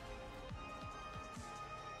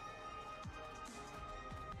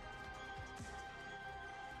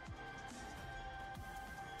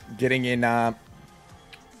 Getting in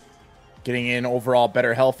overall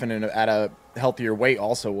better health and at a healthier weight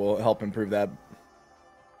also will help improve that.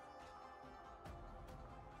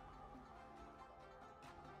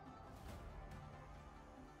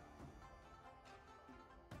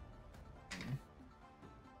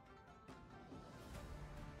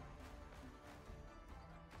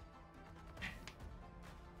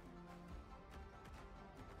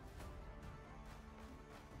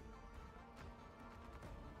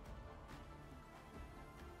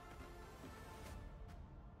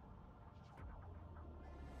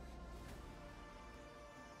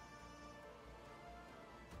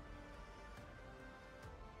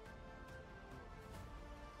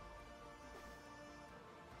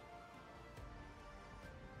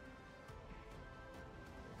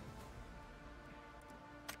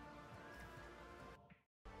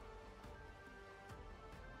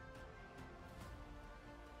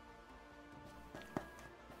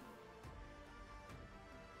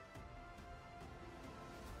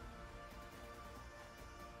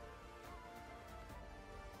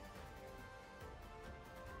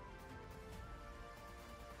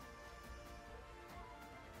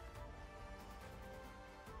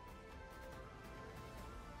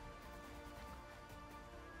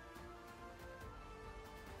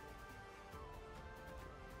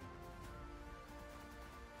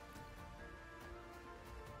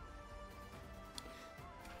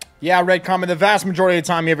 Yeah, red comment. The vast majority of the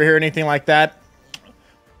time you ever hear anything like that,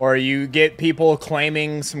 or you get people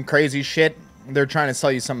claiming some crazy shit, they're trying to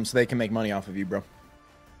sell you something so they can make money off of you, bro.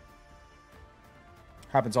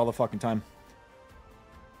 Happens all the fucking time.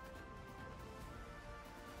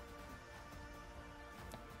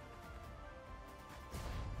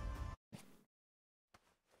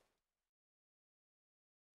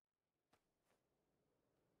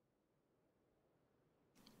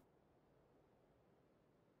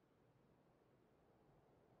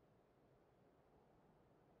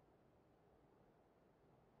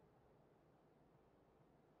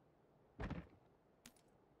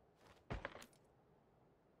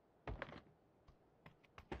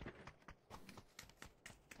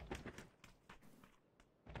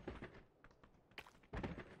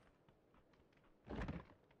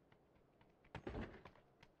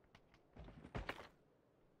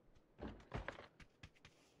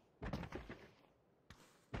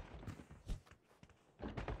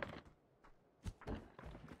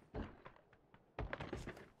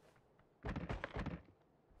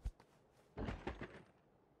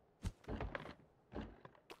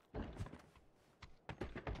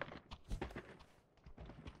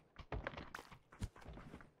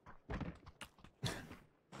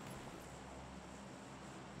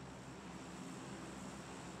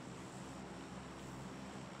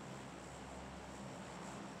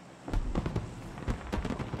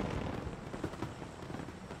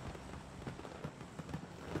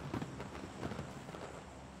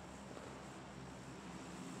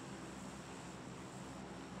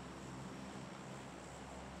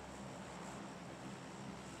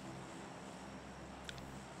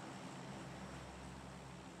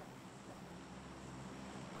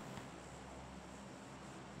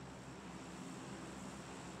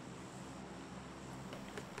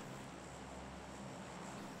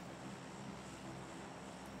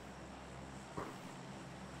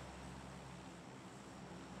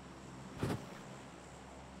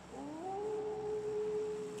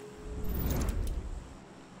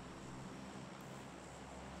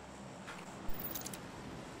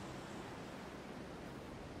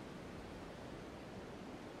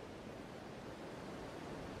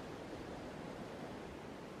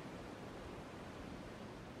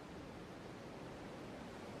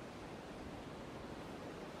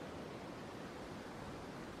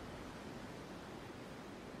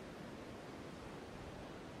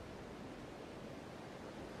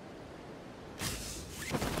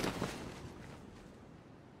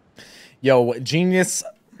 Yo, Genius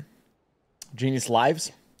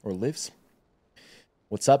Lives or Lives.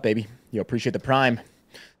 What's up, baby? Yo, appreciate the prime.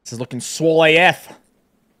 This is looking swole AF.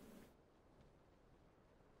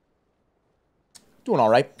 Doing all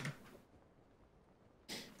right.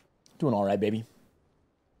 Doing all right, baby.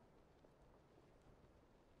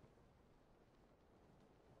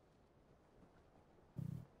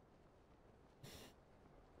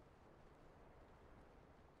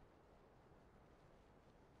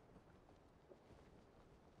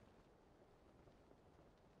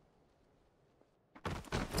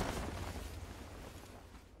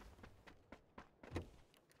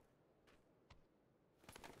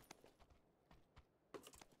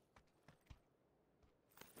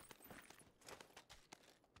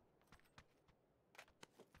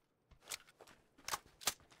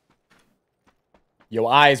 Yo,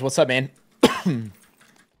 Eyes, what's up, man?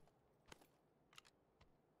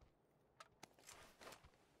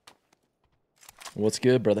 What's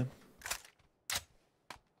good, brother?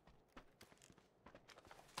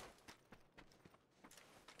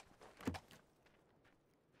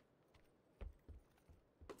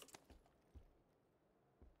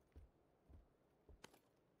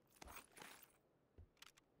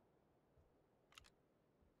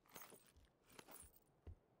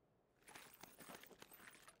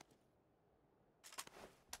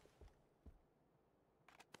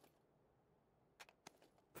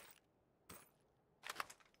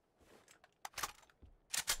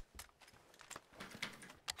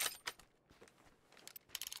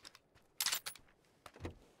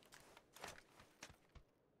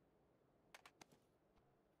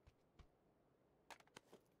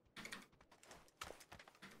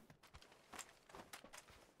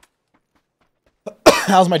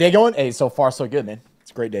 How's my day going? Hey, so far so good, man.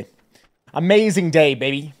 It's a great day. Amazing day,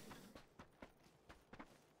 baby.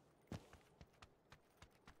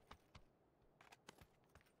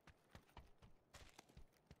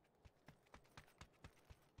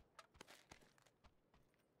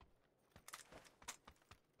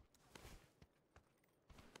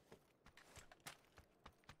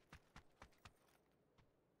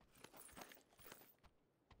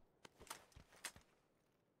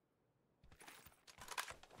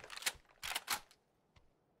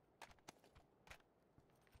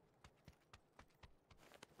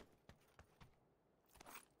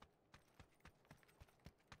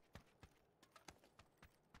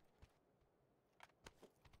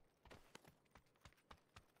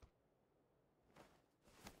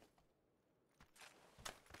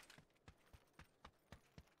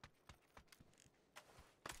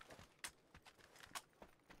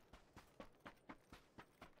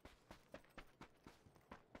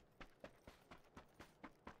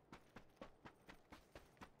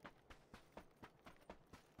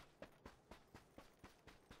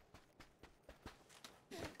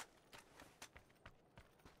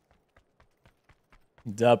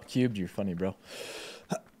 Dub cubed, you're funny, bro.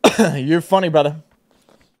 You're funny, brother.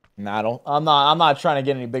 Nah, I don't. I'm not trying to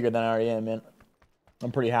get any bigger than I already am, man.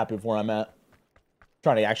 I'm pretty happy with where I'm at.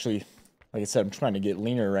 Trying to actually, like I said, I'm trying to get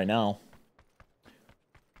leaner right now.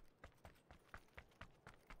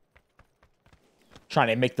 Trying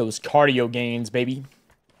to make those cardio gains, baby.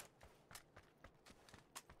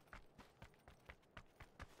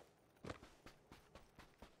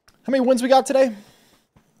 How many wins we got today?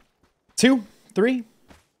 2, 3,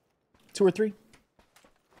 2 or 3.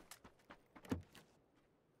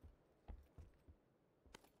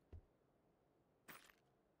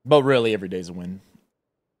 But really, every day's a win.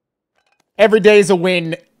 Every day's a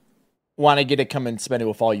win. Want to get to come and spend it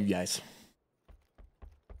with all you guys.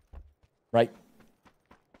 Right?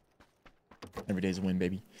 Every day's a win,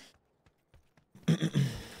 baby.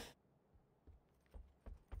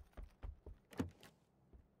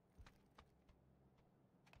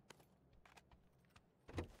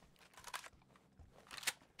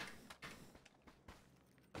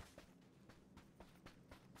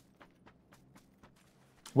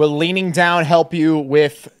 Will leaning down help you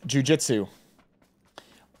with jiu-jitsu?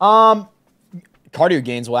 Cardio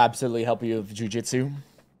gains will absolutely help you with jiu-jitsu.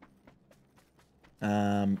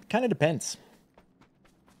 Kind of depends.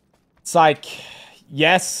 It's like,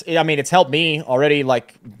 yes, I mean, it's helped me already,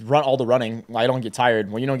 like, run all the running. I don't get tired.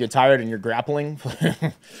 When you don't get tired and you're grappling,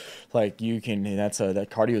 like, you can, that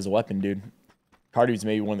cardio is a weapon, dude. Cardio is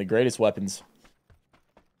maybe one of the greatest weapons.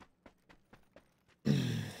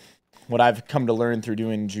 What I've come to learn through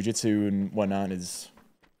doing jiu-jitsu and whatnot is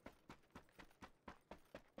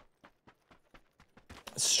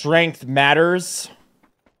strength matters,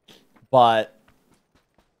 but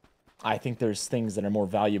I think there's things that are more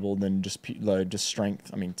valuable than just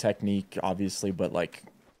strength. I mean, technique, obviously, but like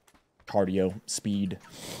cardio, speed.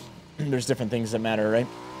 There's different things that matter, right?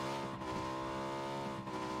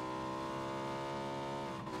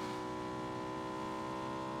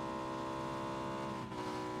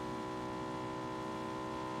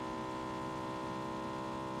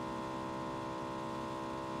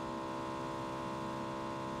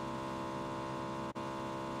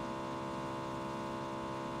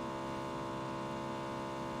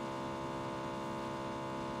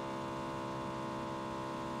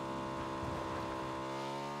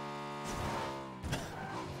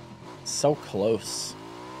 So close.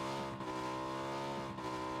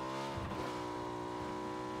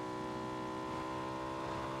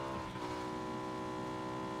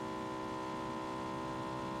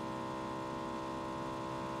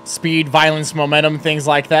 Speed, violence, momentum, things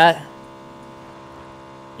like that.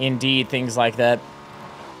 Indeed, things like that.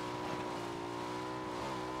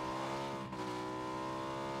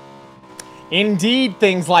 Indeed,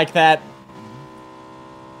 things like that.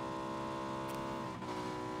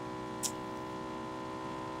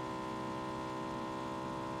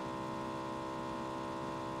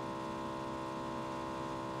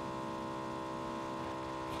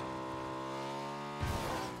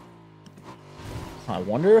 I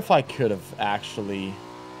wonder if I could have actually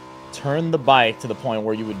turned the bike to the point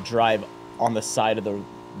where you would drive on the side of the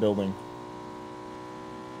building.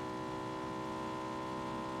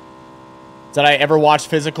 Did I ever watch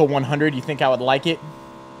Physical 100? You think I would like it?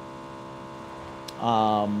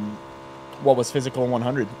 What was Physical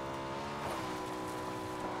 100?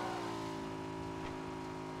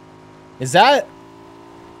 Is that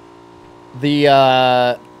the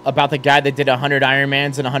about the guy that did 100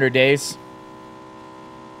 Ironmans in 100 days?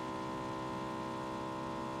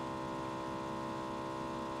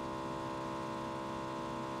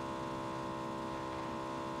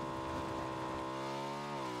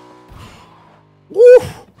 Woo!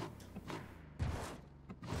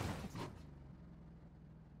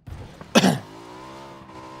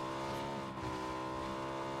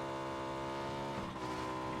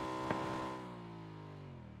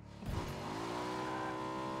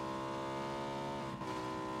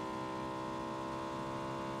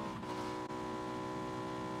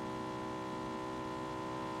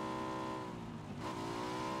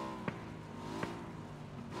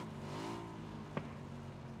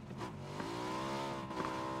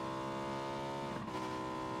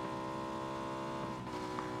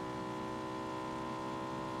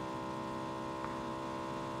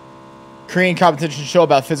 Korean competition show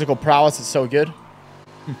about physical prowess is so good.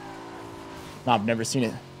 No, I've never seen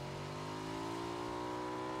it.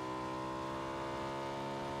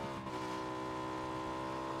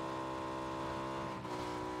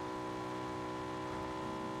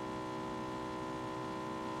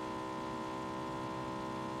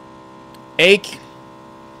 Ake.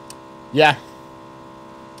 Yeah.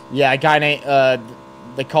 Yeah, a guy named,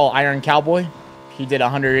 they call Iron Cowboy. He did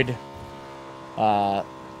 100,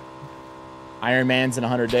 Ironmans in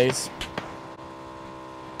 100 days.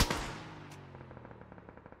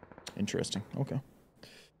 Interesting. Okay.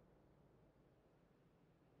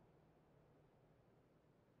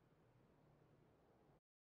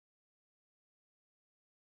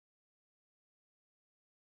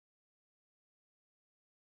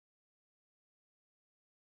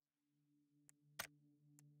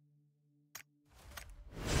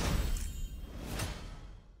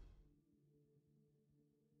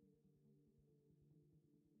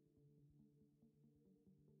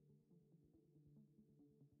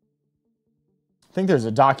 I think there's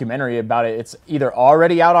a documentary about it. It's either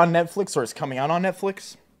already out on Netflix or it's coming out on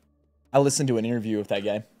Netflix. I listened to an interview with that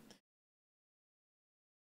guy.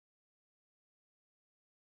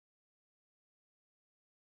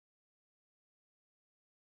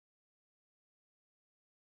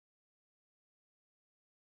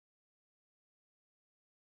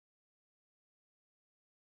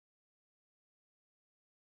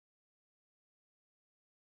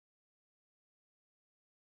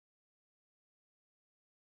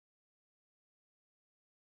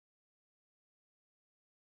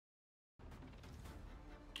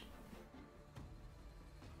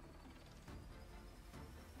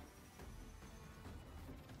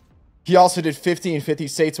 He also did 50 and 50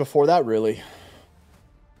 states before that, really.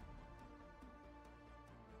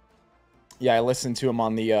 Yeah, I listened to him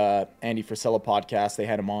on the Andy Frisella podcast. They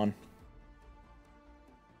had him on.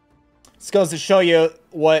 This goes to show you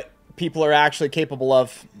what people are actually capable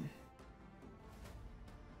of.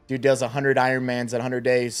 Dude does 100 Ironmans in 100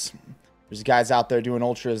 days. There's guys out there doing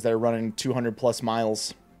ultras that are running 200 plus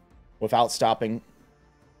miles without stopping.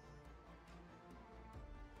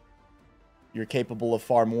 You're capable of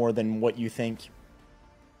far more than what you think.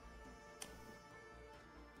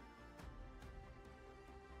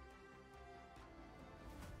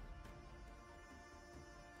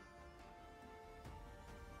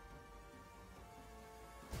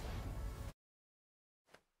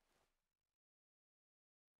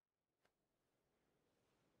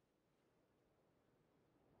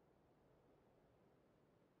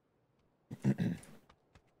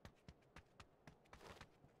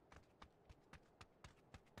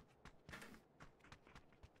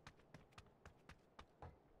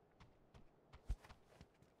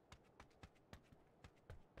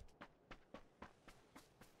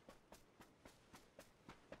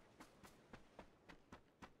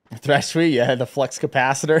 Thresh Suite, yeah, the flex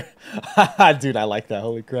capacitor. Dude, I like that.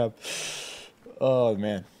 Holy crap. Oh,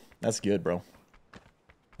 man. That's good, bro.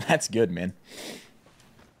 That's good, man.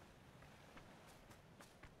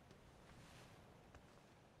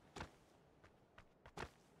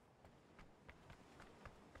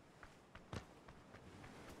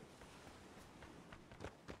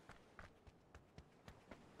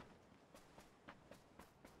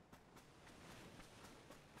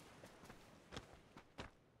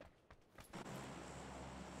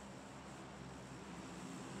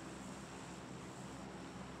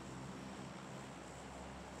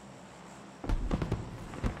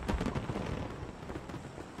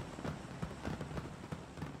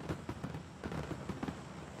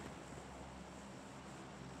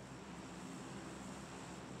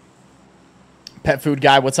 Pet food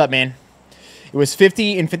guy, what's up, man? It was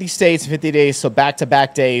 50 in 50 states in 50 days, so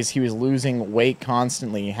back-to-back days, he was losing weight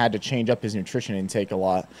constantly. He had to change up his nutrition intake a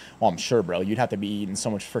lot. Well, I'm sure, bro. You'd have to be eating so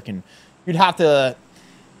much freaking... You'd have to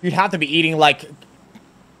be eating, like,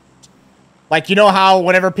 you know how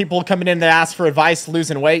whenever people come in and ask for advice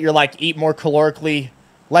losing weight, you're like, eat more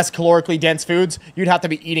less calorically dense foods? You'd have to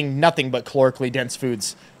be eating nothing but calorically dense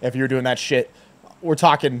foods if you're doing that shit. We're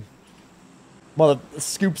talking,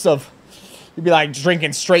 scoops of... You'd be like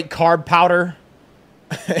drinking straight carb powder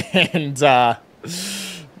and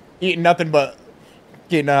eating nothing but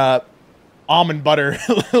getting almond butter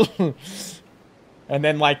and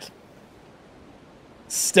then like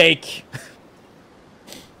steak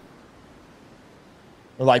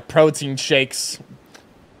or like protein shakes.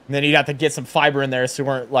 And then you'd have to get some fiber in there so you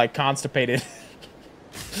weren't like constipated.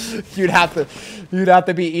 You'd have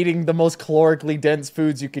to be eating the most calorically dense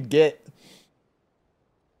foods you could get.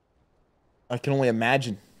 I can only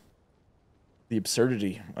imagine the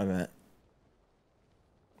absurdity of that.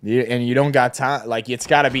 And you don't got time. Like, it's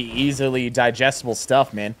got to be easily digestible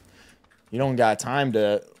stuff, man. You don't got time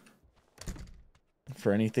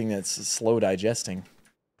for anything that's slow digesting.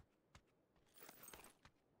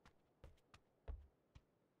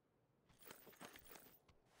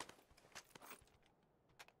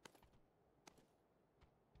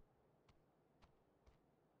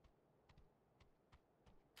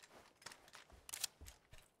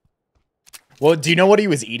 Well, do you know what he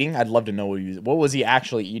was eating? I'd love to know what was he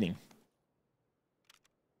actually eating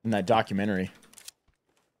in that documentary.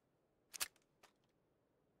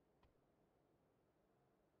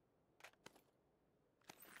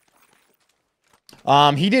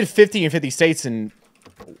 He did 50 in 50 states and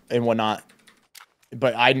whatnot,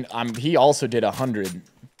 but he also did 100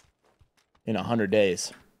 in 100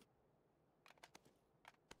 days.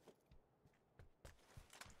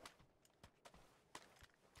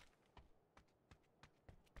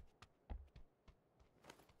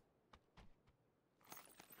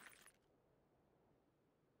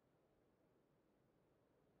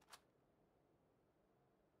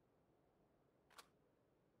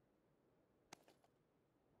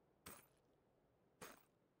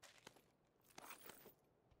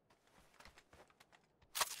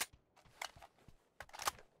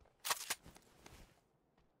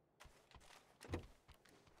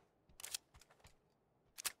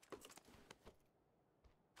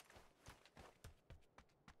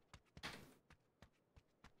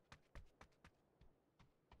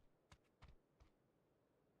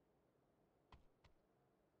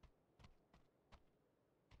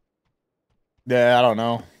 Yeah, I don't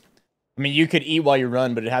know. I mean, you could eat while you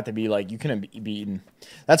run, but it had to be like, you couldn't be eating.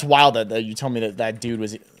 That's wild that you told me that dude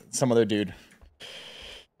was some other dude.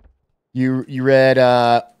 You read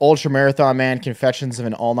Ultra Marathon Man, Confessions of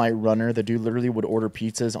an All-Night Runner. The dude literally would order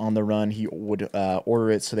pizzas on the run. He would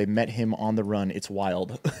order it, so they met him on the run. It's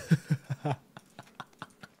wild.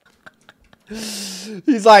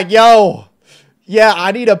 He's like, yo, yeah,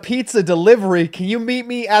 I need a pizza delivery. Can you meet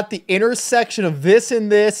me at the intersection of this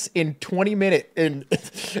and this in 20 minutes? In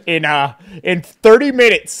 30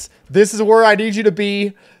 minutes. This is where I need you to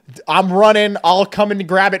be. I'm running. I'll come and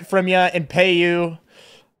grab it from you and pay you.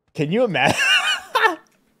 Can you imagine?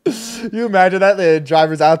 You imagine that? The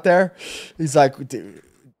driver's out there. He's like, dude,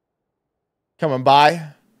 coming by.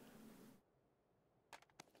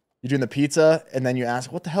 You're doing the pizza, and then you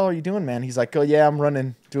ask, what the hell are you doing, man? He's like, oh, yeah, I'm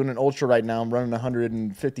doing an ultra right now. I'm running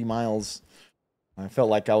 150 miles. I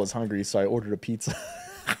felt like I was hungry, so I ordered a pizza.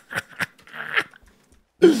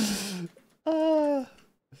 Oh,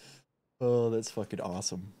 that's fucking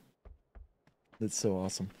awesome. That's so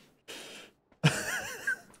awesome.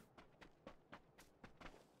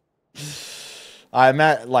 I'm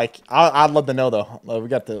at like I'd love to know though. We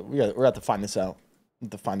got to find this out. We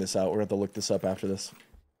have to find this out. We're gonna have to look this up after this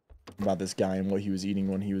about this guy and what he was eating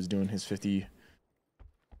when he was doing his 50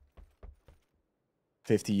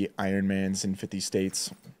 Ironmans in 50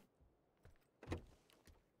 states.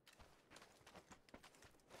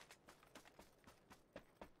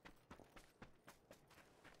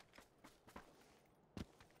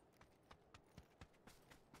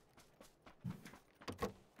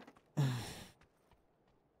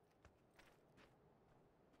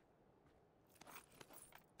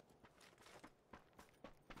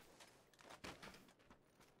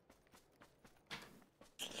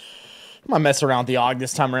 I'm gonna mess around with the AUG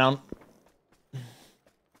this time around.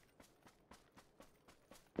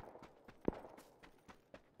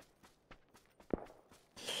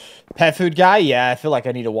 Pet food guy? Yeah, I feel like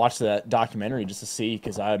I need to watch that documentary just to see,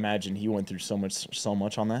 because I imagine he went through so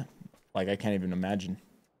much on that. Like, I can't even imagine.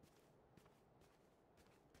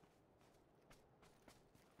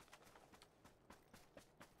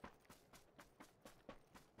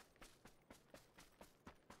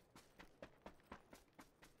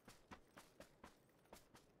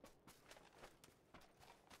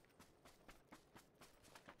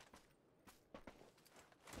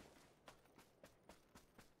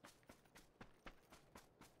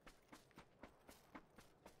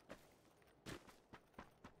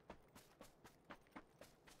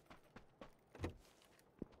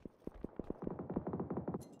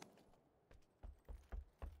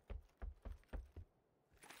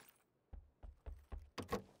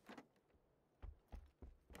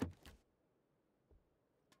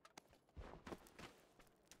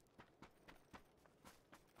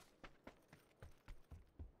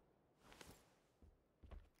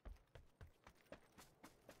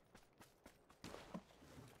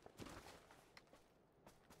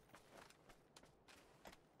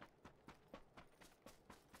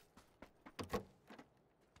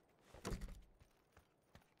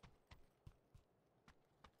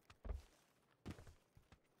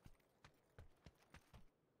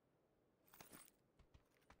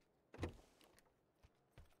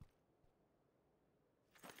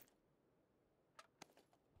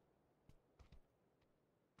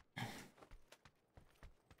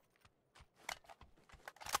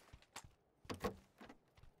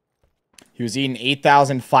 He was eating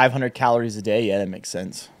 8,500 calories a day. Yeah, that makes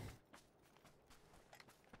sense.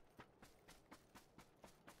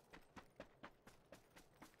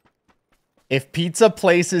 If pizza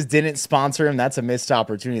places didn't sponsor him, that's a missed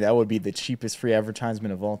opportunity. That would be the cheapest free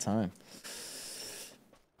advertisement of all time.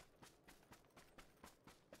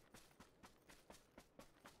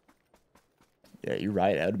 Yeah, you're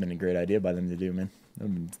right. That would have been a great idea by them to do, man. That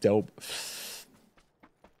would have been dope.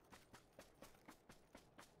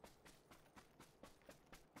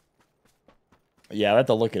 Yeah, I have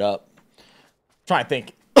to look it up. I'm trying to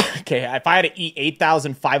think. Okay, if I had to eat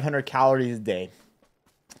 8,500 calories a day,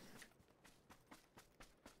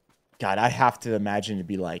 God, I have to imagine it'd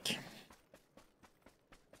be like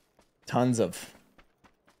tons of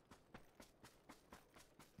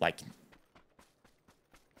like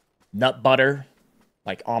nut butter,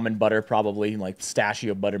 like almond butter, probably like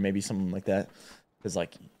pistachio butter, maybe something like that. Because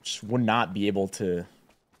like, just would not be able to.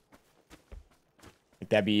 Like,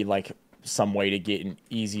 that'd be like some way to get an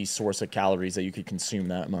easy source of calories that you could consume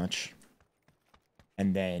that much.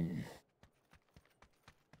 And then,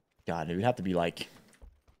 God, it would have to be like,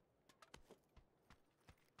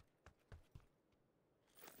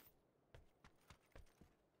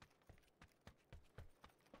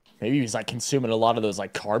 maybe he's like consuming a lot of those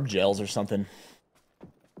like carb gels or something.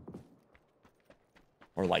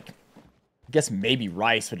 Or like, I guess maybe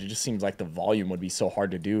rice, but it just seems like the volume would be so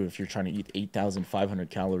hard to do if you're trying to eat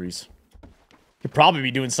 8,500 calories. You'd probably be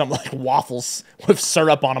doing something like waffles with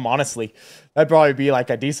syrup on them, honestly. That'd probably be like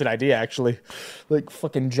a decent idea, actually. Like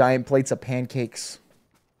fucking giant plates of pancakes.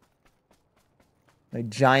 Like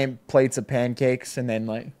giant plates of pancakes, and then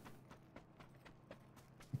like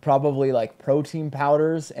probably like protein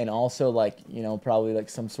powders, and also like, you know, probably like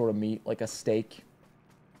some sort of meat, like a steak.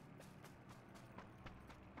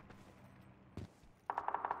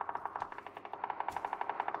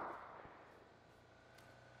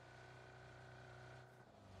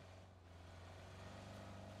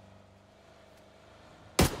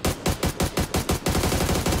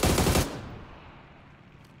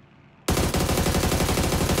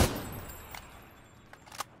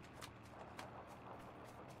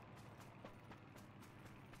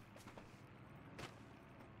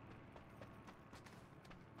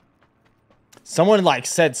 Someone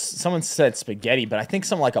said spaghetti, but I think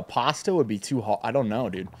something like a pasta would be too hard. I don't know,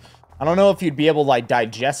 dude. I don't know if you'd be able to like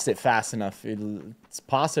digest it fast enough.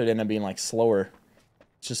 Pasta would end up being like slower.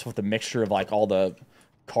 It's just with the mixture of like all the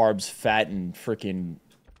carbs, fat, and freaking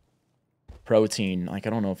protein. Like,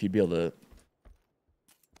 I don't know if you'd be able to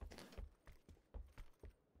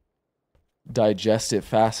digest it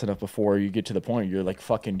fast enough before you get to the point you're like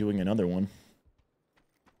fucking doing another one.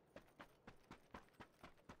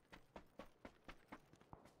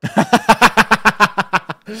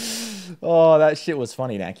 Oh, that shit was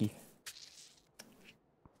funny, Naki.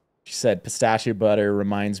 She said pistachio butter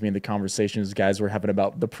reminds me of the conversations guys were having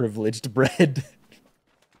about the privileged bread.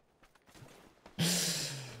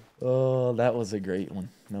 Oh, that was a great one.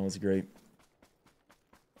 That was great.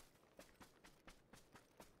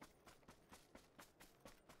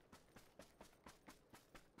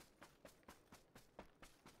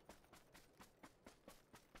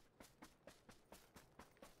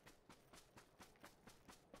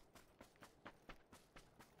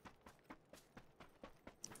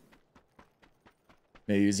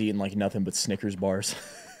 Maybe he was eating like nothing but Snickers bars.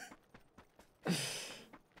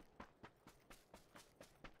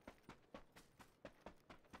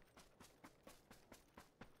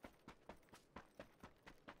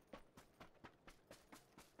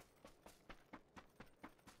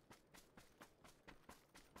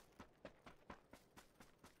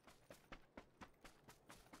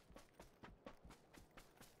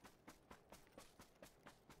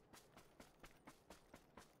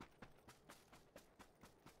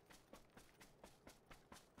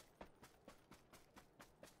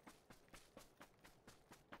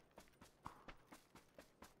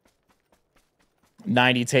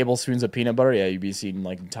 $90 tablespoons of peanut butter. Yeah, you'd be eating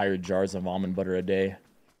like entire jars of almond butter a day.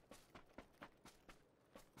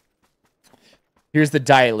 Here's the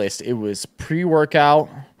diet list. It was pre-workout,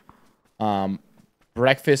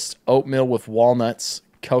 breakfast, oatmeal with walnuts,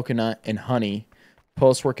 coconut, and honey.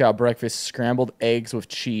 Post-workout breakfast, scrambled eggs with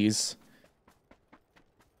cheese.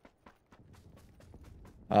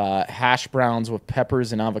 Hash browns with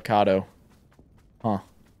peppers and avocado. Huh.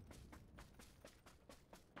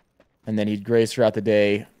 And then he'd graze throughout the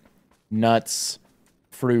day. Nuts,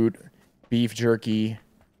 fruit, beef jerky.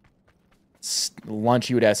 Lunch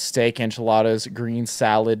he would have steak, enchiladas, green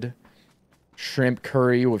salad, shrimp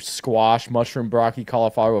curry with squash, mushroom, broccoli,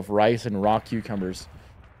 cauliflower with rice, and raw cucumbers.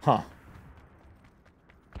 Huh.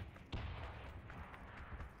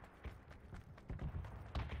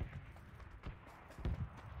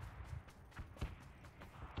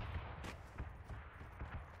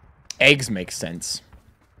 Eggs make sense.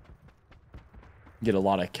 Get a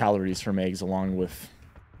lot of calories from eggs along with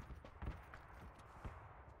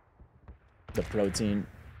the protein.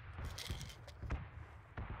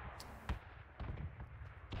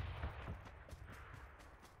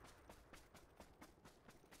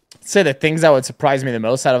 I'd say the things that would surprise me the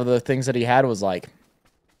most out of the things that he had was like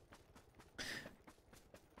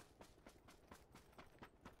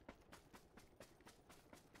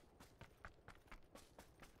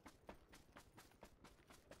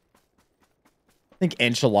I think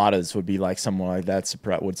enchiladas would be like something like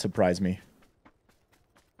that would surprise me.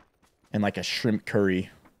 And like a shrimp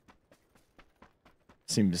curry.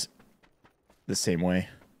 Seems the same way.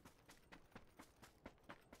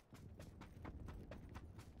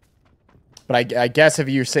 But I guess if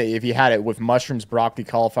you had it with mushrooms, broccoli,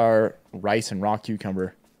 cauliflower, rice, and raw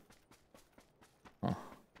cucumber. Huh.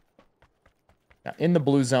 Yeah, in the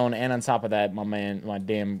blue zone, and on top of that, my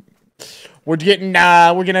damn... We're getting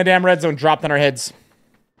a damn red zone dropped on our heads.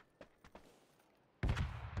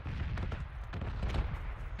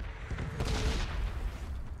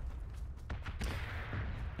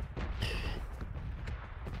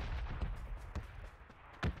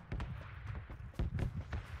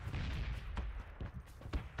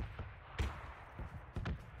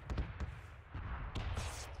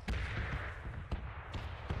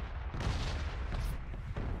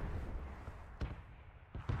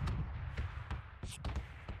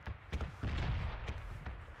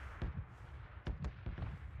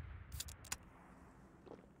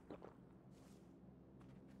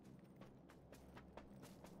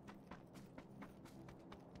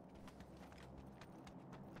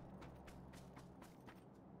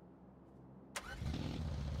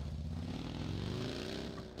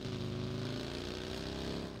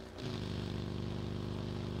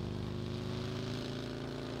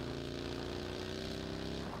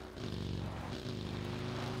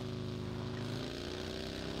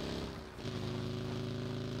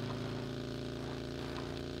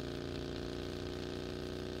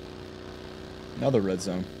 Another red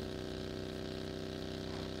zone.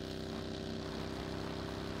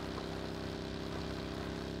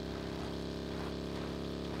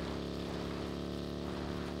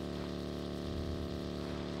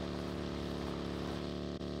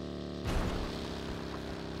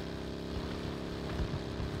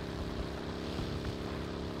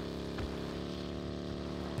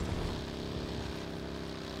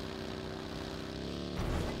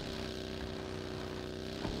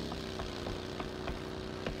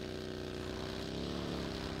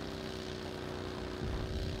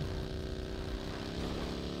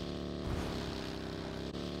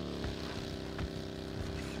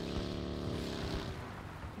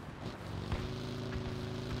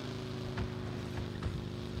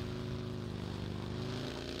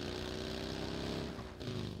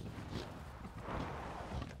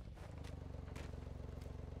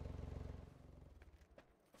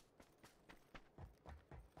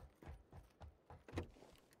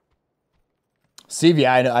 Steve,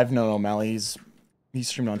 yeah, I've known O'Malley. He's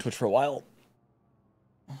streamed on Twitch for a while.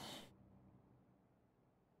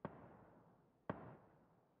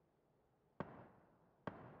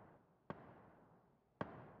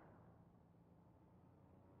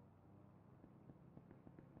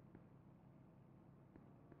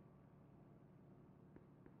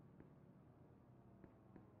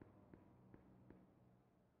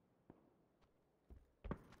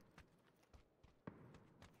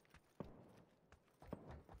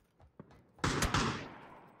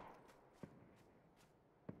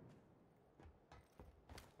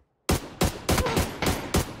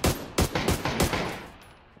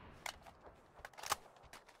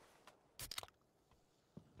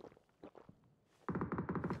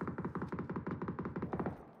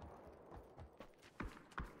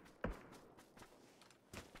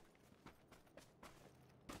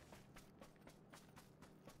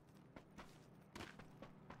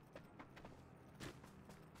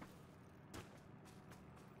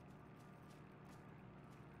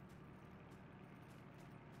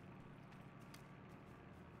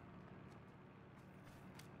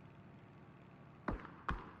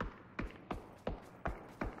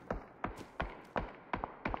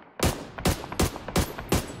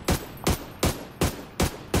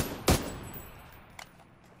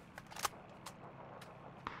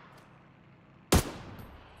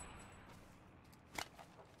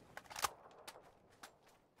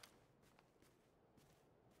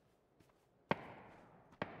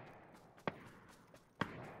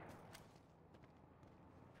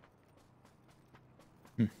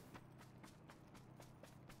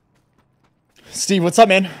 Steve, what's up,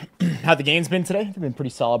 man? How the game's been today? They've been pretty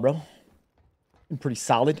solid, bro. Been pretty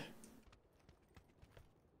solid.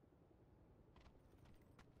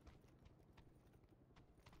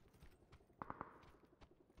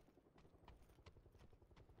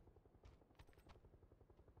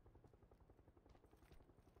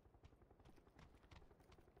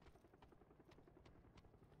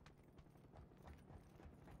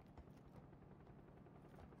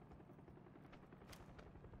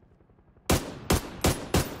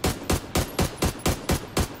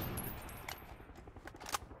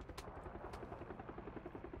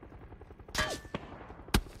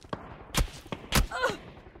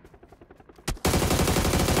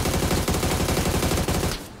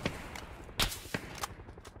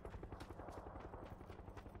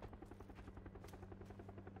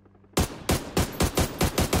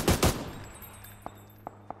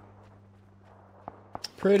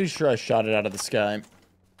 Pretty sure I shot it out of the sky.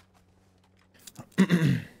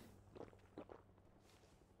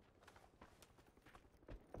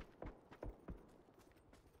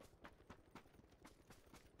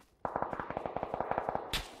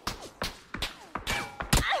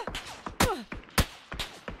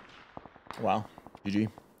 Wow. GG.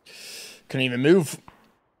 Couldn't even move.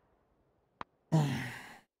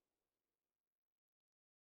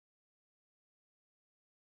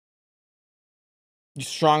 You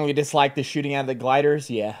strongly dislike the shooting out of the gliders?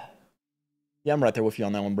 Yeah. Yeah, I'm right there with you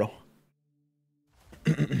on that one, bro.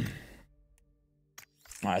 Alright,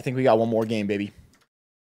 I think we got one more game, baby.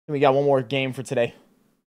 We got one more game for today.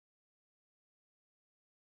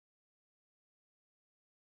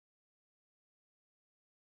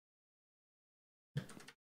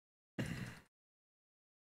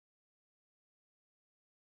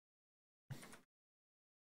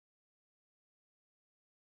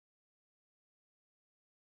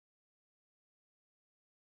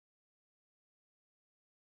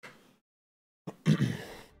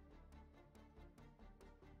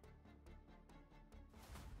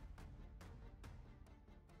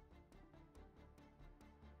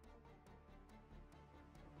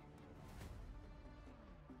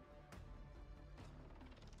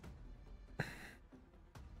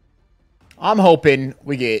 I'm hoping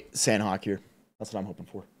we get Sandhawk here. That's what I'm hoping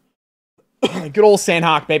for. Good old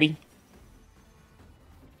Sandhawk, baby.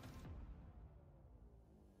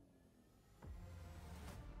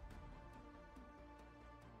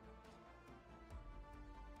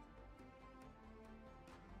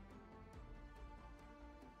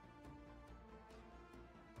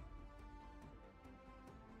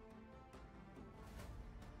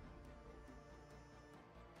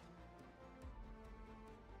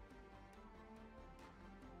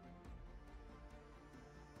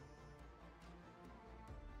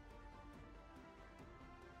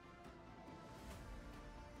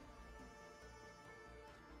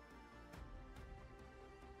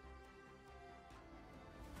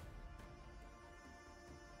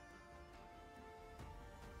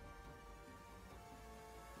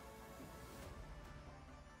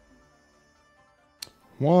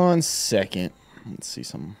 One second. Let's see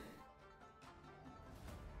some.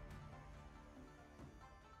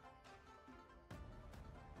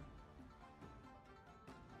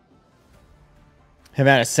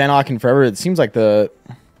 Haven't had a Sanhok in forever. It seems like it's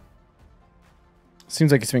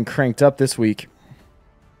been cranked up this week.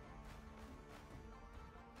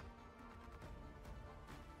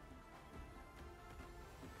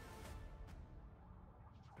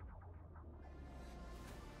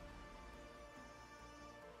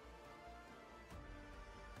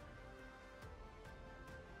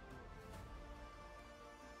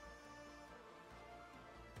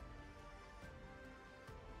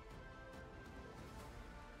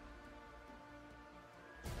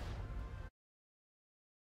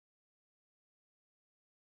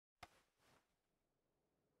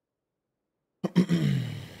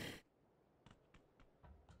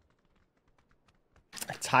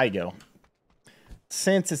 Tygo.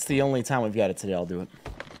 Since it's the only time we've got it today, I'll do it.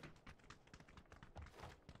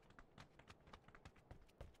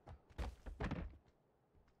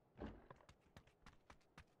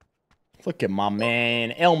 Look at my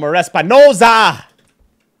man, Elmer Espinoza.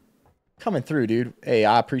 Coming through, dude. Hey,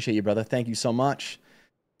 I appreciate you, brother. Thank you so much.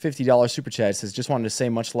 $50 super chat. It says, just wanted to say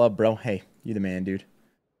much love, bro. Hey, you the man, dude.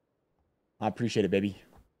 I appreciate it, baby.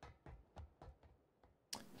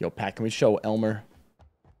 Yo, Pat, can we show Elmer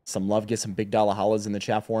some love? Get some big dollar hollers in the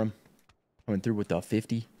chat for him. Coming through with the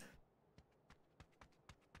 50.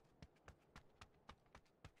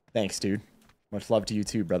 Thanks, dude. Much love to you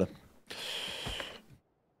too, brother.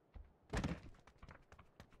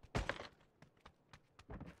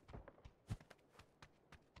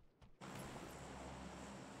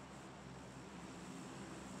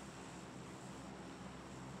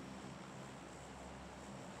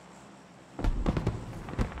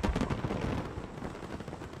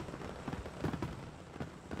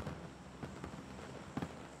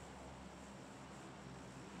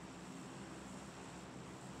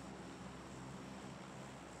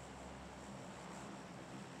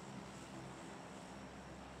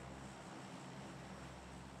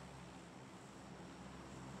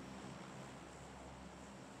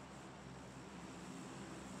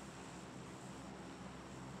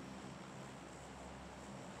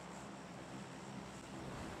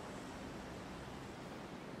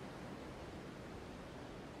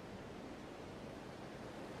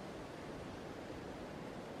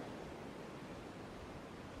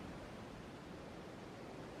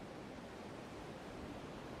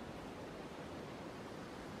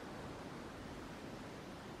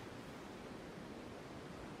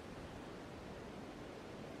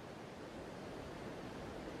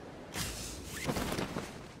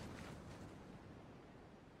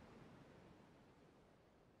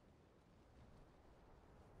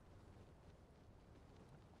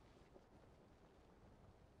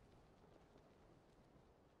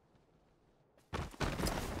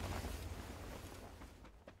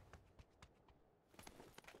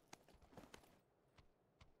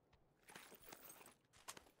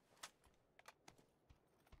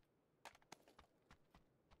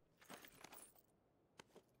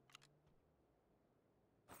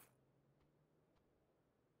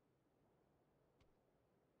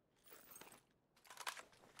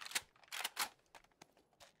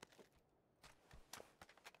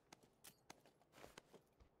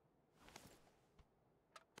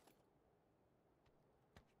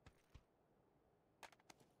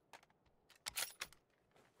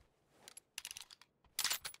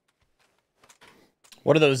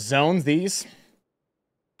 What are those zones? These?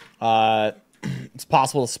 It's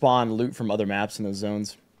possible to spawn loot from other maps in those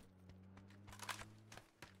zones.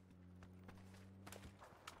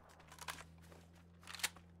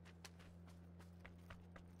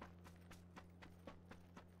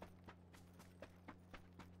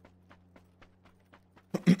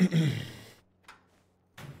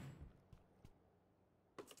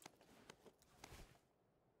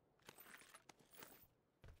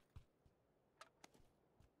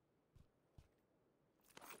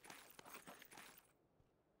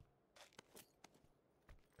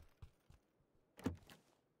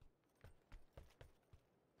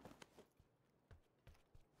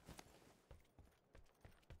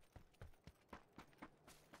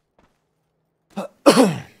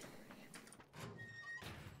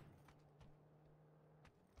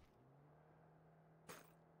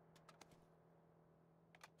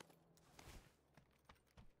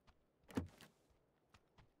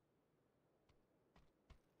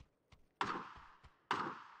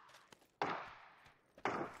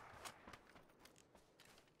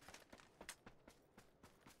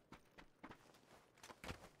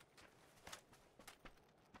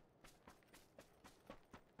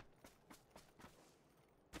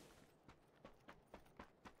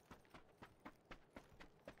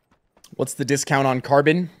 What's the discount on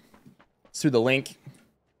carbon? It's through the link.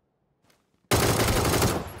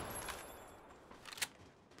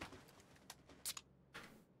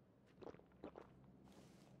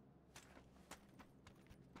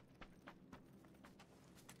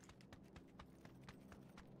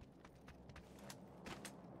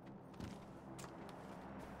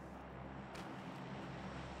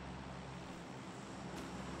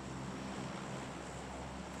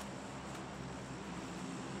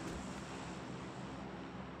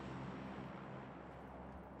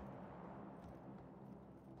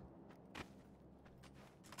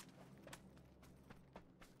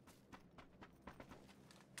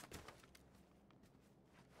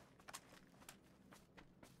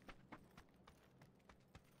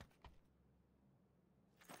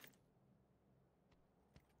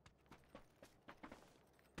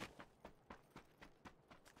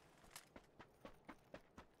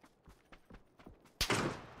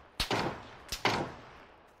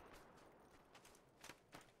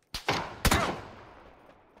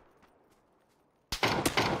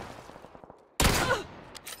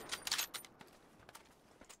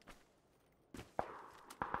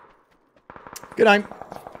 Good night.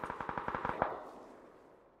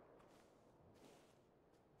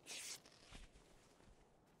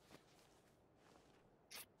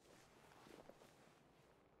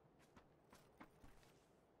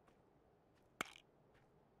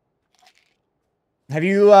 Have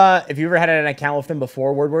you ever had an account with them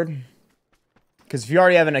before, Wordword? Because if you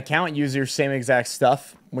already have an account, use your same exact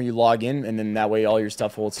stuff when you log in, and then that way all your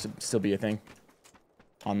stuff will still be a thing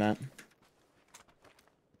on that.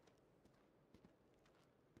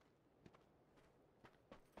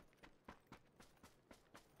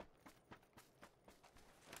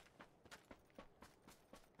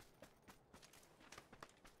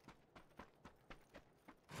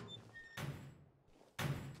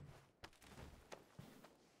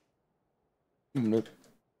 Nope.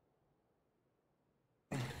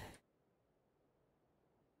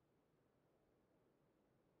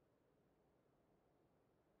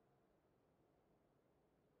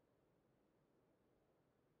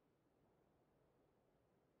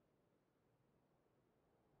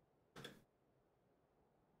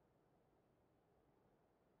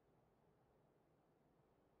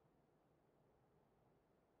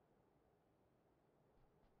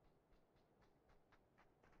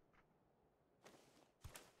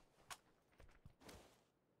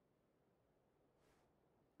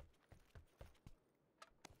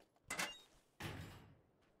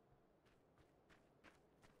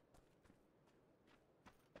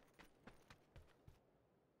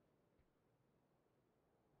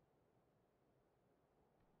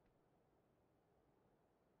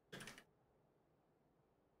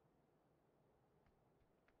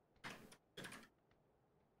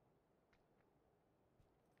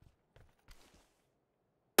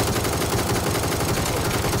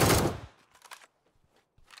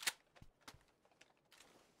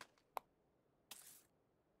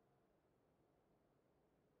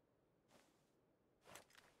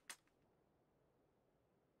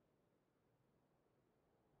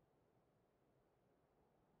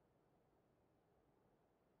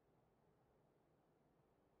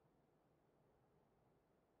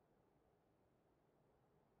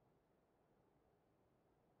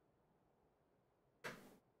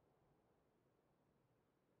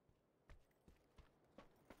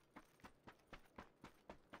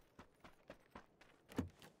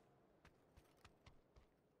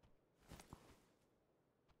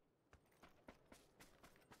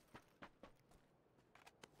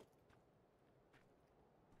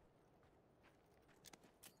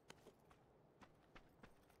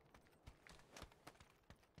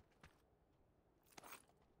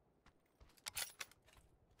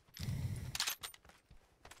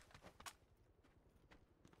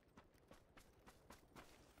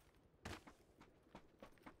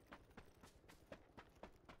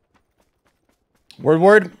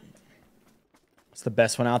 Word. It's the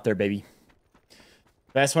best one out there, baby.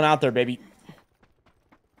 Best one out there, baby.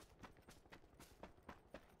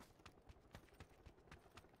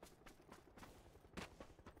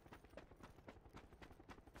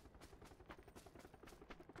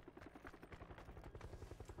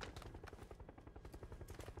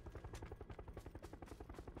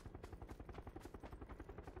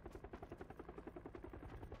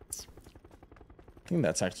 I think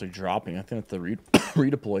that's actually dropping. I think that's the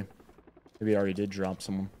redeploy. Maybe it already did drop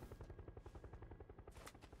someone.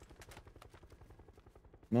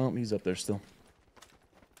 No, he's up there still.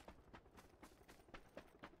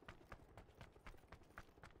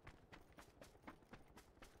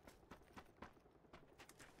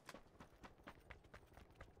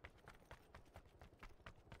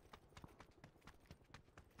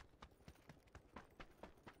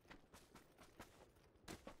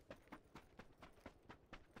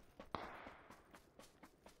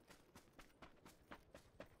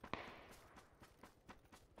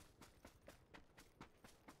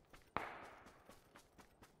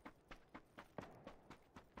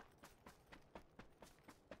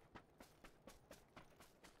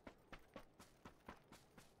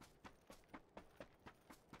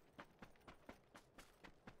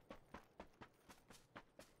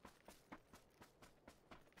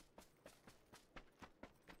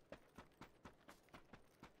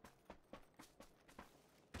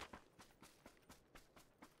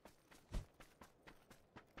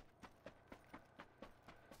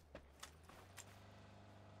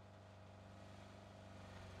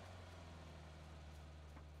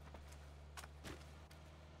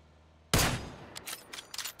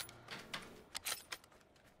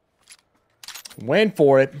 Went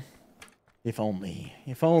for it. If only.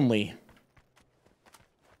 If only.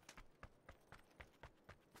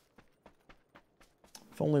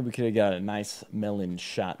 If only we could have got a nice melon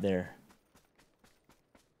shot there.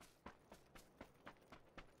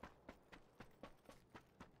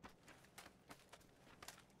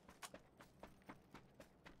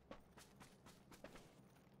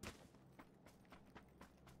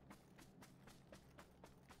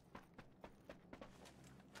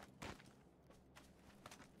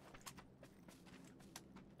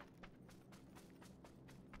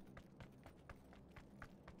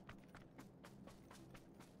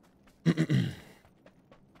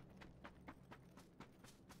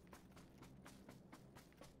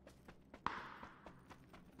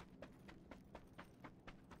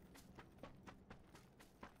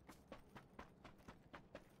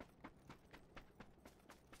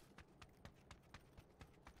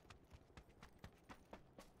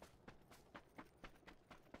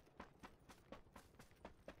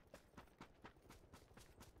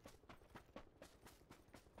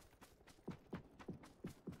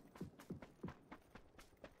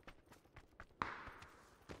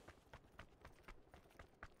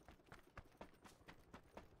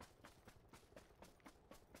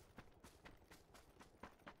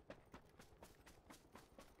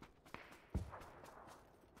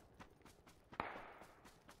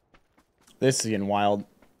 This is getting wild.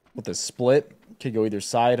 With the split, could go either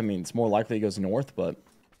side. I mean, it's more likely it goes north, but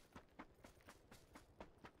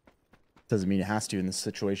doesn't mean it has to in this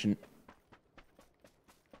situation.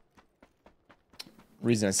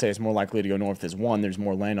 Reason I say it's more likely to go north is, one, there's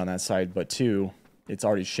more land on that side, but two, it's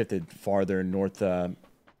already shifted farther north,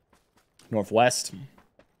 northwest.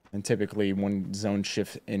 And typically, when zone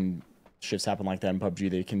shifts happen like that in PUBG,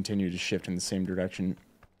 they continue to shift in the same direction.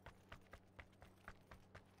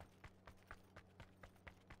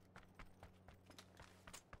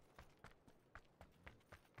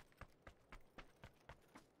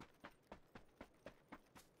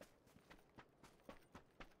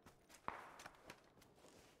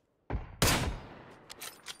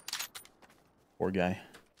 Poor guy.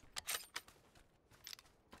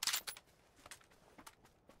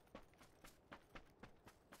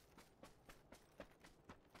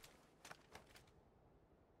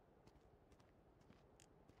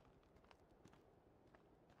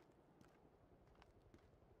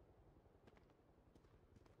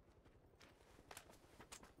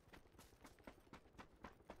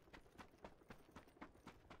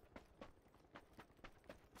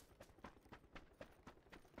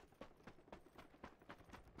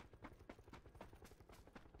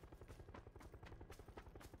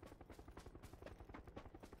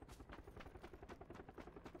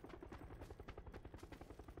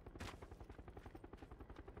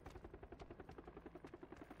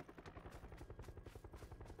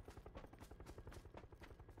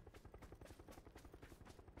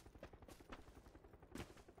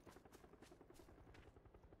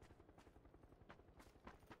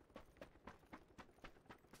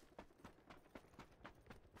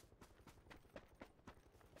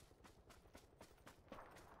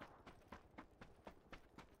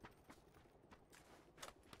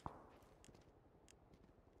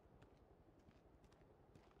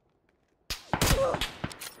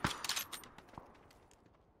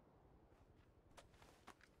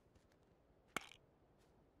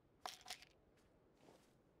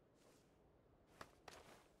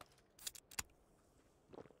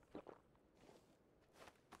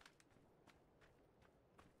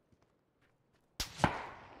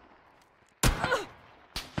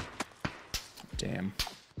 Damn.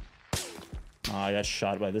 Oh, I got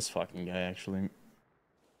shot by this fucking guy, actually.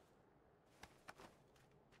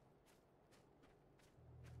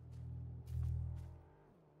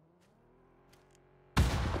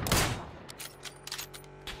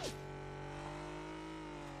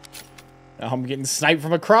 Now I'm getting sniped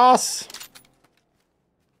from across.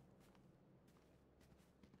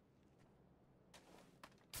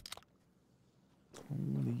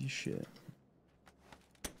 Holy shit.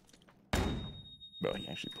 Bro, he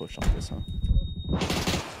actually pushed on this, huh?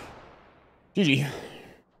 GG. He's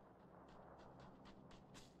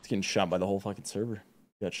getting shot by the whole fucking server.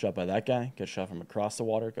 Got shot by that guy. Got shot from across the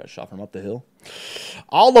water. Got shot from up the hill.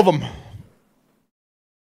 All of them.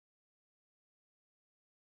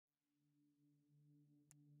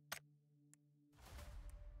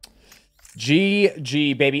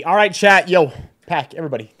 GG, baby. All right, chat. Yo, pack,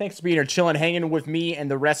 everybody. Thanks for being here, chilling, hanging with me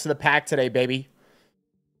and the rest of the pack today, baby.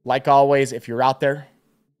 Like always, if you're out there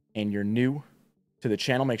and you're new to the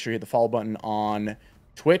channel, make sure you hit the follow button on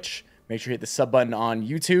Twitch. Make sure you hit the sub button on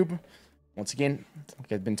YouTube. once again,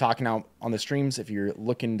 like I've been talking out on the streams, if you're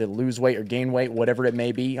looking to lose weight or gain weight, whatever it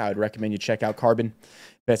may be, I would recommend you check out Carbon.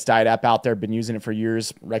 Best diet app out there. Been using it for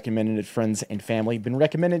years. Recommended it to friends and family. Been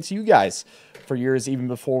recommending it to you guys for years, even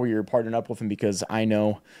before we were partnering up with them, because I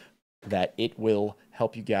know that it will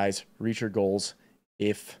help you guys reach your goals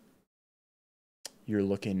if you're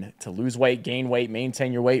looking to lose weight, gain weight,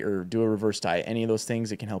 maintain your weight, or do a reverse diet. Any of those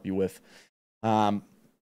things it can help you with.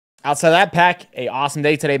 Outside of that, Pack, a awesome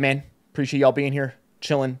day today, man. Appreciate y'all being here,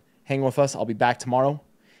 chilling, hanging with us. I'll be back tomorrow.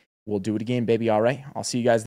 We'll do it again, baby. All right. I'll see you guys.